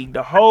in the league.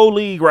 The whole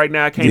league right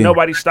now, can't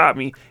nobody stop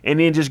me, and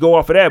then just go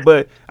off of that.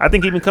 But I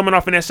think even coming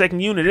off in that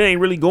second unit, it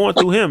ain't really going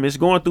through him. It's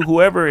going through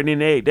whoever, and then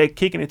they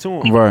kicking it to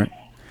him. Right.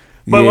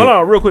 But hold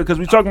on, real quick, because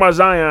we talking about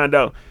Zion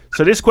though.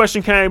 So this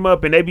question came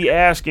up, and they be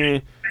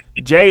asking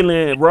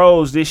Jalen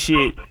Rose this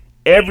shit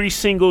every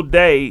single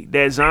day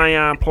that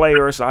Zion play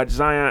or a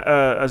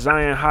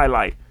Zion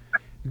highlight.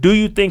 Do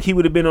you think he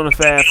would have been on the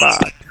Fab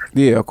Five?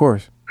 Yeah, of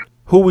course.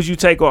 Who would you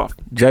take off?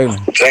 Jalen.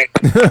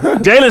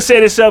 Jalen said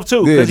himself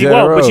too, because he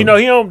won't. Rose. But you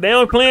know, they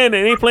ain't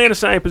playing the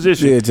same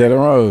position. Yeah, Jalen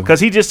Rose. Because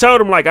he just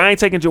told him like, I ain't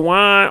taking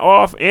Juwan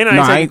off, and I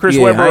ain't taking Chris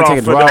Webber off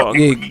for dog.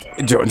 Yeah,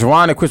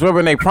 Juwan and Chris Webber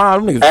in their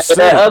prime.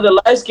 That other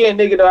light skinned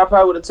nigga though, I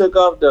probably would have took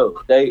off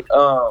though. They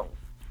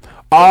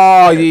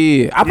Oh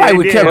yeah, I probably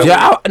would have kept.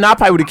 I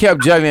probably would have kept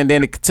Jalen, and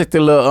then it took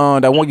the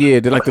little that one year,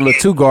 like the little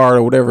 2 guard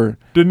or whatever.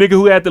 The nigga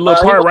who had the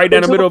little part right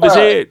down the middle of his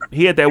head.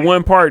 He had that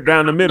one part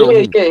down the middle.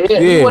 Yeah.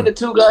 He wasn't the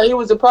 2 guard. He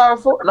was the power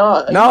forward.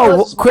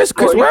 No, Chris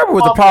Webber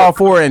was the power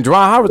forward, and Juwan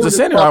Howard was the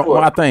center.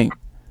 I think,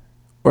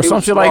 or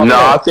some shit like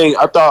that. No,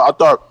 I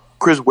thought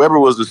Chris Webber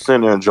was the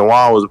center and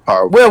Juwan was the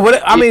power forward.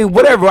 Well,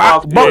 whatever.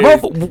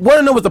 Both one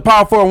of them was the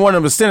power forward, and one of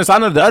them was center. So I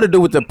know the other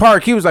dude with the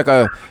park, he was like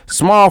a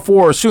small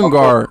forward shooting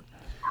guard.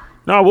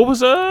 No, what was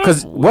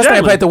because what's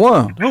name played the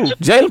 1? Who?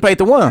 Jalen played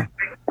the 1.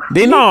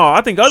 No,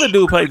 I think other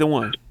dude played the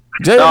 1.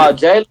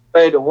 Jalen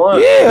played the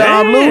 1.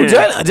 Yeah,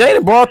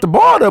 Jalen brought the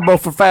ball up, bro,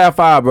 for Fab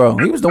Five, bro.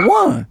 He was the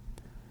 1.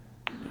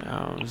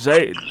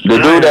 The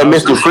dude that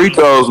missed the free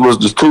throws was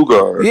the 2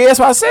 guard. Yeah, that's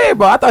what I said,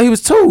 bro. I thought he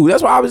was 2.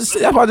 That's why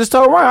I just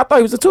told Ryan. I thought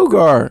he was the 2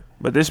 guard.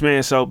 But this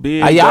man's so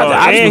big. He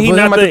not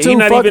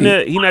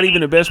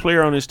even the best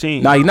player on his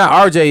team. No, he's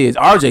not. RJ is.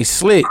 RJ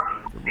slick.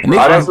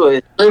 That's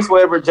what Chris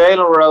Webber,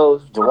 Jalen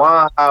Rose,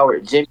 Juwan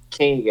Howard, Jimmy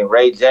King, and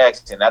Ray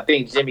Jackson. I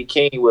think Jimmy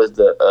King was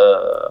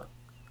the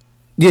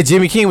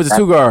Jimmy King was the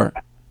 2 guard.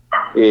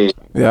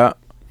 Yeah.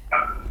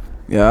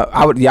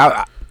 I would.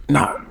 Yeah.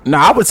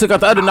 I would have took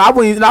out the other. No, I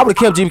would have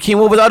kept Jimmy King.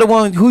 What was the other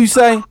one? Who you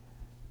say?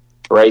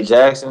 Ray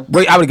Jackson. I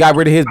would have got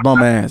rid of his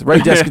bum ass.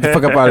 Ray Jackson, get the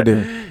fuck up out of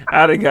there.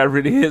 I'd have got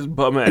rid of his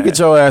bum ass. Get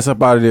your ass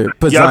up out of there.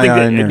 Put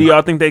Zion in there. Do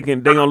y'all think they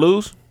gonna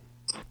lose?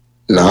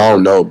 No, I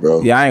don't know,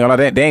 bro. Yeah, I ain't gonna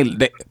lie.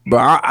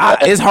 But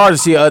it's hard to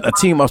see a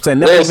team upset.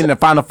 Never even in the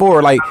Final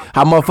Four, like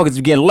how motherfuckers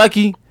be getting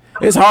lucky.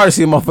 It's hard to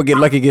see a motherfucker get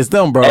lucky against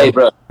them, bro. Hey,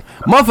 bro.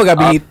 Motherfucker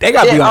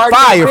gotta be on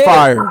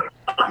fire.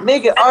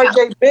 Nigga,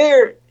 RJ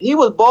Barrett, he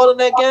was balling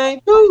that game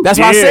too. That's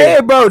what I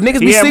said, bro. Niggas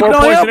be sleeping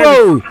on him,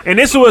 bro. And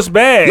this was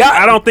bad.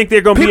 I don't think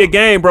they're gonna be a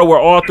game, bro, where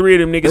all 3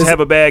 of them niggas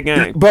have a bad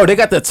game. Bro, they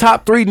got the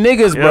top 3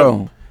 niggas,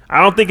 bro.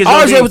 I don't think it's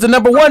RJ was the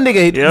number 1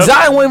 nigga.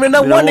 Zion wasn't even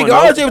the number 1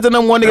 nigga. RJ was the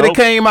number 1 nigga that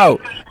came out.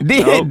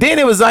 Then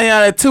it was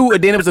Zion at 2,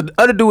 and then it was the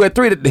other dude at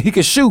 3 that he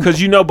could shoot. Because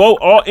you know,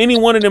 any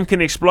one of them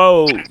can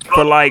explode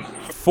for like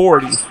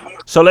 40.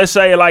 So let's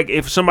say like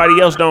if somebody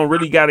else don't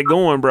really got it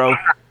going, bro,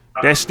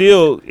 it's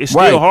still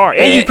hard.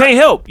 And you can't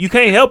help. You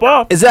can't help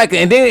off. Exactly.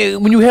 And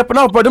then when you helping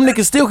off, bro, them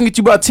niggas still can get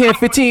you about 10,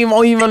 15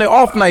 even on their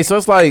off night. So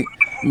it's like,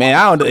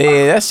 man,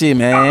 that shit,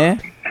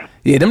 man.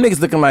 Yeah, them niggas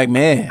looking like,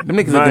 man. Them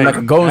niggas looking like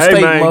a Golden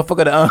State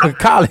motherfucker to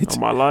college. On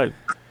my life.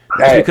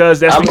 That's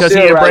because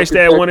he embraced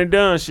that one and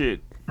done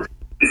shit.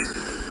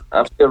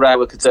 I'm still riding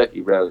with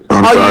Kentucky, bro.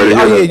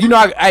 Yeah. You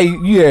know,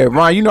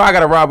 Ron. You know, I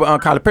gotta ride with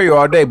Calipari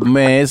all day, but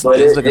man, it's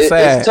looking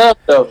sad. It's tough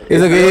though.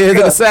 It's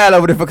looking sad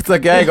over there for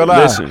Kentucky. I ain't gonna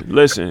lie.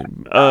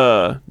 Listen.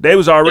 They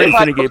was already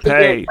finna get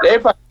paid. They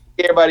probably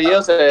everybody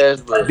else's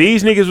ass, but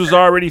these niggas was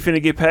already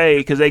finna get paid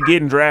because they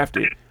getting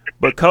drafted.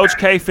 But Coach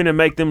K finna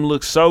make them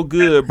look so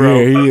good,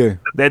 bro,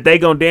 that they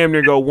gonna damn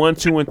near go 1,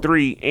 2, and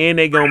 3, and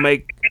they gonna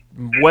make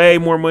way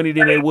more money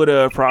than they would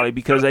have probably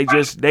because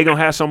they gonna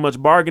have so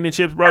much bargaining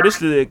chips, bro. This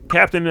is the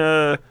captain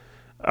or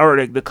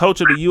the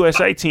coach of the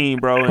USA team,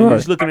 bro, and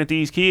he's looking at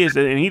these kids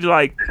and he's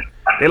like,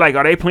 they like,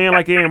 are they playing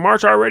like they're in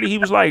March already? He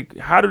was like,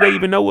 how do they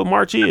even know what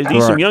March is?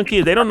 These some young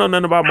kids, they don't know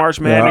nothing about March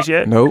Madness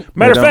yet. Nope.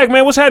 Matter of fact,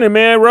 man, what's happening,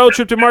 man? Road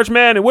trip to March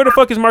Madness. Where the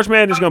fuck is March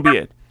Madness gonna be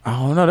at? I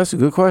don't know. That's a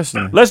good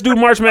question. Let's do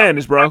March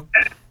Madness, bro.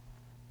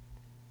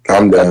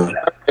 I'm down.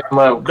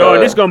 Dog,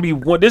 this gonna be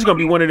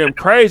one of them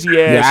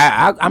crazy ass.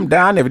 Yeah, I'm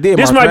down. I never did.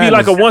 This might be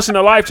like a once in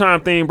a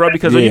lifetime thing, bro,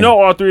 because you know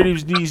all three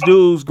of these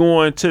dudes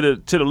going to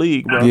the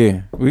league, bro.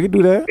 Yeah, we could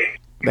do that.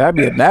 That'd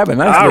be a nice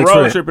I'll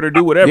little road trip or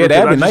do whatever. Yeah,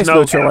 that'd be a nice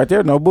little trip right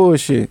there. No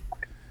bullshit.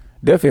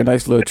 Definitely a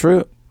nice little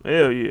trip.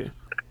 Hell yeah.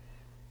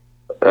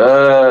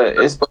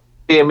 It's supposed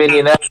to be in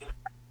Minneapolis.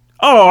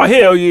 Oh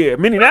hell yeah,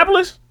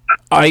 Minneapolis.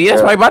 Oh yeah,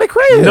 that's right by the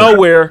crib.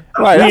 Nowhere.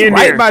 Right, that's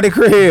right by the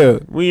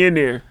crib. We in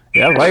there.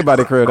 Yeah, that's right by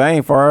the crib. That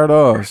ain't far at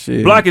all.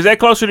 Shit. Block, is that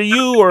closer to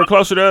you or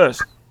closer to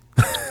us?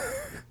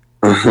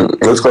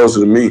 It's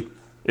closer to me.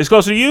 It's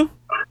closer to you?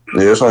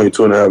 Yeah, it's only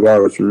 2.5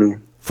 hours from me.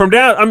 From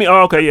down, I mean,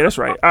 oh, okay, yeah, that's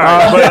right. All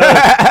right,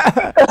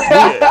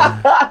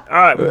 all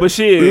right, but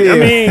shit, I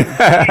mean, you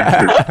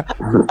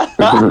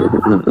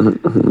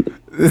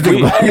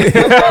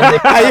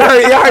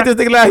heard this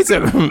nigga laugh. He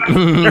said,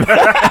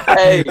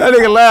 "Hey, that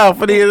nigga laugh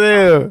funny as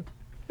hell."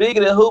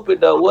 Speaking of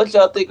hooping, though, what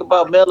y'all think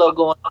about Melo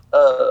going?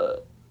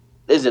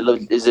 Is it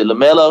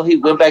LaMelo? He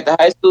went back to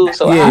high school.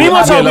 So he told me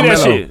that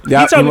shit.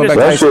 Yeah, he told me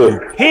that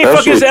shit. He ain't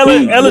fuck his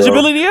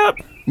eligibility up.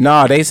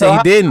 Nah, they say he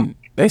didn't.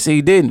 They say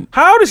he didn't.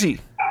 How old is he?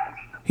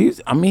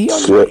 He's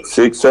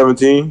 6,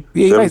 17.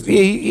 Yeah,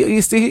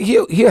 he's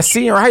a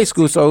senior in high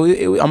school, so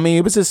it was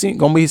gonna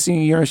be his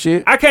senior year and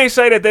shit. I can't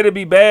say that'd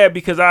be bad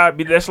because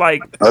that's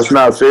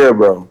not fair,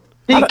 bro.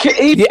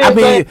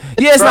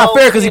 It's not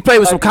fair because he played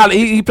with some college.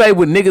 He played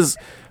with niggas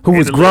who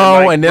was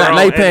grown and now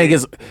they playing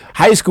against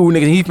high school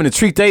niggas. He finna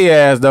treat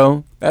their ass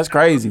though. That's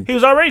crazy. He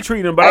was already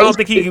treating him, but I don't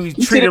think he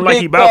treat him like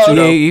he about to.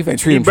 Yeah, he finna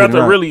treat him. He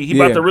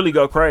about to really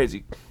go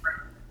crazy.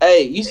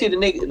 Hey, you see the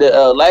nigga,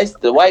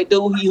 the white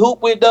dude he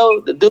hoop with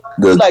though? The dude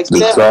who's like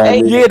 7,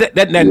 8? Yeah,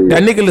 that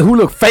nigga who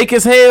look fake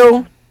as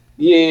hell.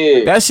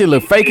 Yeah. That shit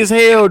look fake as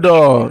hell,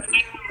 dog.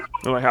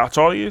 Like how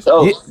tall he is?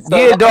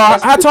 Yeah,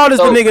 dog. How tall is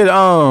the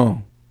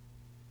nigga?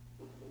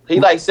 He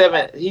like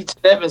 7. He's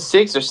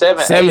 7'6" or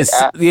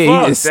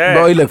 7'8".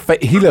 Bro.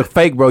 He look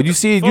fake, bro. You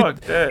see,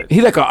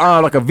 he like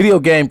a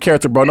video game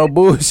character, bro. No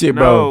bullshit,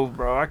 bro. No,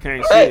 bro, I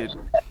can't see it.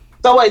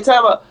 So wait,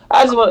 time out.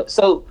 I just want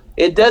so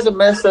it doesn't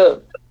mess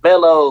up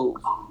Melo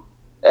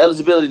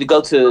eligibility to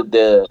go to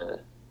the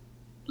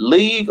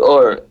league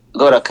or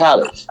go to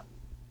college.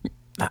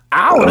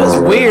 That's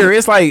weird.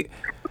 It's like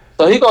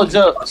so he gonna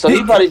jump. So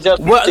he probably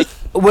jumped.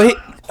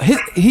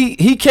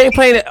 He can't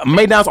play the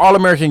Maydown's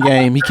All-American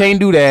game. He can't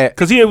do that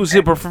because he was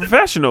a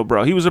professional,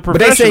 bro. He was a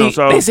professional.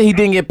 But they say he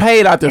didn't get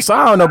paid out there, so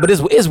I don't know. But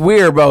it's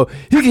weird, bro.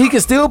 He can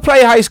still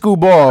play high school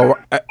ball,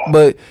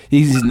 but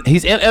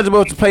he's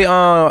eligible to play in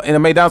a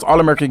Maydown's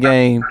All-American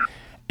game.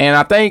 And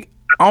I don't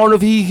know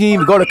if he can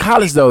even go to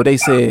college though. They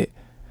said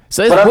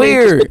so. It's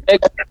weird.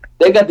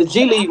 They got the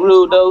G League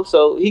rule though,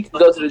 so he can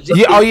go to the G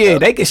League. Oh yeah,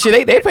 they paying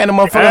the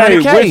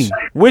motherfucker $100K.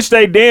 Which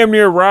they damn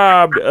near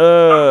robbed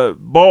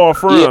Ball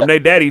from they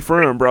daddy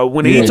from, bro.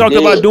 When he talked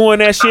about doing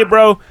that shit,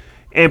 bro,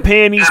 and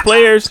paying these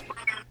players,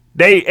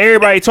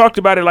 everybody talked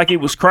about it like it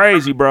was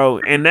crazy, bro.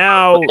 And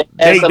now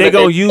they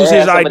gonna use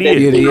his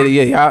idea.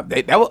 Yeah.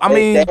 They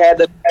had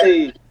the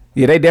pay.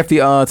 Yeah, they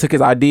definitely took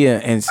his idea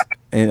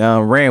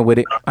and ran with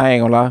it. I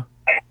ain't gonna lie.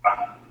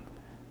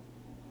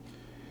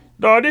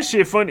 Dog, this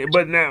shit funny,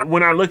 but now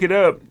when I look it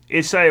up,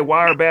 it say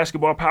why are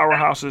basketball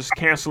powerhouses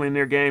canceling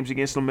their games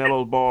against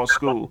LaMelo Ball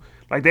school?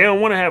 Like they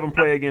don't want to have him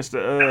play against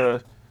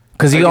the.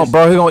 Cause he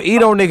gonna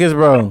eat on niggas,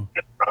 bro.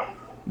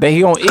 He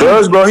gonna eat.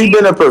 Cause, bro, he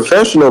been a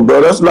professional, bro.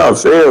 That's not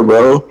fair,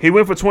 bro. He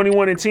went for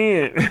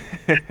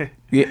 21-10.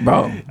 Yeah,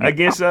 bro.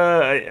 Against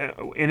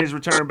in his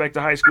return back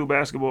to high school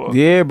basketball.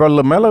 Yeah, bro,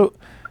 LaMelo.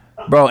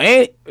 Bro,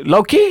 and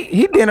low key,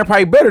 he did it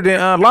probably better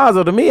than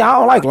Lonzo to me. I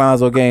don't like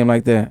Lonzo game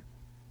like that.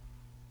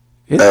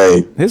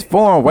 His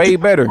form way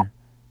better.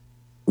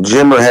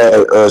 Jimmer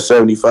had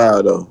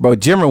 75 though. Bro,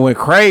 Jimmer went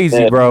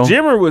crazy, bro.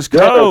 Jimmer was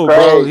cold,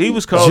 bro. He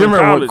was cold.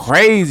 Jimmer went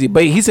crazy,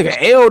 but he took an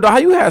L, though. How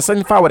you have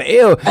 75 with an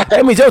L?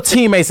 That means your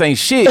teammates ain't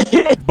shit.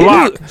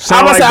 Block.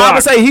 I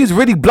would say he's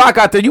really block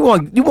out there. You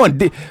want,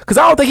 because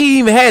I don't think he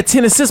even had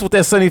 10 assists with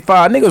that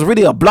 75. Nigga was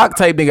really a block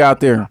type nigga out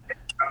there.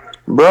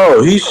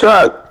 Bro, he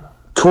shot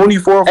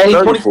 24 for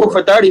 34. 24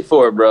 for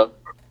 34, bro.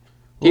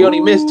 He only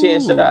missed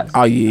 10 shots.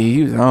 Oh, yeah,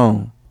 he was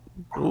on.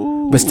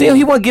 But still,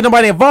 he wasn't getting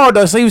nobody involved,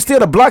 though, so he was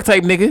still a block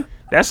type nigga.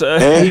 That's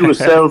and he was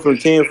 7 from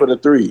 10 for the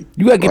 3.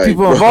 You gotta get Like,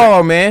 people bro.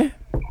 involved, man.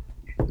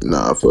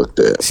 Nah, fuck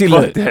that. See, Fuck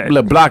look, that.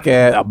 look, block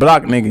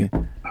nigga.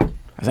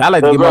 I said, I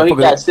like to But get bro, he motherfuckers.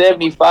 got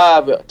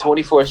 75,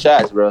 24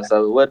 shots, bro.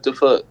 So what the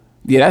fuck?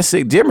 Yeah, that's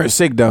sick. Jimmer's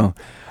sick though.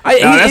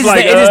 that's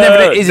like, he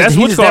just that's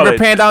what's never called it.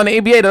 panned out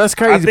in the NBA though. That's I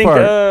crazy think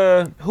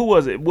part. who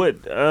was it?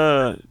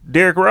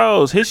 Derrick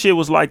Rose. His shit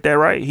was like that,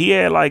 right? He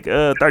had like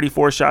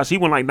 34 shots. He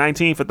went like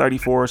 19 for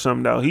 34 or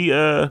something though. He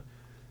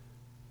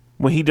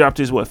when he dropped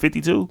his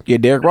 52? Yeah,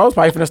 Derrick Rose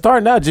probably finna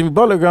start now. Jimmy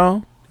Butler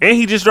gone. And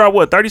he just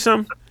dropped 30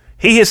 something?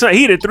 He hit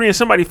a 3 in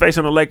somebody's face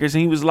on the Lakers,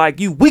 and he was like,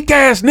 "You weak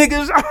ass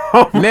niggas."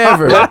 Oh,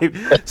 Never.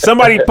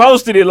 Somebody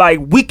posted it like,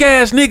 "Weak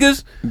ass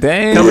niggas."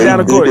 Damn. Coming down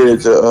the court.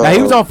 Now,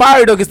 he was on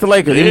fire though against the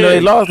Lakers. Even though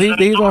they lost,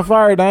 he was on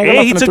fire. They ain't got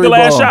And he nothing took to the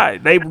last ball.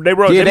 shot. They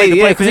wrote. Yeah, they made the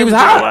play for because him he was to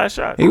take hot. the last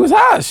shot. He was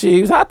hot. Shit,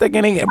 he was hot.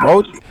 Thinking he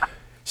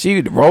she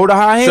rolled a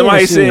high hand. Somebody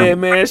and shit. said,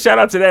 "Man, shout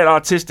out to that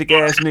autistic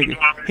ass nigga.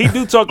 He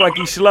do talk like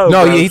he's slow."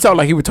 No, bro. yeah, he talked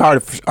like he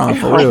retarded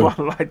for real.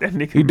 like that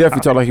nigga. He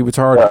definitely talked like he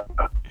retarded.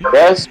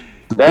 That's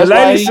The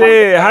why lady he,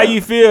 said, "How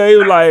you feel?" He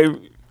was like,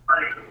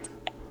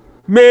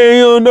 "Man,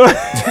 you don't know."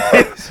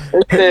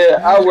 he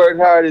said, I work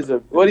hard as a.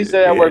 What he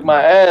say? I work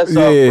my ass off,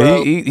 Yeah,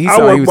 bro. he I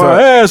saw he work was my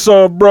hard. ass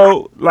off,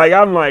 bro. Like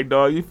I'm like,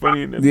 dog, you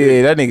funny in that. bitch.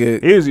 Yeah, that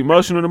nigga. He was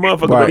emotional, the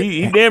motherfucker, Right. but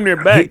he damn near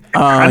back.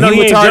 I know he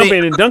he ain't retarded.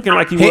 jumping and dunking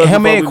like he was.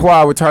 Him before and we-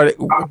 Quad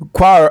retarded.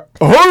 Quad.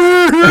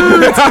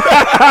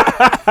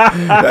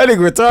 That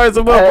nigga retarded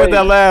some up with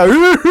that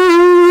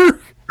loud.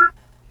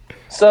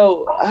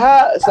 So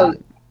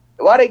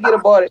why they get a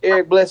ball to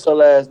Eric Bledsoe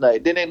last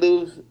night? Didn't they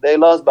lose? They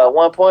lost by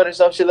 1 point or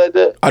some shit like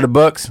that. Are the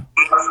Bucks?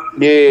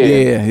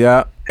 Yeah.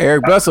 Yeah.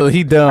 Eric Bledsoe,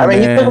 he done, I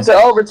mean, he man. took it to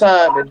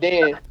overtime and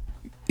then.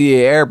 Yeah,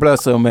 Eric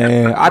Bledsoe,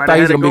 man. I Might thought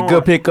he was have gonna be a had it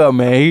good pickup,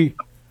 man.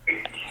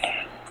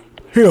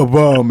 He a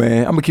bum,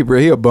 man. I'm gonna keep it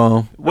real. He a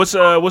bum. What's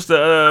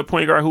the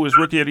point guard who was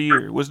rookie of the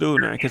year? What's doing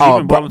now? Cause he Oh,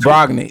 been balling too.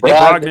 Brogdon.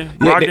 Brogdon. Yeah,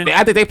 Brogdon.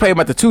 I think they play him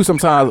at the 2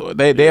 sometimes.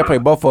 They play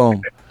both of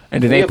them,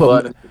 and then they Yeah,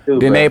 put but the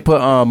 2, they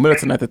put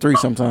Middleton at the 3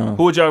 sometimes.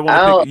 Who would y'all I want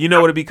to don't- pick? You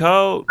know what it'd be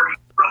called?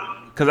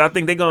 Cause I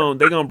think they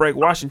gonna break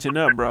Washington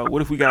up, bro.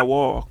 What if we got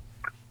Wall?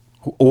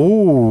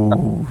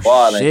 Ooh,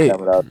 Ball ain't shit.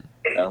 coming out.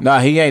 Nah,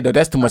 he ain't though.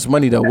 That's too much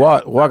money though.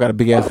 Wall got a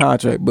big ass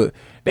contract, but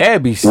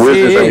that'd be Wizards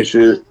ain't sick.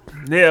 shit.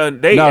 Yeah,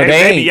 they No,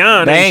 they ain't.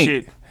 beyond They that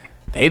ain't.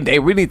 shit. They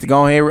really need to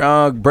go ahead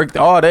and break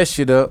all that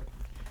shit up.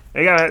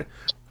 They had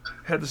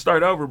to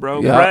start over,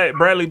 bro. Yeah.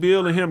 Bradley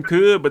Beal and him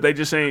could, but they ain't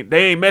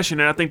meshing.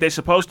 And I think they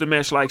supposed to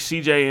mesh like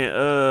CJ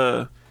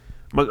and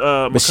But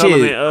McCollum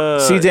shit,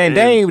 and CJ and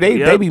Dame, they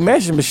yep. be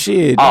meshing, but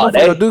shit, Oh,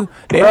 they don't do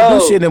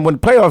shit. And when the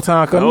playoff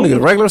time comes, No.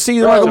 niggas regular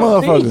season Bro, like a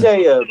motherfucker.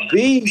 CJ a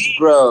beast,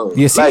 bro.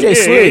 Yeah, CJ Like, yeah,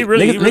 slick. he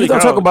really niggas don't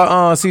talk cold. about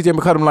CJ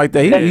McCollum like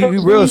that. He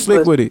real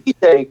slick with it.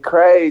 CJ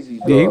crazy,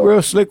 bro. Yeah, he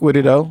real slick with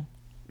it though.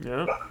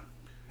 Yeah.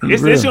 He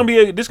It's real.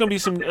 gonna be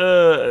some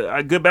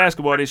a good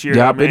basketball this year,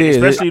 Yup, man. it is.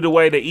 Especially the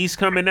way the East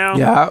coming out.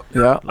 Yeah.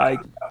 Like,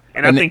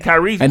 and And I think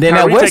Kyrie. And then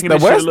Kyrie that taking the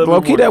this shit a West, little low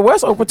bit key, more. that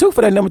West open too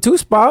for that number 2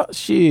 spot.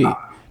 Shit,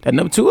 that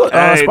number 2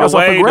 Hey, spot's the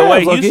up for way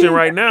grabs. low-key. Houston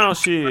right now,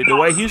 shit. The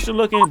way Houston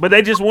looking, but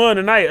they just won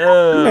tonight.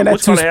 Man, that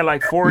What's called two- they had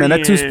like 40. Man,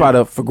 that 2 and spot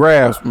up for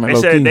grabs. Man, They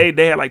low said key.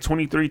 they had like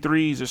 23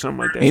 threes or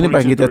something like that. Ain't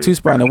nobody can get that 2 22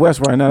 spot in the West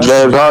right now.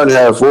 James Harden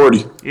had 40.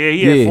 Yeah,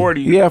 he had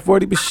 40. Yeah,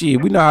 40, but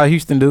shit, we know how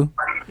Houston do.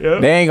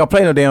 Yep. They ain't gonna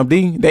play no damn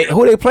D.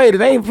 Who they play?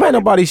 They ain't play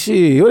nobody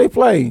shit. Who they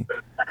play?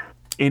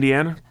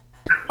 Indiana.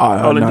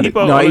 Oh, no,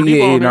 Oladipo- no,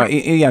 Oladipo on no, there.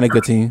 Indiana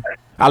good team.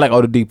 I like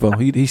Oladipo.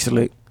 He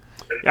select.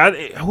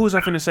 Who was I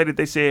finna say that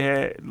they said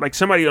had like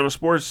somebody on the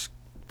sports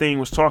thing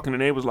was talking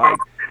and they was like,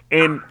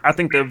 and I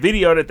think the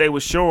video that they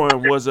was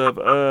showing was of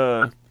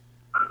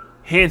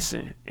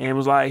Henson and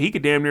was like he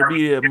could damn near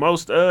be the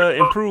most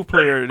improved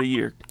player of the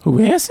year. Who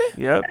Hanson?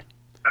 Yep.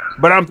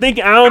 But I'm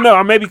thinking I don't know.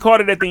 I maybe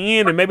caught it at the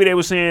end and maybe they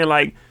were saying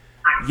like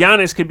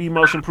Giannis could be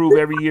most improved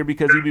every year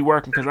because he be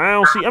working. Because I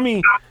don't see. I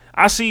mean,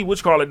 I see what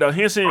you call it though.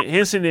 Henson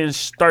didn't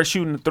start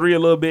shooting the 3 a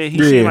little bit. He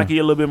seemed like he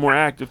a little bit more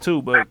active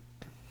too. But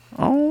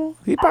Oh,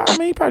 he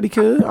probably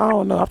could. I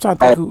don't know. I'm trying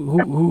to think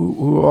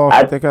who all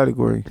fit that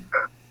category.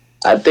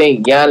 I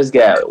think Giannis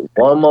got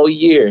one more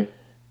year.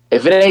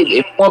 If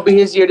it won't be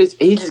his year,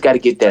 he just got to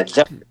get that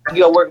jump.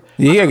 You gotta work.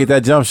 Yeah, he gotta get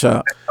that jump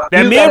shot.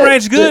 that You mid gotta-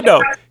 range good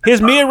though.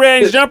 His mid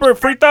range jumper,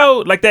 free throw,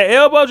 like that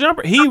elbow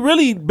jumper, he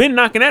really been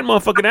knocking that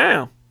motherfucker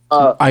down.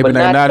 I been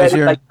not now this that,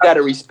 year. like you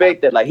gotta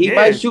respect that. Like he Yeah.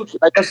 might shoot.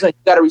 Like I'm saying,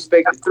 you gotta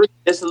respect the 3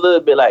 just a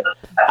little bit. Like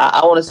I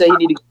want to say he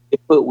need to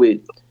get put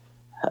with.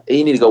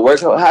 He need to go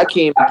work with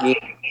Hakeem again.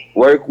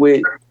 Work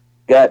with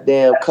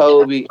goddamn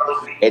Kobe,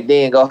 and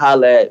then go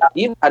holler at.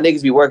 You know how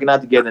niggas be working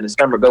out together in the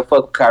summer. Go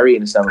fuck with Kyrie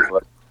in the summer,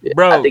 yeah,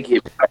 Bro. I think he.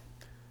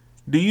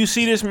 Do you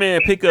see this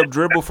man pick up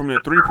dribble from the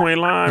 3-point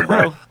line,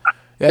 bro?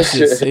 That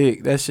shit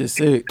sick. That shit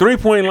sick.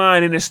 3-point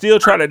line and then still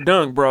try to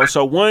dunk, bro.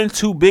 So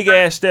 1-2 big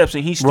ass steps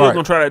and he's still Right.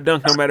 gonna try to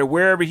dunk no matter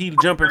wherever he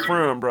jumping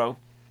from, bro.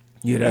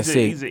 Yeah, that's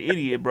He's sick. an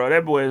idiot, bro.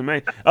 That boy is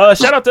man.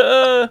 Shout out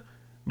to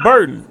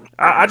Burden.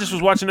 I just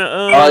was watching the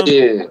Oh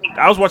yeah.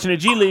 I was watching the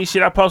G League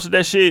shit. I posted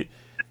that shit.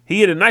 He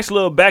hit a nice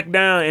little back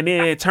down and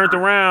then turned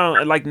around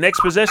and like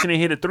next possession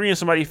and hit a 3 in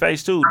somebody's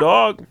face too.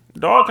 Dog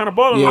kind of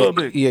balling a little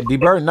bit. Yeah,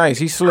 D-Bird nice.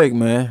 He's slick,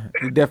 man.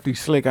 He definitely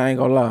slick. I ain't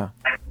gonna lie.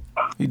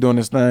 He doing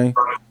this thing.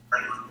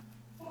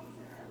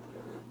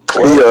 He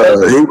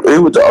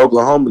with the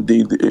Oklahoma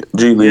G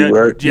League,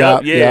 right?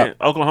 Yeah.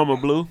 Oklahoma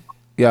Blue.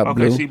 Yeah,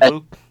 OKC Blue.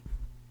 Blue.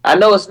 I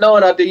know it's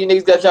snowing out there. You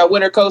niggas got y'all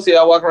winter coats here.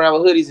 Y'all walking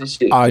around with hoodies and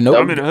shit. I know.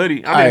 I'm in a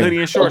hoodie. I'm in a hoodie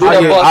and shorts.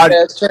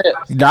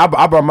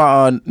 I brought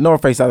my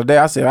North Face out today.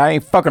 I said I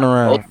ain't fucking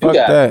around. Fuck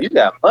that. You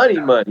got money.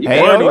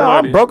 Hey,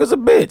 I'm broke as a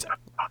bitch.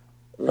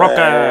 Broke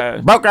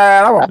ass. I'm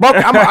a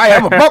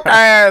broke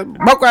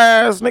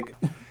ass nigga.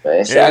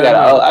 Man, shit,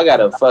 I got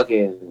a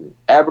fucking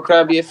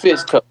Abercrombie and Fitch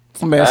coat.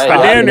 Man,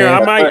 stop. Damn near.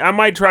 I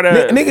might try to.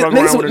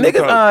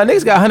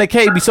 Niggas got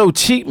 100K be so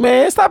cheap,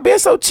 man. Stop being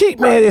so cheap,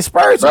 man. It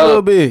spurs a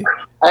little bit.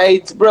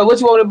 Hey, bro, what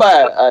you want to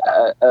buy?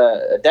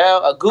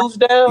 A goose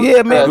down?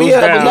 Yeah, man. Go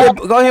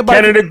ahead and buy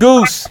Canada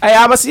Goose. Hey,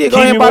 I'm gonna see it. Go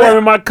Keep ahead me and buy warm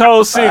in my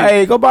cold city.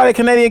 Hey, go buy the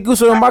Canadian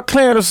Goose or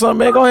Montclair or something,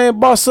 man. Go ahead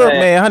and boss up,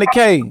 man.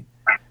 100K.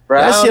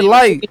 Bro, that shit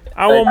light.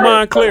 I want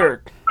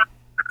Montclair.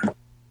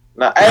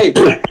 Now, hey,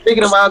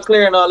 speaking of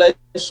Montclair and all that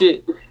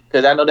shit,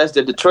 because I know that's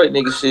the Detroit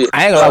nigga shit.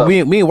 I ain't gonna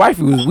lie. Me and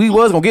wifey we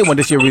was gonna get one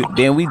this year.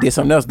 Then we did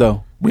something else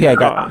though. We had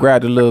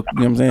grabbed a little.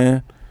 You know what I'm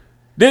saying?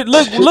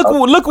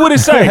 Look what it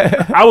say.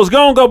 I was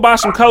gonna go buy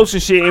some coats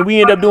and shit, and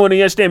we end up doing it.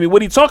 You understand me?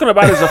 What he talking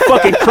about is a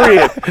fucking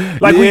crib.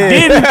 Like we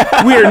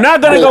are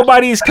not gonna go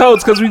buy these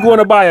coats because we going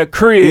to buy a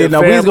crib. Yeah,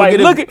 no, we was gonna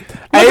look at.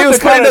 Hey, it was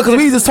funny though because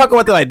we just talking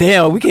about that. Like,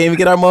 damn, we can't even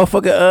get our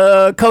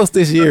motherfucking coats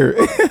this year.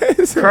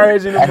 It's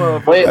crazy, That's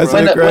when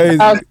crazy,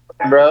 the house,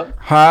 bro.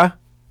 Huh?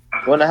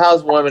 When the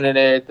house warming and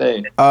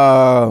everything.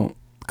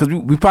 Cause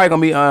we probably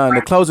gonna be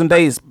the closing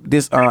days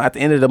this at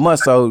the end of the month,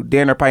 so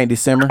then they're probably in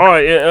December. Oh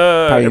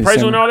yeah,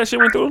 appraisal and all that shit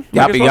went through.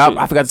 Y'all,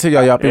 I forgot to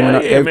tell y'all been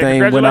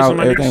everything went out,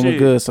 everything went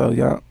good. So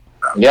y'all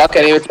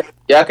can't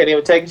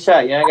even take a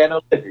shot. Y'all ain't got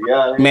no liquor.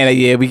 Y'all. Man,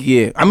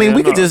 I mean,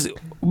 we could just.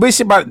 But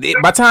shit, by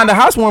the time the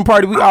housewarming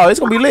party, it's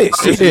gonna be lit.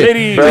 Shit.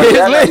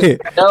 It's lit.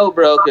 No,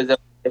 bro, because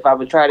if I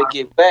would try to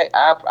get back,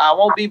 I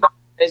won't be back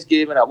for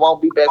Thanksgiving. I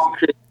won't be back for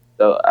Christmas.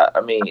 So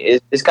I mean,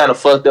 it's kind of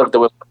fucked up the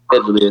way my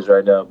schedule is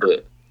right now,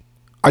 but.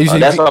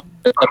 That's why I'm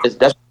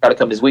trying to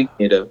come this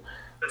weekend though.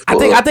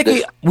 I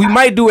think we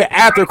might do it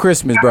after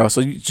Christmas, bro. So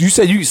you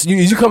said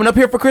you coming up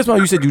here for Christmas, or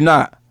you said you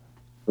not?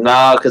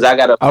 Nah, because I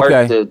got to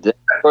work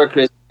for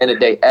Christmas and the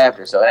day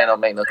after, so that don't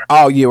make no sense.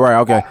 Oh yeah, right,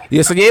 okay,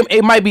 yeah. So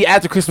it might be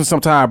after Christmas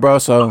sometime, bro.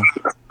 So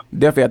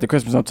definitely after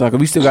Christmas sometime, cause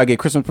we still gotta get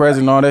Christmas presents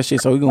and all that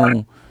shit. So we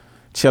gonna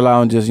chill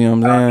out and just, you know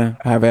what I'm saying,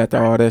 have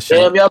after all that shit.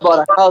 Damn, y'all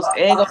bought a house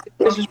and gonna get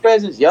Christmas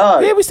presents,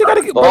 y'all. Yeah, we still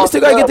gotta get, bro. We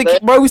still got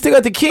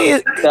the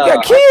kids. We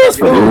got kids,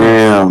 bro.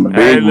 Damn,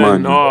 big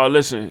money. No,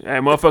 listen, hey,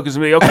 motherfuckers,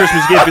 man, your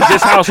Christmas gift is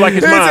this house like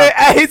it's mine.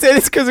 He said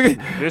it's because we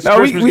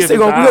still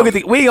gonna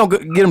we ain't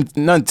gonna get them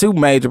nothing too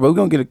major, but we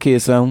gonna get a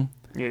kid something.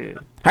 Yeah.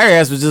 Her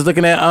ass was just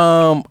looking at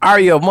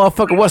Aria,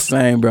 motherfucker. What's the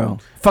name, bro?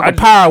 Fucking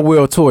Power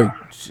Wheel toy.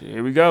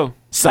 Here we go.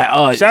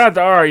 Like, shout out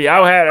to Ari.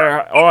 I had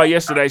her all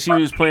yesterday. She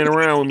was playing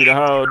around with me the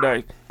whole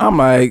day. I'm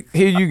like,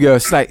 here you go.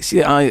 She's like,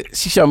 she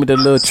showed me the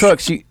little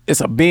truck.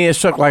 It's a Benz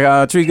truck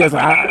like Tree goes.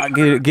 I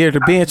get her the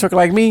Benz truck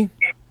like me.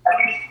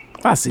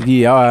 I said,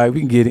 yeah, all right,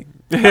 we can get it.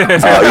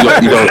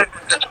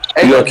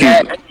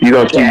 You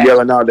gonna keep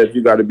yelling out that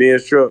you got a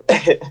Benz truck?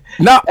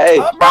 No,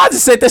 I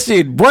just said that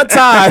shit one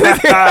time.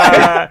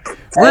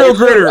 Real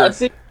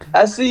gritter.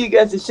 I see you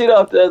got your shit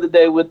off the other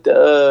day with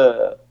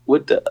the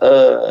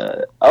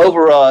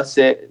overall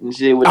set and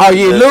shit. With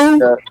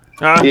Lou?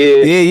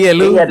 Yeah,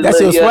 Lou. That's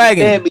your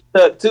swagging. Understand me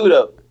tucked too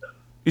though.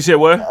 You said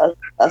what?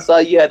 I saw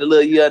you had the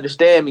little you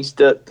understand me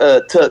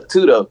tucked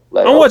too though.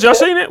 Like, on what, y'all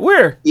seen it?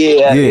 Where?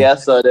 Yeah, I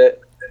saw that.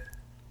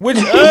 Which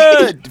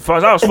I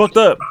was fucked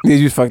up. Yeah,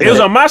 you fucked up. It was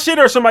on my shit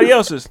or somebody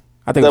else's?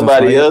 I think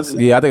somebody else's.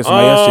 Yeah, I think it was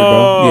somebody else's shit,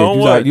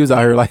 bro. Yeah, you was out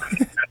here like.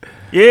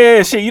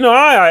 Yeah, shit. You know,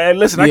 I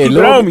listen. I keep it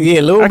on me.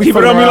 Yeah, Lou I keep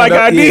it on me like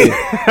I did.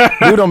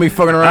 You don't be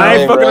fucking around. I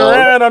ain't fucking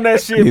around on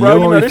that shit, bro. You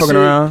know be fucking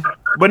around.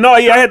 But no,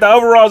 I had the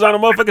overalls on. The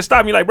motherfucker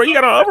stopped me like, bro, you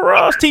got on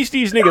overalls? Teach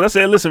these niggas. I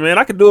said, listen, man,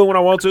 I can do it when I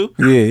want to.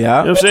 Yeah. You know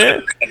what I'm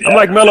saying? I'm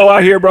like Mello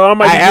out here, bro. I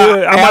might be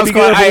good. I might be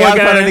good for one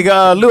guy.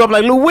 Nigga, Lou, I'm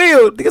like, Lou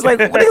Will. Niggas like,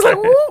 who's Lou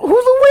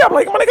Will? I'm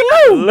like, my nigga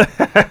Lou.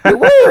 Lou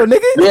Will,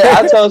 nigga. Yeah,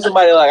 I told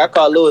somebody, like, I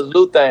call Lou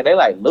Lou thing. They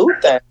like, Lou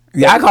thing.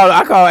 Yeah, I call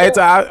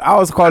I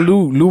always call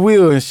Lou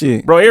Will and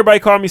shit. Bro, everybody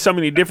call me so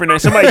many different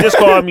names. Somebody just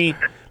called me,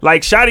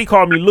 like, Shotty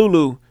called me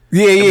Lulu.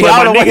 Yeah.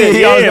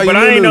 But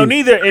I ain't know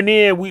neither. And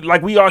then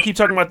we all keep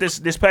talking about this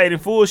paid in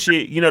full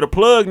shit. You know, the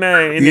plug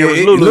name, and there was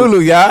Lulu. Lulu,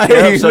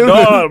 yeah. So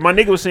dog, my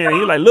nigga was saying,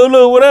 he like,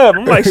 Lulu, what up?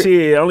 I'm like,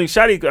 shit, only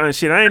Shotty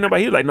shit. I ain't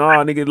nobody. He was like,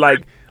 nah, nigga,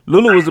 like,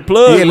 Lulu was the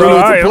plug, yeah, bro.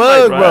 Lulu was the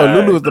plug, bro.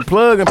 Lulu was the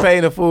plug and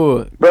paying the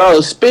full.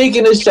 Bro,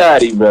 speaking of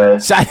Shotty, bro.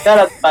 Shout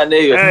out to my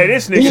nigga. Hey,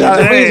 this nigga. He's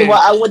the reason why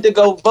I went to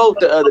go vote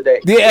the other day.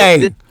 Yeah,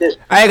 hey.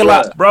 I ain't gonna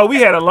lie. Bro, we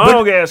had a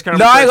long ass conversation.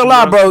 No, I ain't gonna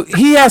lie, bro.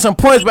 He had some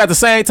points, but at the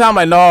same time,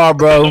 like, nah,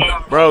 bro.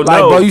 Bro,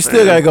 like, no, bro, you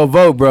still gotta go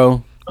vote,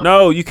 bro.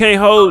 No, you can't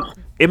hold.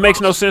 it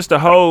makes no sense to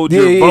hold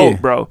your vote,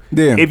 bro.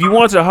 Yeah. If you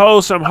want to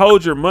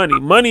hold your money.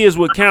 Money is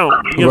what count.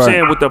 You know what I'm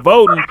saying? With the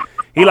voting,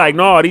 he like,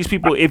 no, these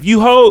people, if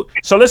you hold,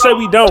 so let's say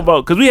we don't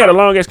vote, because we had a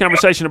long-ass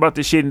conversation about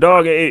this shit, and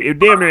dog, it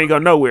damn near ain't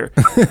going nowhere.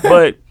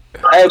 But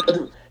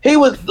he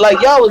was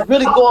like, y'all was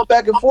really going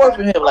back and forth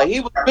with him. Like,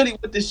 he was really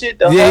with the shit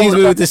the whole Yeah, he's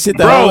really with the shit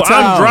the bro, whole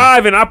time. I'm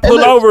driving. I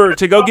pull over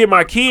to go get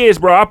my kids,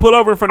 bro. I pull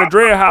over in front of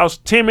Drea house.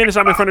 10 minutes,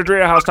 I'm in front of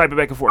Drea house typing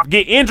back and forth.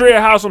 Get in Drea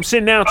house, I'm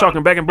sitting down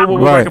talking back and boom, boom,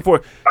 boom, back and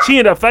forth. She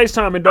ended up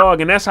FaceTiming,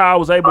 dog, and that's how I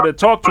was able to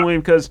talk to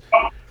him, because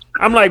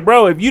I'm like,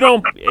 bro, if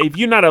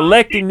you're not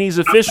electing these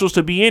officials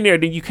to be in there,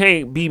 then you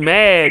can't be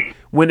mad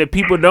when the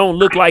people don't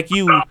look like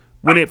you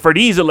for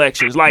these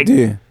elections. Like,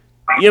 you know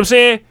what I'm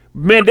saying?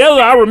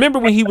 Mandela, I remember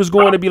when he was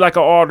going to be like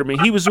an alderman.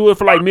 He was doing it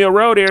for like Mill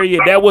Road area.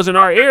 That wasn't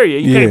our area.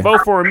 You can't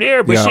vote for him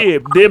there, but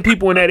shit, them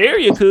people in that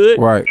area could.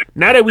 Right.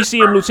 Now that we see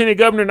him lieutenant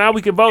governor, now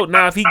we can vote.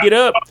 Now if he get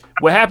up,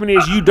 what happened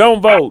is you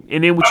don't vote,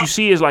 and then what you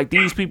see is like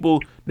these people,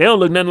 they don't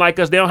look nothing like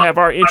us. They don't have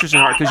our interest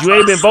in heart, because you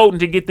ain't been voting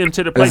to get them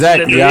to the places that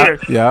they're there.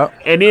 Yeah.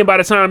 And then by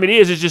the time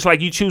it's just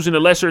like you choosing the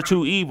lesser of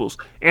two evils.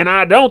 And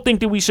I don't think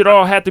that we should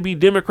all have to be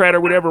Democrat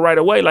or whatever right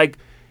away. Like,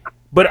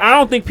 but I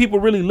don't think people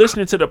really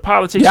listening to the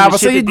politics and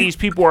shit that these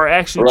people are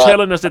actually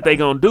telling us that they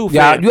gonna do.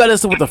 Yeah, you gotta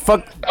listen to what the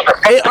fuck.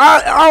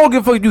 I don't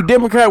give a fuck if you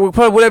Democrat,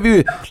 Republican, whatever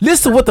you.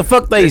 Listen to what the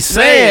fuck they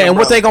saying and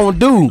what they gonna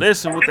do.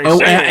 Listen what they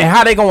saying and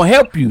how they gonna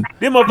help you.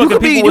 Them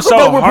motherfucking people was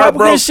so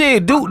heartbroken.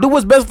 Shit, do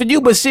what's best for you,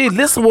 but shit,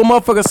 listen to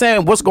what motherfuckers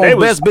saying. What's gonna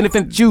best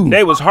benefit you?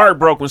 They was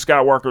heartbroken when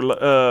Scott Walker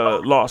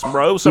lost,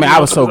 bro. It was man, I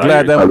was so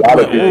glad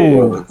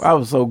I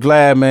was so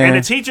glad, man.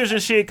 And the teachers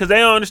and shit, because they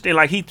don't understand.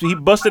 Like he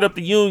busted up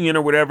the union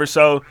or whatever,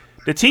 so.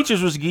 The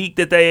teachers was geeked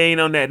that they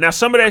ain't on that. Now,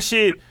 some of that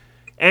shit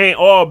ain't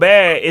all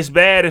bad. It's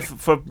bad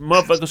for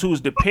motherfuckers who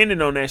was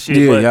dependent on that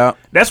shit. But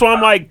that's why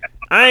I'm like,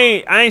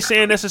 I ain't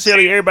saying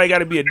necessarily everybody got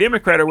to be a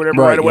Democrat or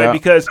whatever right away.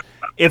 Because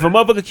if a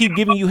motherfucker keep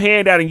giving you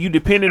handout and you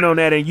dependent on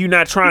that and you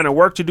not trying to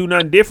work to do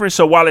nothing different,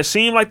 so while it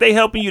seems like they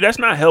helping you, that's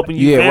not helping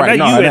you. Yeah,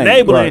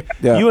 right.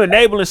 You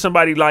enabling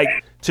somebody like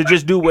to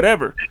just do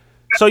whatever.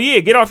 So yeah,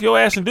 get off your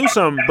ass and do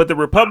something. But the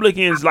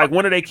Republicans, like,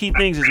 one of their key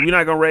things is we're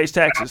not gonna raise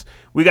taxes.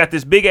 We got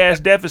this big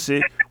ass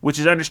deficit, which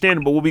is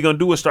understandable. What we gonna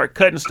do is start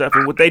cutting stuff,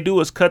 and what they do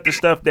is cut the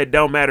stuff that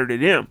don't matter to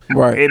them.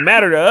 Right. It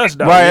matter to us,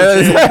 though. Right.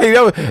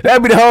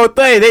 That'd be the whole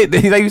thing.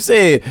 They like you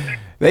said,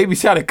 they be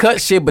trying to cut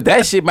shit, but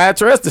that shit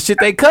matter to us. The shit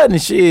they cutting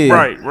shit.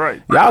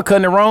 Right. Y'all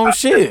cutting the wrong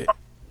shit.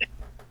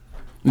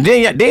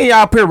 Then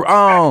y'all put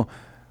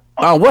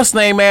what's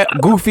the name, man?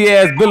 Goofy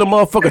ass Billy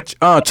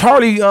motherfucker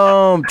Charlie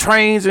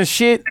trains and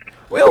shit.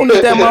 We don't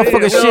need that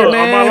motherfucking shit,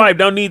 man. My life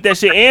don't need that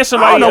shit. And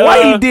somebody, I don't know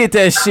why he did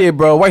that shit,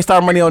 bro. Why he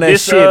started money on that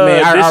shit,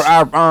 man?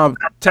 Our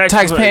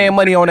tax paying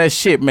money on that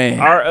shit, man.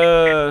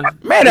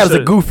 Man, that was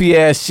a goofy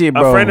ass shit,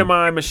 bro. A friend of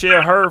mine,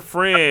 Michelle, her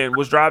friend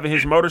was driving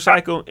his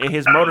motorcycle, and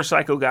his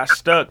motorcycle got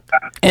stuck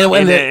in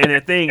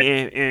that thing,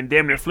 and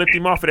damn near flipped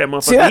him off of that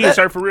motherfucker. He is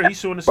hurt for real. He's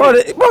suing the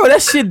city. Bro,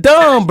 that shit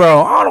dumb,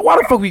 bro. I don't know why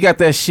the fuck we got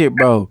that shit,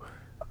 bro.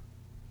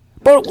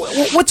 But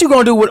what you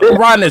gonna do with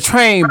riding a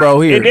train, bro?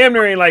 Here, it damn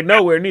near ain't like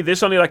nowhere neither.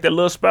 It's only like that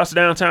little spots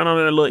downtown on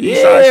that little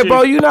east side. Yeah,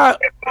 bro, you not.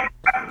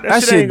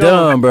 That shit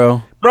dumb,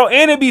 bro. Bro,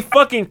 and it be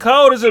fucking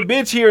cold as a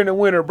bitch here in the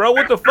winter, bro.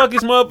 What the fuck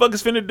is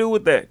motherfuckers finna do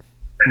with that?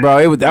 Bro,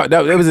 it was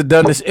a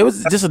dumb. It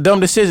was just a dumb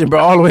decision, bro.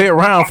 All the way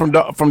around from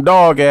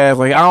dog ass.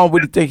 Like, I don't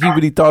really think he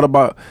really thought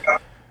about.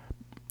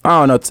 I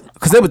don't know,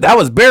 cause that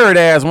was Barrett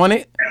ass,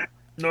 wasn't it?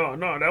 No,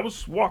 that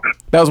was Walker.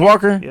 That was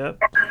Walker? Yeah.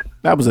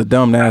 That was a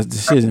dumb ass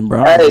decision,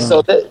 bro. Hey,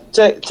 so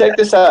check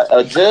this out.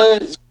 A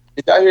judge,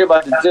 did y'all hear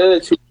about the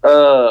judge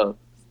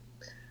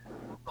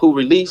who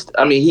released,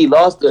 he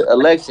lost the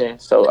election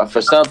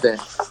for something,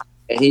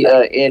 and he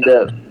ended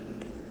up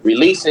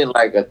releasing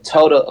like a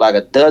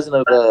dozen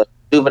of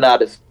juvenile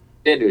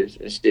offenders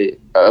and shit,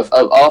 of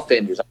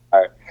offenders.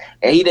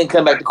 And he didn't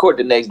come back to court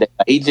the next day.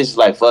 He just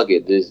like, fuck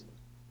it,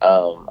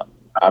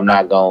 I'm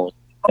not going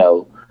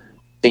to,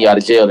 send y'all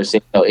to jail or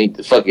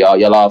fuck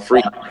y'all all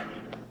free.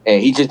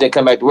 And he just didn't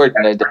come back to work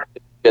the next day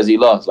because he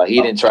lost. Like,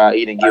 he didn't give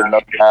no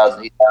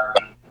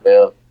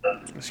 $1,000.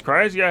 It's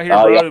crazy out here,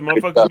 bro.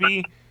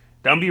 Motherfuckers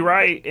don't be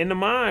right in the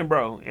mind,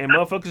 bro. And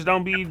motherfuckers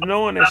don't be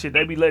knowing that shit.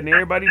 They be letting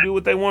everybody do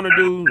what they want to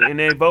do, and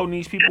they voting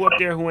these people up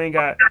there who ain't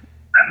got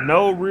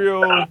no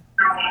real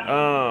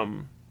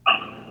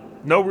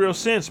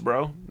sense,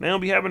 bro. They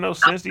don't be having no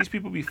sense. These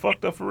people be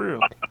fucked up for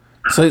real.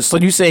 So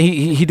you say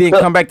he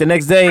didn't come back the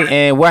next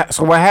day, and what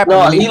happened?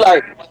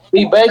 No,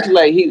 he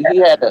basically he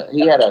had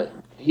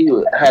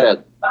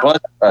a bunch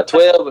of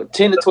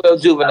 10 to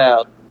 12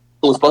 juveniles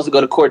who was supposed to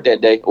go to court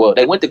that day. Well,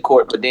 they went to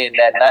court, but then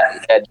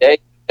that day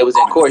it was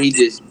in court, he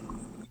just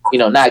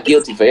not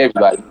guilty for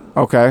everybody.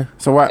 Okay,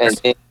 so what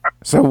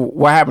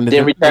happened?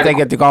 Did they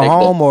get to go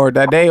home or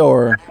that day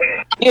or?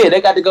 Yeah,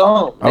 they got to go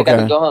home. They got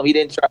to go home. He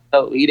didn't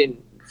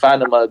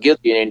find them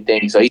guilty or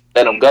anything, so he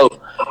let them go.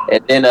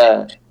 And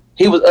then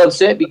he was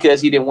upset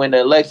because he didn't win the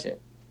election.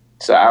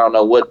 So I don't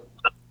know what,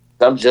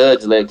 some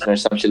judge election or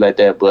some shit like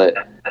that. But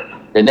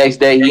the next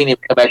day he didn't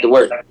even come back to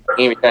work.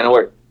 He didn't return to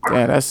work.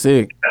 Yeah, that's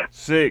sick.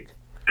 Sick.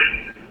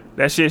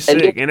 That shit's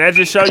sick, and that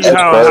just show you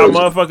how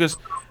motherfuckers.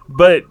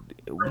 But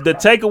the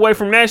takeaway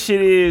from that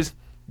shit is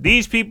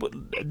these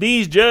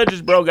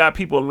judges, bro, got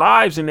people's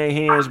lives in their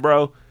hands,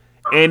 bro.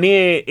 And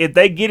then if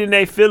they get in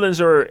their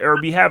feelings or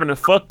be having a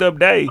fucked up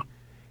day,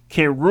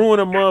 can ruin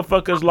a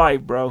motherfucker's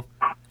life, bro.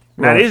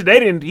 Now he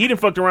didn't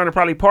fucked around and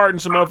probably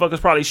pardoned some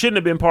motherfuckers probably shouldn't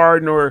have been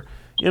pardoned or,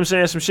 you know what I'm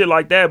saying, some shit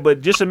like that.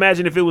 But just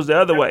imagine if it was the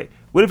other way.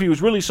 What if he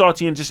was really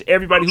salty and just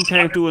everybody who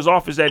came through his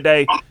office that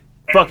day,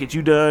 fuck it,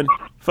 you done.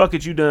 Fuck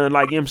it, you done.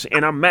 Like,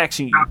 and I'm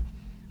maxing you.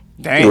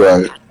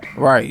 Damn.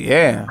 Right,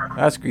 yeah.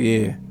 That's good,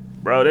 yeah.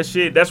 Bro, that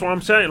shit, that's what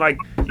I'm saying. Like,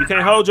 you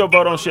can't hold your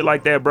vote on shit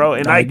like that, bro.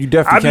 And like, you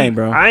definitely can't,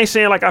 bro. I ain't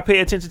saying like I pay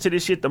attention to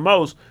this shit the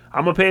most.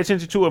 I'm gonna pay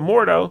attention to it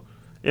more though.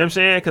 You know what I'm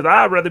saying? Because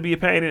I'd rather be a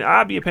pain in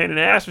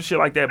the ass for shit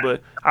like that.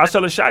 But I was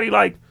telling Shotty,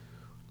 like,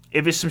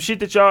 if it's some shit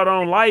that y'all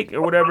don't like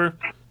or whatever,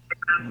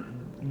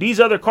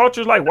 these other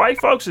cultures, like white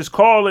folks, is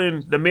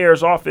calling the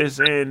mayor's office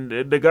and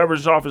the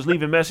governor's office,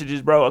 leaving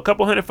messages, bro. A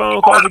couple hundred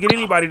phone calls to get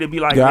anybody to be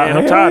like, man,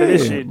 I'm tired of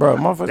this shit.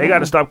 Bro, they got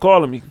to stop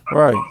calling me.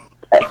 Right.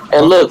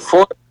 And look,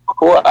 four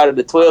out of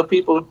the 12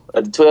 people,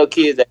 the 12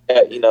 kids that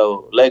got,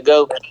 let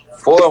go,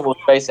 4 of them was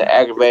facing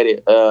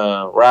aggravated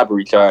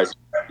robbery charges.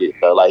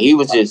 So, like, he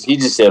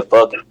just said,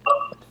 fuck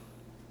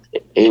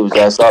it. He was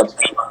that salty.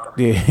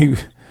 Yeah,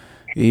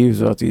 he was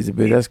salty as a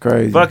bitch. That's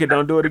crazy. Fuck it,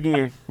 don't do it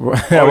again.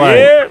 Right.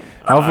 Yeah.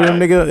 Hopefully them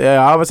niggas,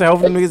 I would say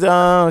hopefully them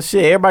niggas,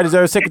 shit, everybody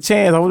deserves a second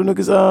chance. Hopefully them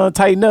niggas,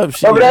 tighten up,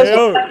 shit.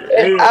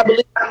 I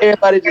believe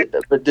everybody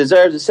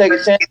deserves a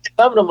second chance.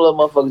 Some of them little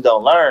motherfuckers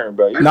don't learn,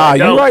 bro. You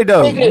right,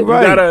 though. You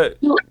right.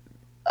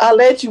 I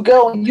let you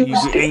go and you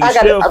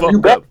better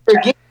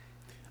forget.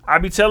 I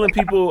be telling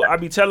people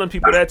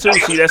that too.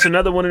 See, that's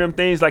another one of them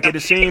things. Like,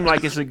 it seemed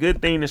like it's a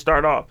good thing to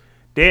start off.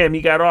 Damn, he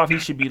got off. He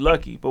should be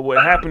lucky. But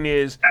what happened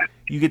is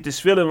you get this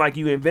feeling like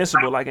you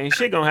invincible. Like, ain't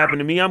shit gonna happen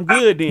to me. I'm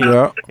good then.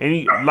 Yeah.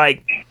 And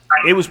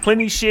it was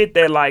plenty shit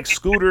that like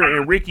Scooter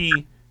and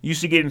Ricky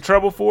used to get in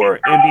trouble for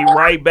and be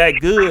right back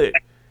good.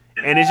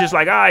 And it's just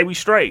like, all right, we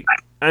straight.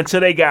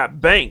 Until they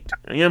got banked.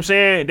 You know what I'm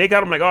saying? They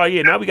got them like, oh,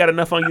 yeah, now we got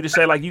enough on you to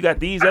say, like, you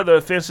got these other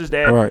offenses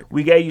that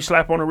we gave you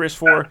slap on the wrist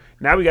for.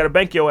 Now we got to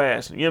bank your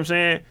ass. You know what I'm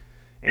saying?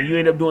 And you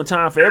end up doing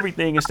time for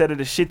everything instead of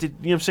the shit that, you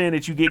know what I'm saying,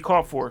 that you get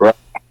caught for. Right.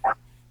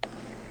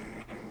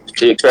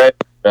 Shit crazy,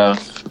 bro.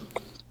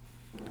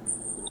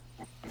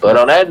 But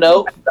on that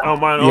note. I'm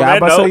about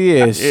to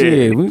say,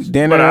 shit. We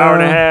then an hour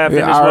and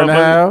a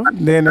half.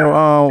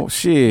 Then,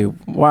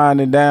 shit,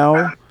 winding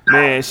down.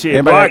 Man,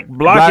 shit,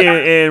 Block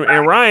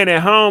and Ryan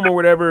at home or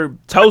whatever,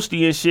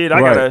 toasty and shit. I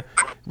gotta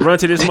run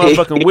to this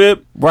motherfucking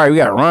whip. Right, we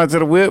gotta run to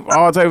the whip,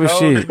 all type of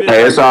shit.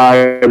 Hey, it's all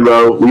right,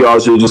 bro. We all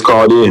should just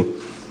called in.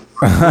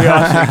 We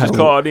all should just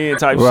called in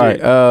type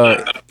shit.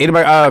 Right.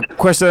 Anybody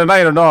question of the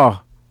night or no?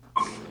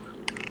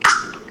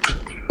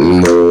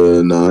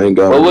 No, I ain't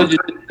got one. What would you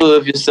do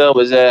if your son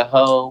was at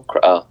home?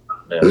 So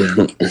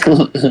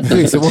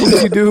what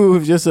would you do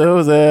if your son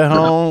was at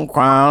home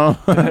crying?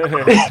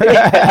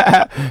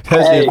 That's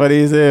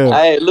funny as hell.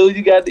 Hey, Lou,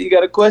 you got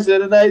a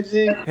question of the night,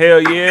 G?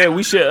 Hell yeah,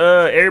 we should.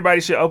 Everybody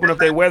should open up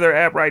their weather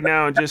app right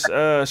now and just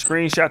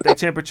screenshot their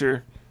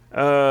temperature.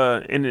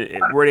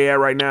 Where they at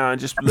right now, and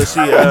just let's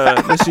see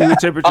who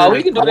temperature. Oh,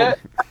 we can do that.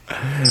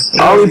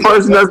 The only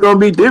person that's gonna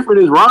be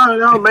different is Ryan.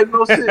 That don't make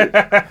no sense.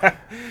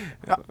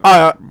 You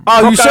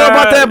sure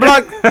about that,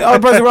 Block? The only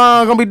person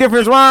Ryan gonna be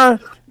different is Ryan.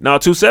 No,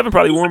 27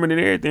 probably warmer than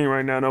everything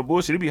right now. No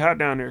bullshit. It be hot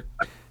down there.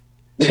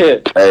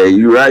 Hey,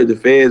 you right. The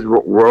fans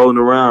rolling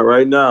around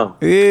right now.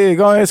 Yeah,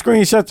 go ahead and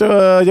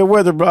screenshot your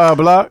weather,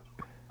 Block.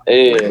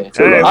 Yeah.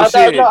 Hey,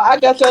 I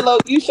got your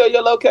you show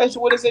your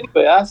location with us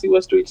anyway. I see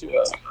what street you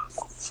are.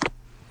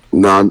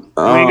 No,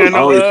 I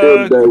only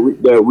showed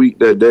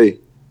that day.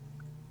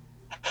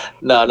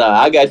 No,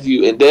 I got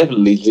you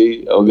indefinitely,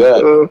 G. Oh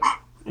God.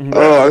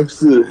 Oh,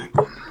 shit.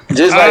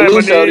 Just like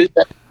Lou showed this.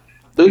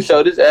 Lou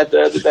showed this after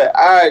the other day.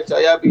 All right, so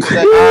y'all be safe.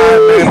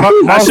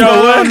 I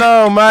show what?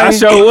 No, man. I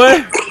show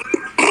what?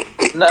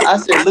 No, I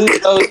said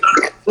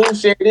Lou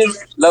shared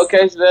his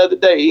location the other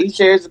day. He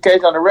shares the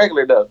case on the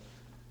regular though.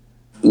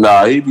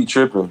 Nah, he be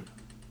tripping.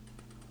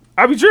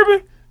 I be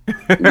tripping?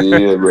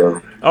 Yeah,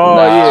 bro.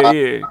 Oh,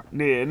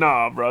 yeah.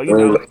 Nah, bro. You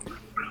know.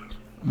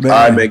 Man. All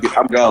right, man.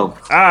 I'm gone. All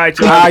right,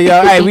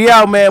 y'all. Hey, we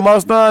out, man.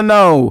 Most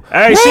unknown.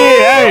 Hey, Woo!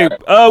 Shit. Hey,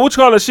 what you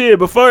call it? Shit.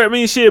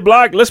 Shit,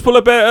 Block. Let's pull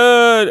up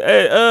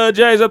at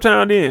Jay's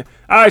Uptown then.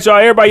 All right, y'all.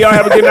 Everybody, y'all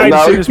have a good night.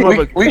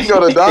 We can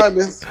go to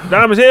Diamonds.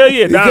 Diamonds, hell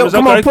yeah. Diamonds.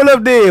 Come on, pull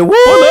up there. Woo!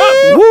 Pull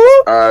up.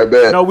 Woo! All right,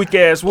 bet. No weak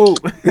ass whoop.